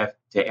ceded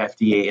to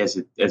FDA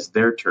as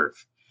their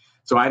turf.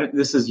 So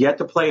this is yet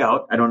to play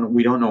out.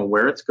 We don't know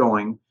where it's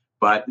going,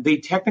 but they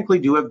technically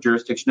do have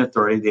jurisdiction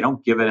authority. They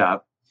don't give it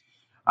up.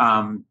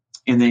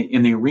 In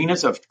the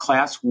arenas of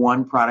Class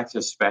 1 products,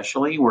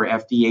 especially where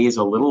FDA is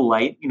a little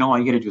light, all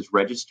you got to do is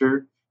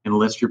register and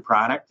list your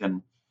product,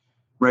 and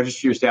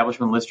register your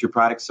establishment and list your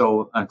product.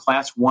 So on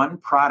Class 1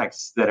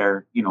 products that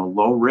are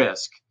low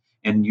risk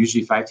and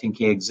usually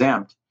 510K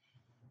exempt,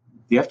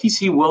 the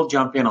FTC will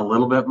jump in a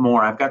little bit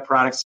more. I've got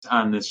products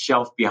on this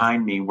shelf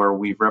behind me where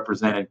we've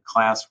represented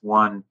Class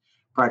 1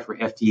 product where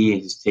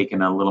FDA has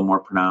taken a little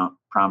more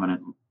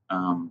prominent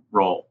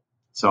role.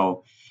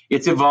 So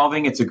it's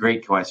evolving. It's a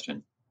great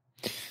question.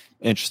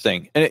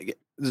 Interesting. And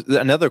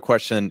another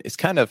question is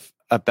kind of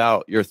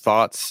about your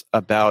thoughts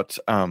about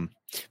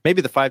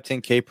maybe the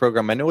 510K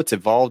program. I know it's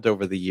evolved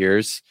over the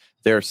years.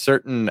 There are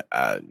certain,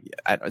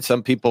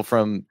 some people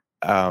from,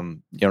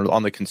 on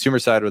the consumer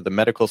side or the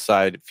medical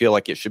side feel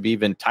like it should be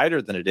even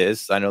tighter than it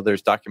is. I know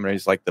there's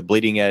documentaries like The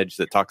Bleeding Edge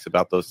that talks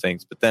about those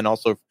things, but then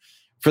also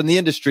from the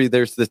industry,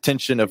 there's the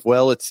tension of,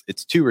 well, it's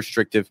too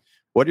restrictive.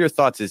 What are your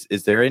thoughts?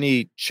 Is there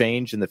any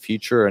change in the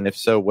future? And if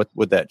so, what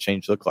would that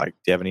change look like?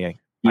 Do you have any idea?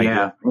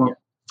 Yeah. Well,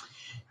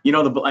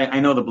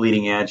 I know The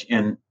Bleeding Edge,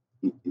 and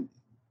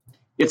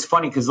it's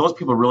funny because those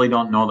people really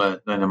don't know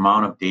the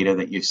amount of data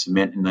that you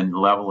submit and then the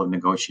level of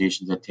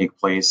negotiations that take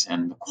place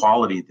and the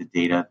quality of the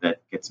data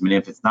that gets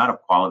submitted. If it's not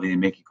of quality, they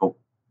make you go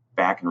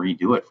back and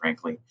redo it,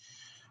 frankly.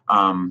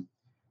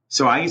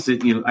 So I used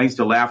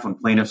to laugh when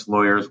plaintiffs'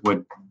 lawyers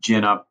would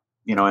gin up,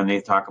 and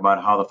they talk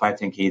about how the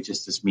 510K is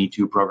just this Me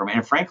Too program.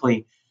 And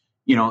frankly,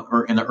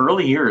 or in the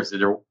early years,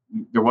 there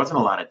wasn't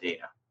a lot of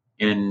data.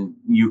 And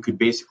you could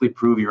basically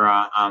prove you're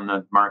on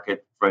the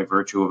market by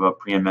virtue of a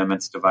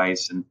pre-amendments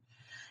device and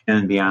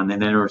beyond.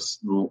 And then there was,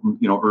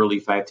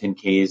 early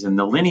 510Ks, and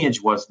the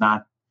lineage was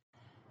not,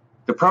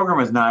 the program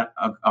was not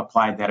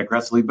applied that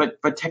aggressively,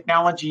 but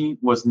technology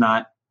was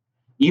not,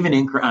 even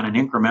on an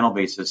incremental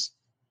basis,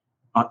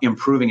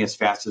 improving as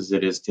fast as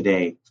it is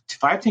today.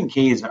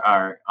 510Ks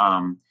are,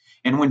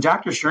 and when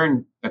Dr.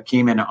 Schern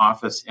came into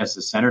office as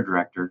the center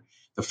director,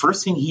 the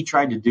first thing he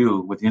tried to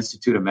do with the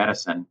Institute of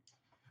Medicine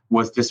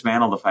was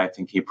dismantle the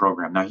 510K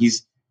program. Now,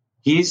 he's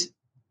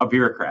a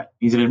bureaucrat.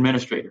 He's an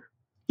administrator.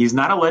 He's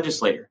not a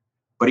legislator,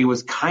 but he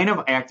was kind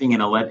of acting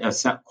in a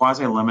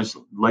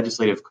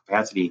quasi-legislative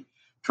capacity,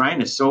 trying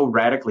to so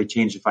radically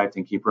change the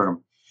 510K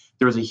program.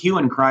 There was a hue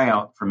and cry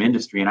out from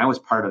industry, and I was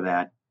part of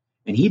that.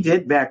 And he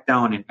did back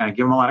down, and I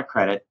give him a lot of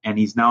credit, and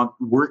he's now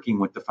working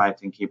with the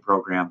 510K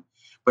program.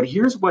 But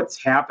here's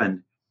what's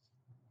happened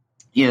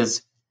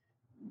is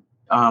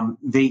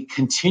they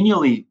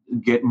continually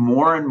get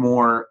more and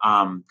more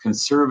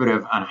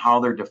conservative on how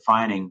they're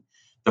defining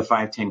the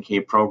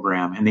 510K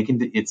program, and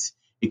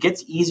it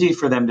gets easy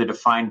for them to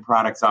define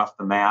products off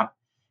the map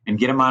and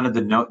get them onto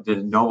the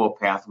Novo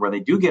path where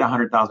they do get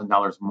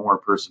 $100,000 more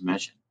per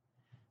submission.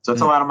 So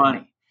that's a lot of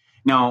money.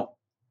 Now,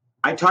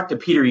 I talked to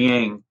Peter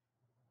Yang,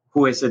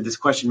 who I said this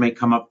question may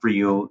come up for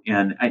you,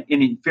 and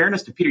in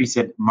fairness to Peter, he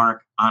said,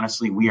 "Mark,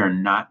 honestly, we are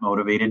not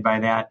motivated by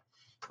that.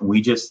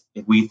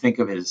 If we think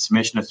of it as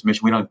submission,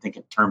 we don't think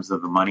in terms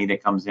of the money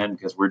that comes in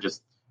because we're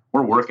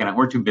working on it.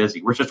 We're too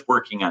busy. We're just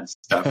working on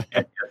stuff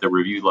at the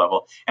review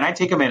level." And I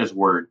take him at his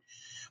word.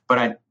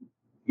 But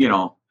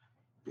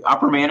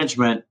upper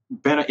management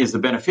is the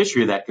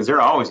beneficiary of that because they're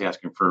always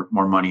asking for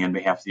more money on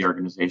behalf of the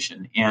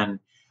organization. And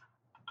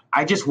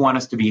I just want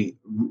us to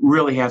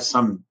really have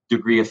some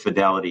degree of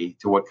fidelity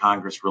to what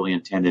Congress really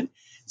intended.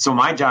 So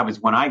my job is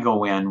when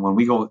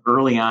we go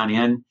early on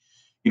in,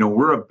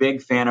 we're a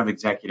big fan of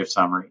executive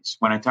summaries.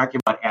 When I talk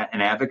about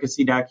an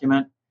advocacy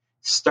document,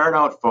 start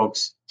out,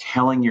 folks,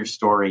 telling your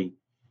story.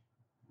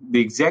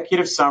 The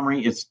executive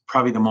summary is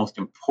probably the most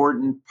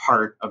important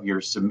part of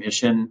your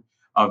submission,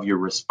 of your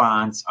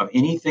response, of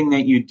anything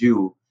that you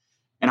do.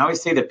 And I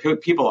always say that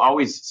people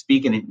always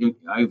speak, and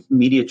I've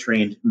media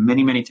trained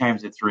many, many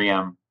times at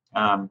 3M.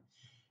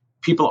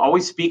 People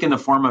always speak in the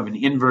form of an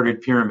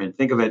inverted pyramid.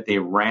 Think of it, they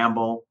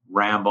ramble,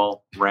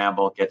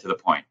 get to the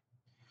point.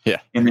 Yeah.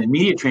 And the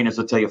media trainers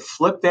will tell you,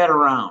 flip that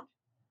around,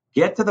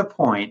 get to the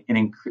point,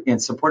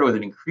 and support it with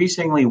an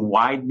increasingly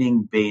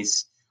widening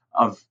base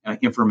of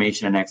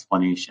information and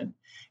explanation.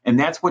 And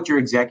that's what your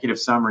executive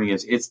summary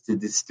is. It's to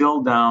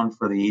distill down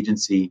for the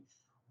agency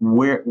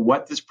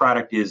what this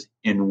product is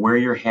and where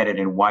you're headed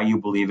and why you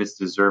believe it's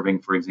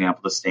deserving, for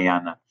example, to stay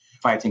on the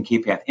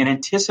 510K path, and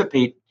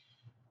anticipate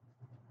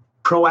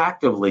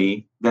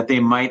proactively that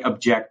they might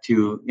object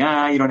to,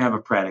 you don't have a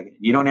predicate,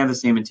 you don't have the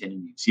same intended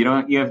use,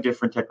 you have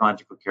different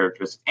technological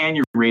characteristics, and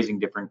you're raising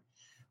different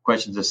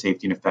questions of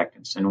safety and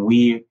effectiveness. And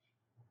we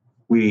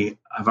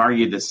have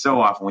argued this so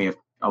often. We have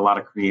a lot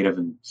of creative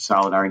and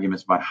solid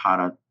arguments about how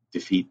to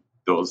defeat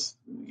those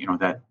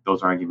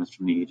arguments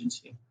from the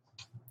agency.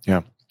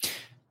 Yeah.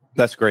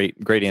 That's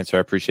great. Great answer.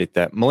 I appreciate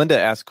that. Melinda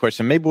asked a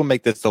question. Maybe we'll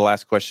make this the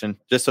last question,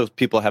 just so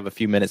people have a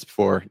few minutes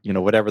before,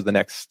 whatever the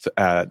next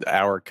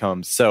hour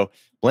comes. So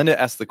Melinda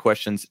asked the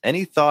questions.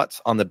 Any thoughts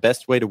on the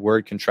best way to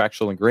word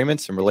contractual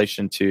agreements in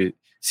relation to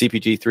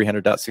CPG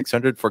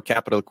 300.600 for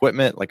capital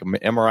equipment like an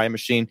MRI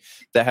machine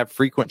that have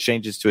frequent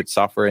changes to its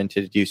software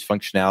intended use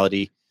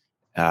functionality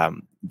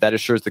That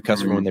assures the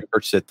customer when they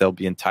purchase it, they'll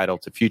be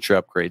entitled to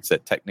future upgrades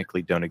that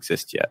technically don't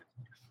exist yet.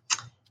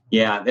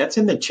 Yeah, that's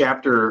in the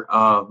chapter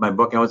of my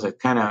book. It was a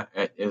kind of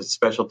a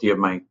specialty of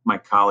my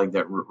colleague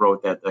that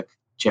wrote the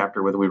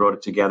chapter with. We wrote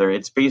it together.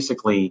 It's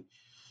basically,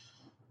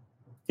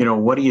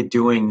 what are you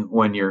doing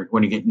when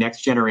you get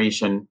next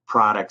generation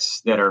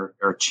products that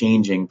are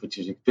changing,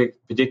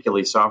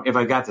 particularly soft. If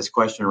I got this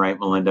question right,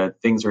 Melinda,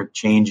 things are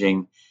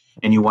changing,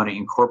 and you want to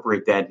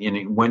incorporate that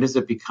in. When does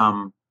it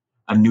become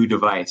a new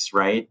device,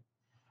 right?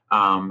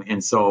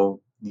 And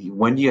so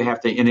when do you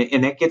have to,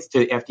 and that gets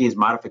to FDA's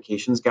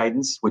modifications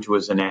guidance, which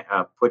was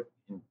put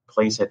in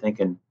place, I think,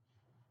 in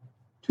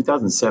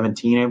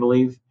 2017, I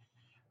believe.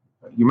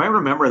 You might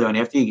remember that when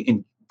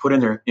FDA put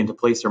into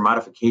place their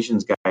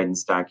modifications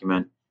guidance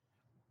document,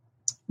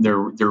 their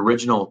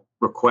original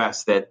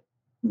request that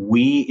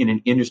we in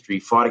an industry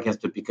fought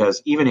against it,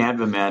 because even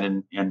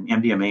AdvaMed and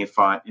MDMA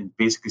fought in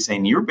basically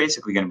saying you're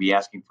basically going to be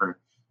asking for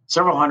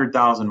several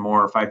 100,000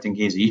 more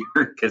 510Ks a year,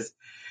 because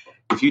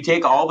if you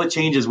take all the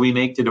changes we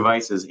make to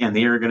devices and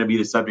they are going to be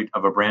the subject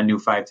of a brand new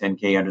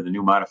 510K under the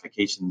new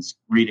modifications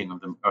reading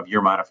of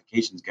your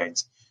modifications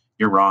guidance,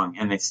 you're wrong.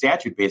 And the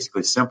statute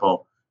basically is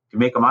simple. To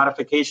make a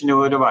modification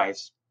to a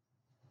device,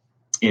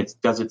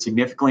 does it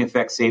significantly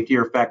affect safety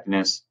or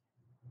effectiveness,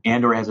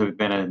 and or has it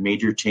been a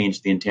major change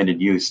to the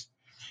intended use?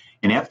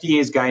 And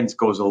FDA's guidance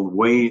goes a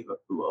way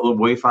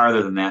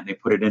farther than that, and they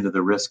put it into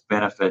the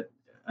risk-benefit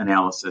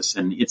analysis.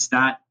 And it's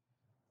not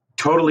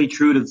totally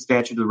true to the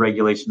statute of the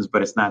regulations,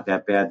 but it's not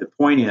that bad. The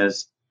point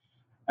is,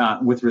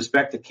 with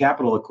respect to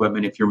capital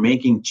equipment, if you're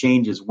making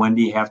changes, when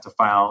do you have to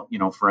file,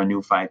 for a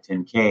new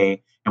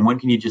 510K, and when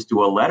can you just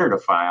do a letter to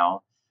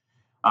file?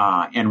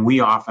 And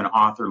we often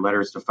author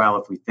letters to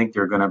file if we think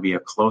they're going to be a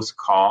close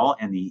call,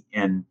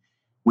 and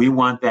we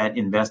want that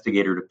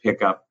investigator to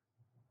pick up,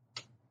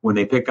 when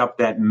they pick up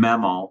that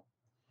memo,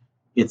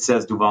 it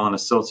says Duval and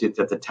Associates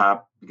at the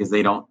top, because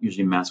they don't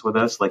usually mess with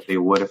us like they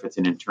would if it's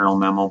an internal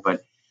memo.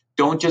 But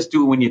don't just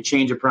do, when you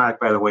change a product,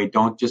 by the way,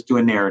 don't just do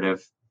a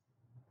narrative,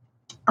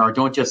 or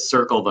don't just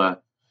circle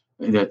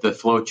the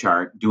flow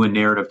chart. Do a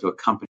narrative to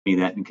accompany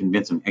that and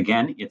convince them.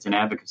 Again, it's an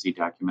advocacy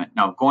document.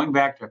 Now, going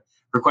back to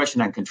her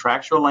question on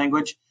contractual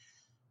language,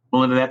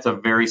 Melinda, that's a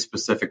very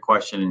specific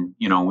question.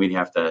 We'd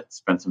have to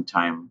spend some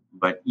time.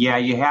 But yeah,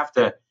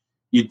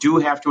 you do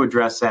have to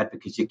address that,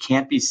 because you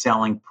can't be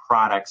selling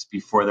products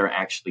before they're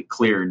actually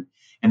cleared.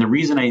 And the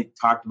reason I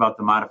talked about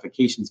the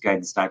modifications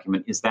guidance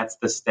document is that's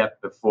the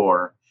step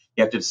before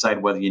you have to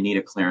decide whether you need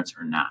a clearance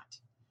or not.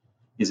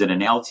 Is it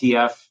an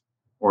LTF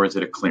or is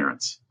it a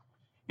clearance?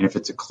 And if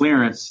it's a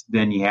clearance,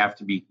 then you have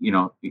to be,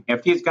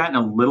 FDA's gotten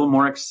a little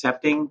more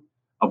accepting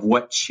of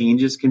what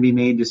changes can be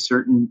made to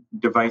certain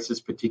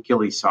devices,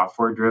 particularly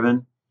software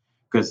driven,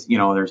 because,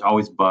 there's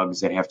always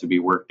bugs that have to be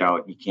worked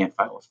out. You can't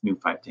file a new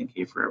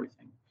 510K for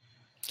everything.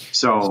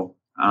 So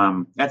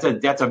that's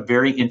a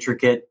very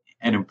intricate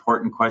and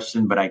important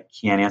question, but I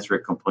can't answer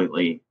it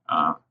completely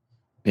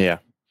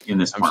in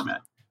this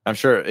format. I'm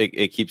sure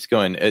it keeps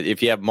going.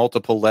 If you have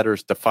multiple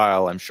letters to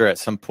file, I'm sure at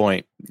some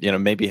point,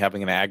 maybe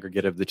having an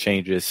aggregate of the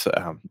changes.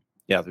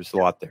 There's a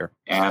lot there.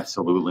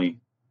 Absolutely.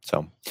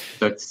 So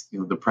that's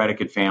the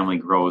predicate family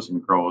grows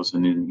and grows,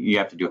 and then you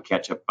have to do a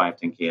catch-up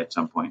 510K at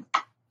some point.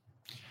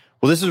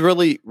 Well, this is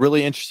really,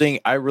 really interesting.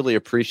 I really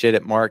appreciate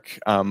it, Mark.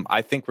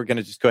 I think we're going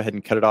to just go ahead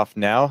and cut it off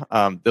now.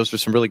 Those were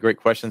some really great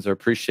questions. I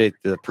appreciate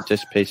the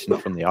participation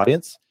from the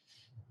audience.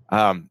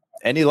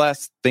 Any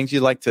last things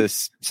you'd like to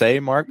say,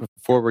 Mark,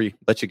 before we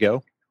let you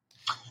go?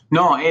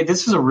 No,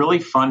 this is a really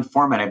fun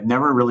format. I've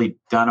never really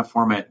done a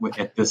format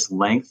at this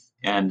length.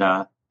 And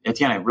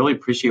Etienne, I really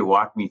appreciate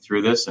walking me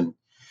through this and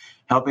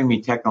helping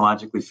me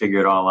technologically figure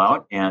it all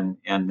out, and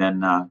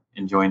then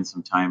enjoying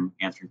some time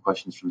answering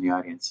questions from the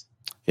audience.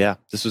 Yeah,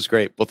 this was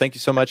great. Well, thank you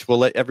so much. We'll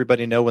let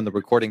everybody know when the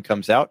recording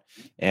comes out,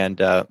 and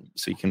so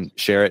you can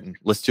share it and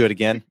listen to it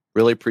again.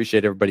 Really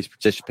appreciate everybody's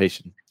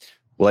participation.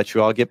 We'll let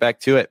you all get back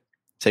to it.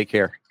 Take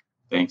care.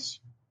 Thanks.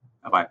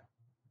 Bye-bye.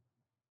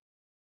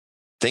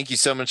 Thank you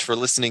so much for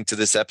listening to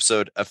this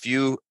episode. A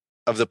few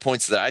of the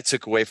points that I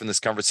took away from this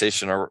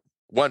conversation are,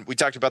 one, we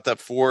talked about the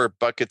 4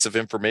 buckets of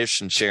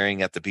information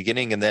sharing at the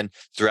beginning and then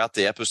throughout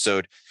the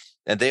episode,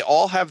 and they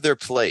all have their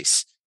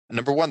place.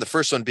 Number one, the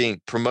first one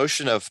being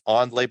promotion of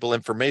on-label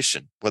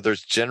information, whether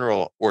it's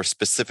general or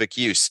specific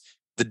use,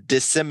 the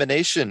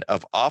dissemination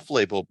of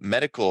off-label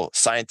medical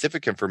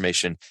scientific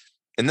information,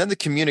 and then the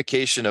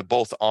communication of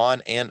both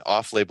on and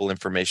off-label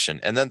information.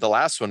 And then the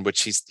last one,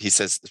 which he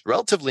says is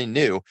relatively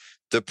new,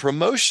 the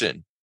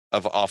promotion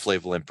of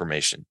off-label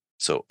information.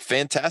 So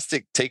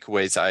fantastic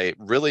takeaways. I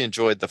really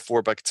enjoyed the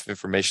 4 buckets of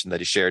information that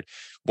he shared.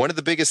 One of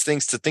the biggest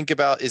things to think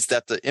about is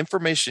that the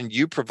information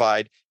you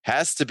provide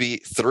has to be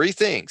 3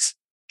 things: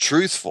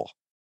 truthful,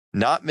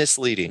 not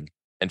misleading,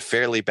 and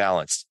fairly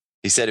balanced.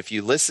 He said, if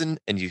you listen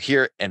and you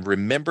hear and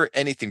remember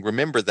anything,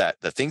 remember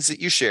that the things that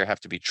you share have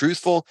to be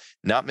truthful,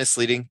 not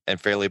misleading, and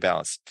fairly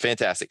balanced.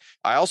 Fantastic.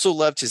 I also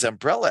loved his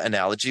umbrella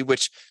analogy,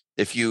 which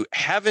if you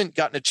haven't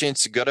gotten a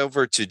chance to go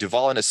over to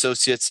Duval and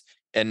Associates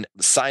and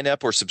sign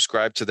up or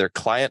subscribe to their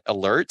client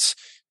alerts,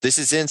 This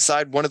is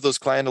inside one of those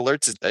client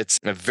alerts. It's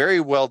a very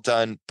well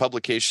done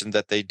publication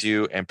that they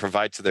do and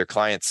provide to their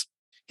clients.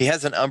 He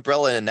has an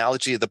umbrella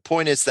analogy. The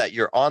point is that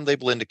your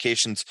on-label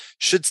indications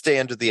should stay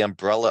under the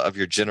umbrella of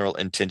your general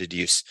intended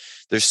use.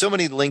 There's so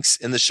many links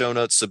in the show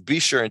notes, so be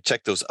sure and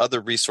check those other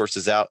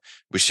resources out.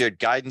 We shared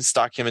guidance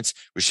documents.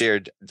 We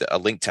shared a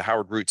link to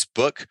Howard Root's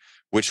book,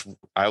 which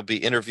I'll be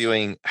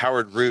interviewing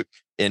Howard Root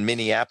in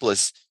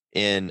Minneapolis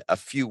in a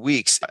few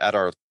weeks at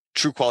our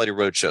True Quality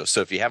Roadshow. So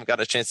if you haven't got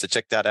a chance to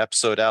check that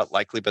episode out,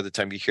 likely by the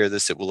time you hear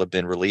this, it will have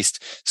been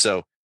released.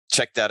 So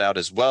check that out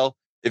as well.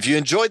 If you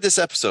enjoyed this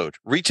episode,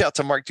 reach out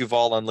to Mark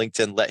Duvall on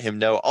LinkedIn, let him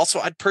know. Also,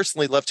 I'd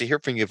personally love to hear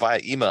from you via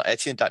email,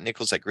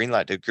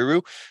 etienne.nichols@greenlight.guru,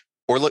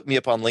 or look me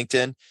up on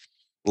LinkedIn.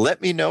 Let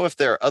me know if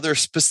there are other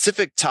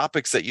specific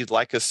topics that you'd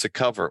like us to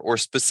cover or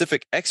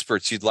specific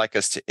experts you'd like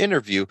us to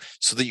interview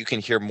so that you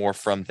can hear more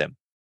from them.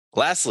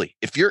 Lastly,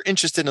 if you're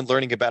interested in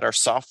learning about our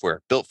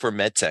software built for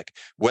MedTech,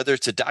 whether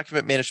it's a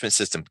document management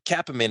system,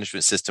 CAPA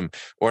management system,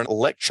 or an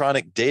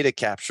electronic data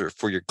capture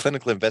for your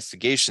clinical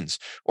investigations,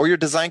 or your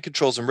design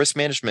controls and risk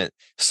management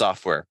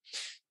software,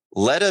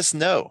 let us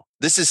know.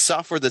 This is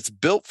software that's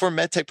built for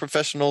MedTech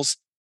professionals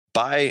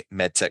by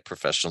MedTech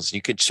professionals.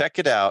 You can check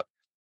it out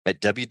at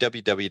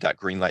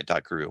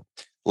www.greenlight.guru.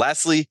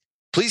 Lastly,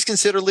 please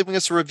consider leaving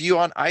us a review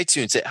on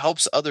iTunes. It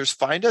helps others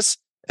find us,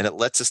 and it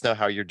lets us know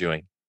how you're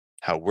doing,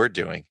 how we're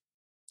doing.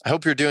 I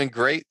hope you're doing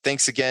great.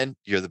 Thanks again.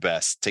 You're the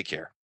best. Take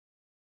care.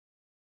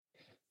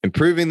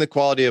 Improving the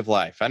quality of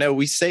life. I know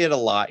we say it a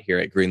lot here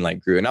at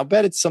Greenlight Guru, and I'll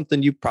bet it's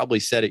something you probably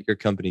said at your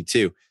company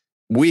too.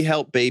 We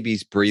help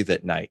babies breathe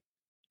at night.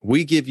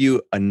 We give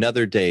you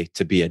another day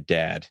to be a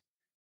dad.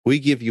 We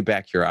give you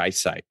back your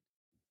eyesight.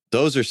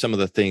 Those are some of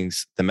the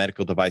things the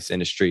medical device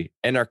industry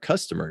and our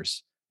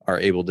customers are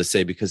able to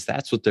say because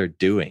that's what they're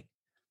doing.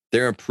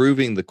 They're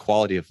improving the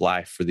quality of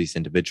life for these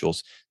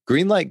individuals.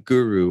 Greenlight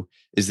Guru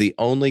is the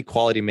only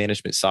quality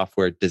management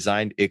software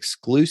designed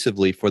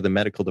exclusively for the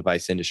medical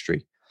device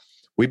industry.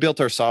 We built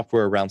our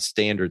software around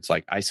standards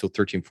like ISO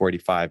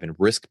 13485 and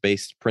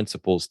risk-based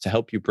principles to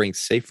help you bring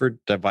safer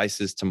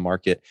devices to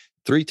market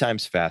 3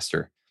 times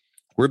faster.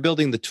 We're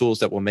building the tools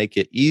that will make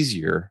it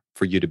easier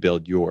for you to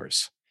build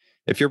yours.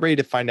 If you're ready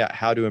to find out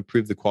how to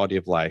improve the quality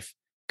of life,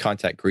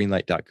 contact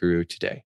greenlight.guru today.